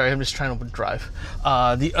 Sorry, I'm just trying to drive.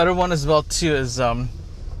 The other one as well too is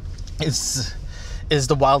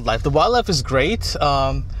the wildlife. The wildlife is great.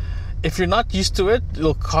 If you're not used to it,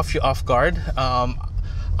 it'll catch you off guard.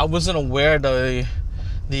 I wasn't aware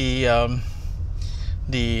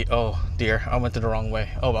oh dear, I went the wrong way.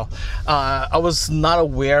 Oh well. I was not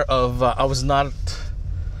aware of. I was not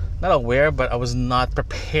aware, but I was not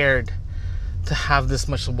prepared to have this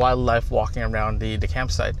much wildlife walking around the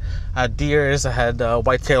campsite. Deers. I had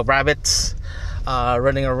white-tailed rabbits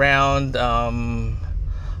running around.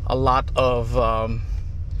 A lot of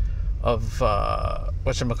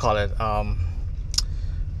whatchamacallit,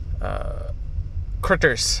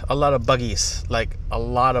 critters, a lot of buggies, like a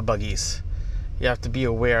lot of buggies. You have to be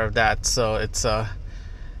aware of that. So it's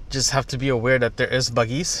just have to be aware that there is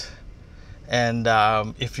buggies, and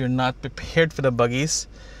if you're not prepared for the buggies,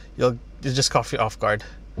 you'll just caught you off guard.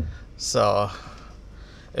 So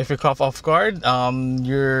if you're caught off guard,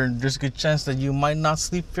 there's a good chance that you might not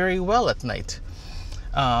sleep very well at night.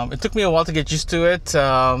 It took me a while to get used to it,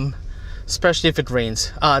 especially if it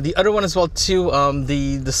rains. The other one as well too,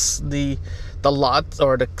 the lot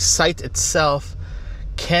or the site itself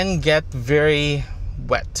can get very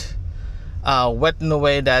wet. Wet in the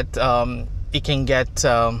way that it can get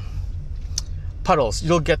puddles.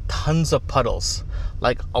 You'll get tons of puddles,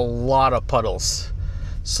 like a lot of puddles.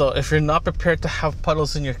 So if you're not prepared to have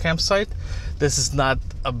puddles in your campsite, this is not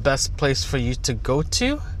a best place for you to go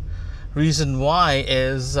to. Reason why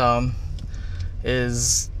is they're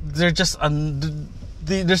just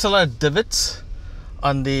there's a lot of divots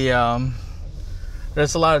on the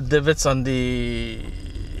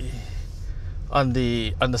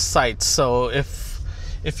site. So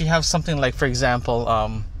if you have something like, for example,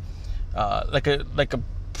 like a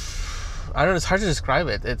I don't know, it's hard to describe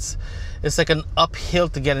it. It's like an uphill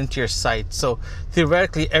to get into your site. So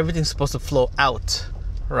theoretically, everything's supposed to flow out,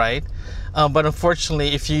 right? But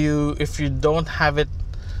unfortunately, if you don't have it,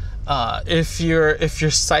 if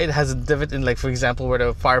your site has a divot in, like for example, where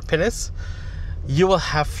the fire pit is, you will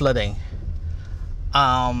have flooding.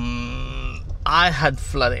 I had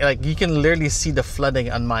flooding. Like you can literally see the flooding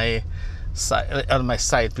on my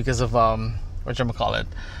site because of whatchamacallit.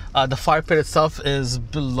 The fire pit itself is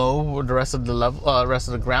below the rest of the level, rest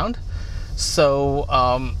of the ground. So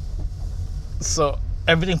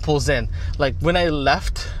everything pulls in. Like when I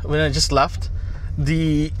just left,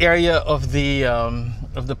 the area of the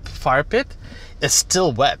fire pit is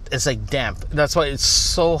still wet. It's like damp. That's why it's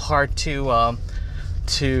so hard to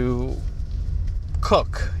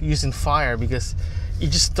cook using fire, because you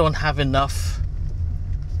just don't have enough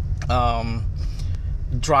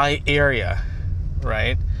dry area,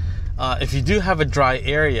 right? If you do have a dry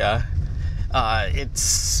area,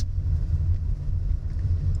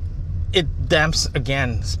 it damps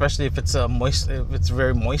again, especially if it's moist. If it's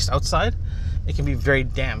very moist outside, it can be very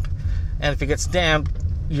damp, and if it gets damp,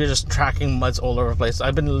 you're just tracking muds all over the place.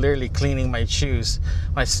 I've been literally cleaning my shoes,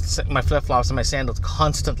 my flip-flops and my sandals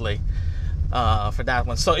constantly for that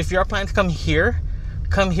one. So if you're planning to come here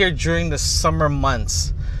during the summer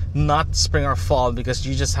months, not spring or fall, because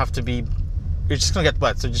you're just gonna get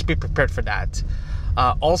wet. So just be prepared for that.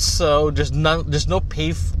 Also, there's no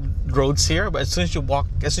paved roads here, but as soon as you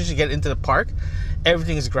get into the park,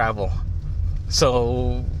 everything is gravel.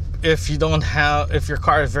 So if your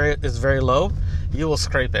car is very low, you will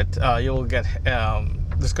scrape it. You will get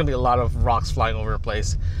there's gonna be a lot of rocks flying over the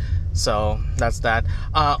place. So that's that.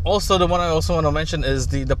 Also, the one I also want to mention is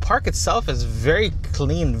the park itself is very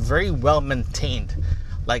clean, very well maintained,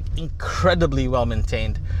 like incredibly well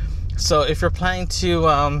maintained. So if you're planning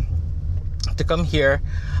to come here,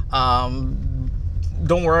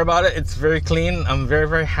 don't worry about it. It's very clean. I'm very,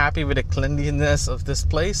 very happy with the cleanliness of this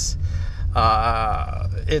place.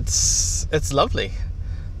 It's lovely,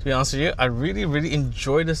 to be honest with you. I really, really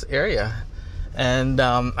enjoy this area, and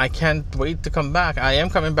I can't wait to come back. I am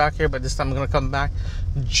coming back here, but this time I'm gonna come back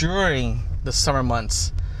during the summer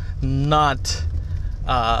months, not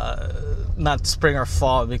spring or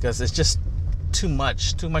fall, because it's just too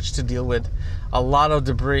much to deal with. A lot of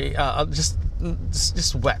debris, just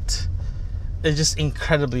wet. It's just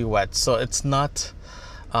incredibly wet, so it's not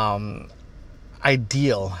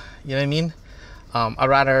ideal. You know what I mean? I'd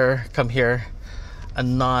rather come here a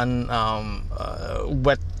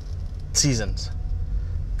wet seasons,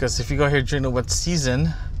 because if you go here during the wet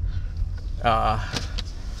season,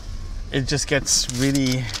 it just gets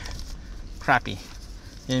really crappy. You know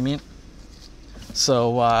what I mean? So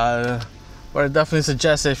what I definitely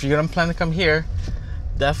suggest, if you're gonna plan to come here,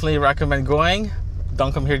 definitely recommend going.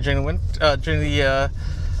 Don't come here during the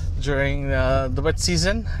wet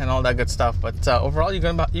season and all that good stuff. But overall, you're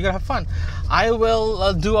gonna have fun. I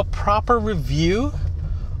will do a proper review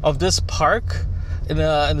of this park in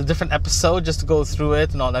a different episode, just to go through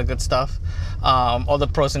it and all that good stuff, all the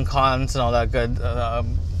pros and cons and all that good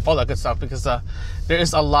stuff, because there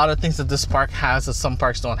is a lot of things that this park has that some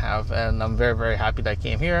parks don't have, and I'm very, very happy that I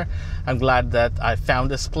came here. I'm glad that I found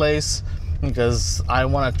this place, because I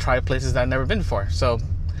want to try places that I've never been before. So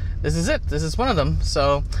this is it. This is one of them.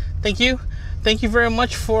 So thank you very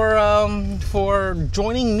much for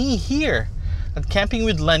joining me here at Camping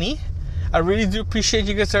with Lenny. I really do appreciate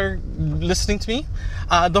you guys are listening to me.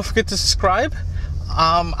 Don't forget to subscribe.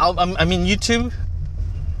 I'm in YouTube.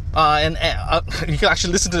 and you can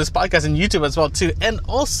actually listen to this podcast on YouTube as well too. And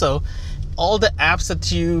also, all the apps that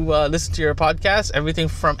you listen to your podcast, everything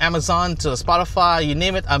from Amazon to Spotify, you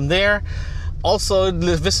name it, I'm there. Also,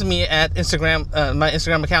 visit me at Instagram, my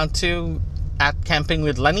Instagram account too, at Camping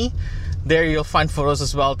with Lenny. There you'll find photos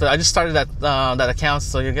as well. I just started that account,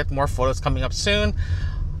 so you'll get more photos coming up soon.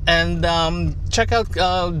 And check out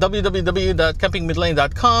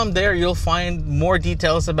www.campingwithlenny.com. There you'll find more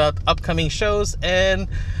details about upcoming shows and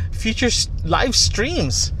future live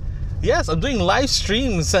streams. Yes, I'm doing live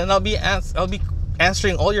streams, and I'll be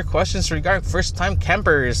answering all your questions regarding first-time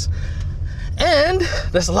campers. And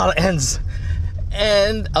there's a lot of ends.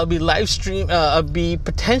 And I'll be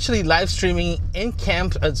potentially live streaming in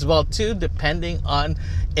camp as well too, depending on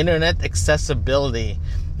internet accessibility.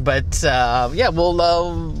 But yeah,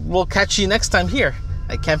 we'll catch you next time here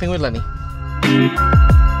at Camping with Lenny.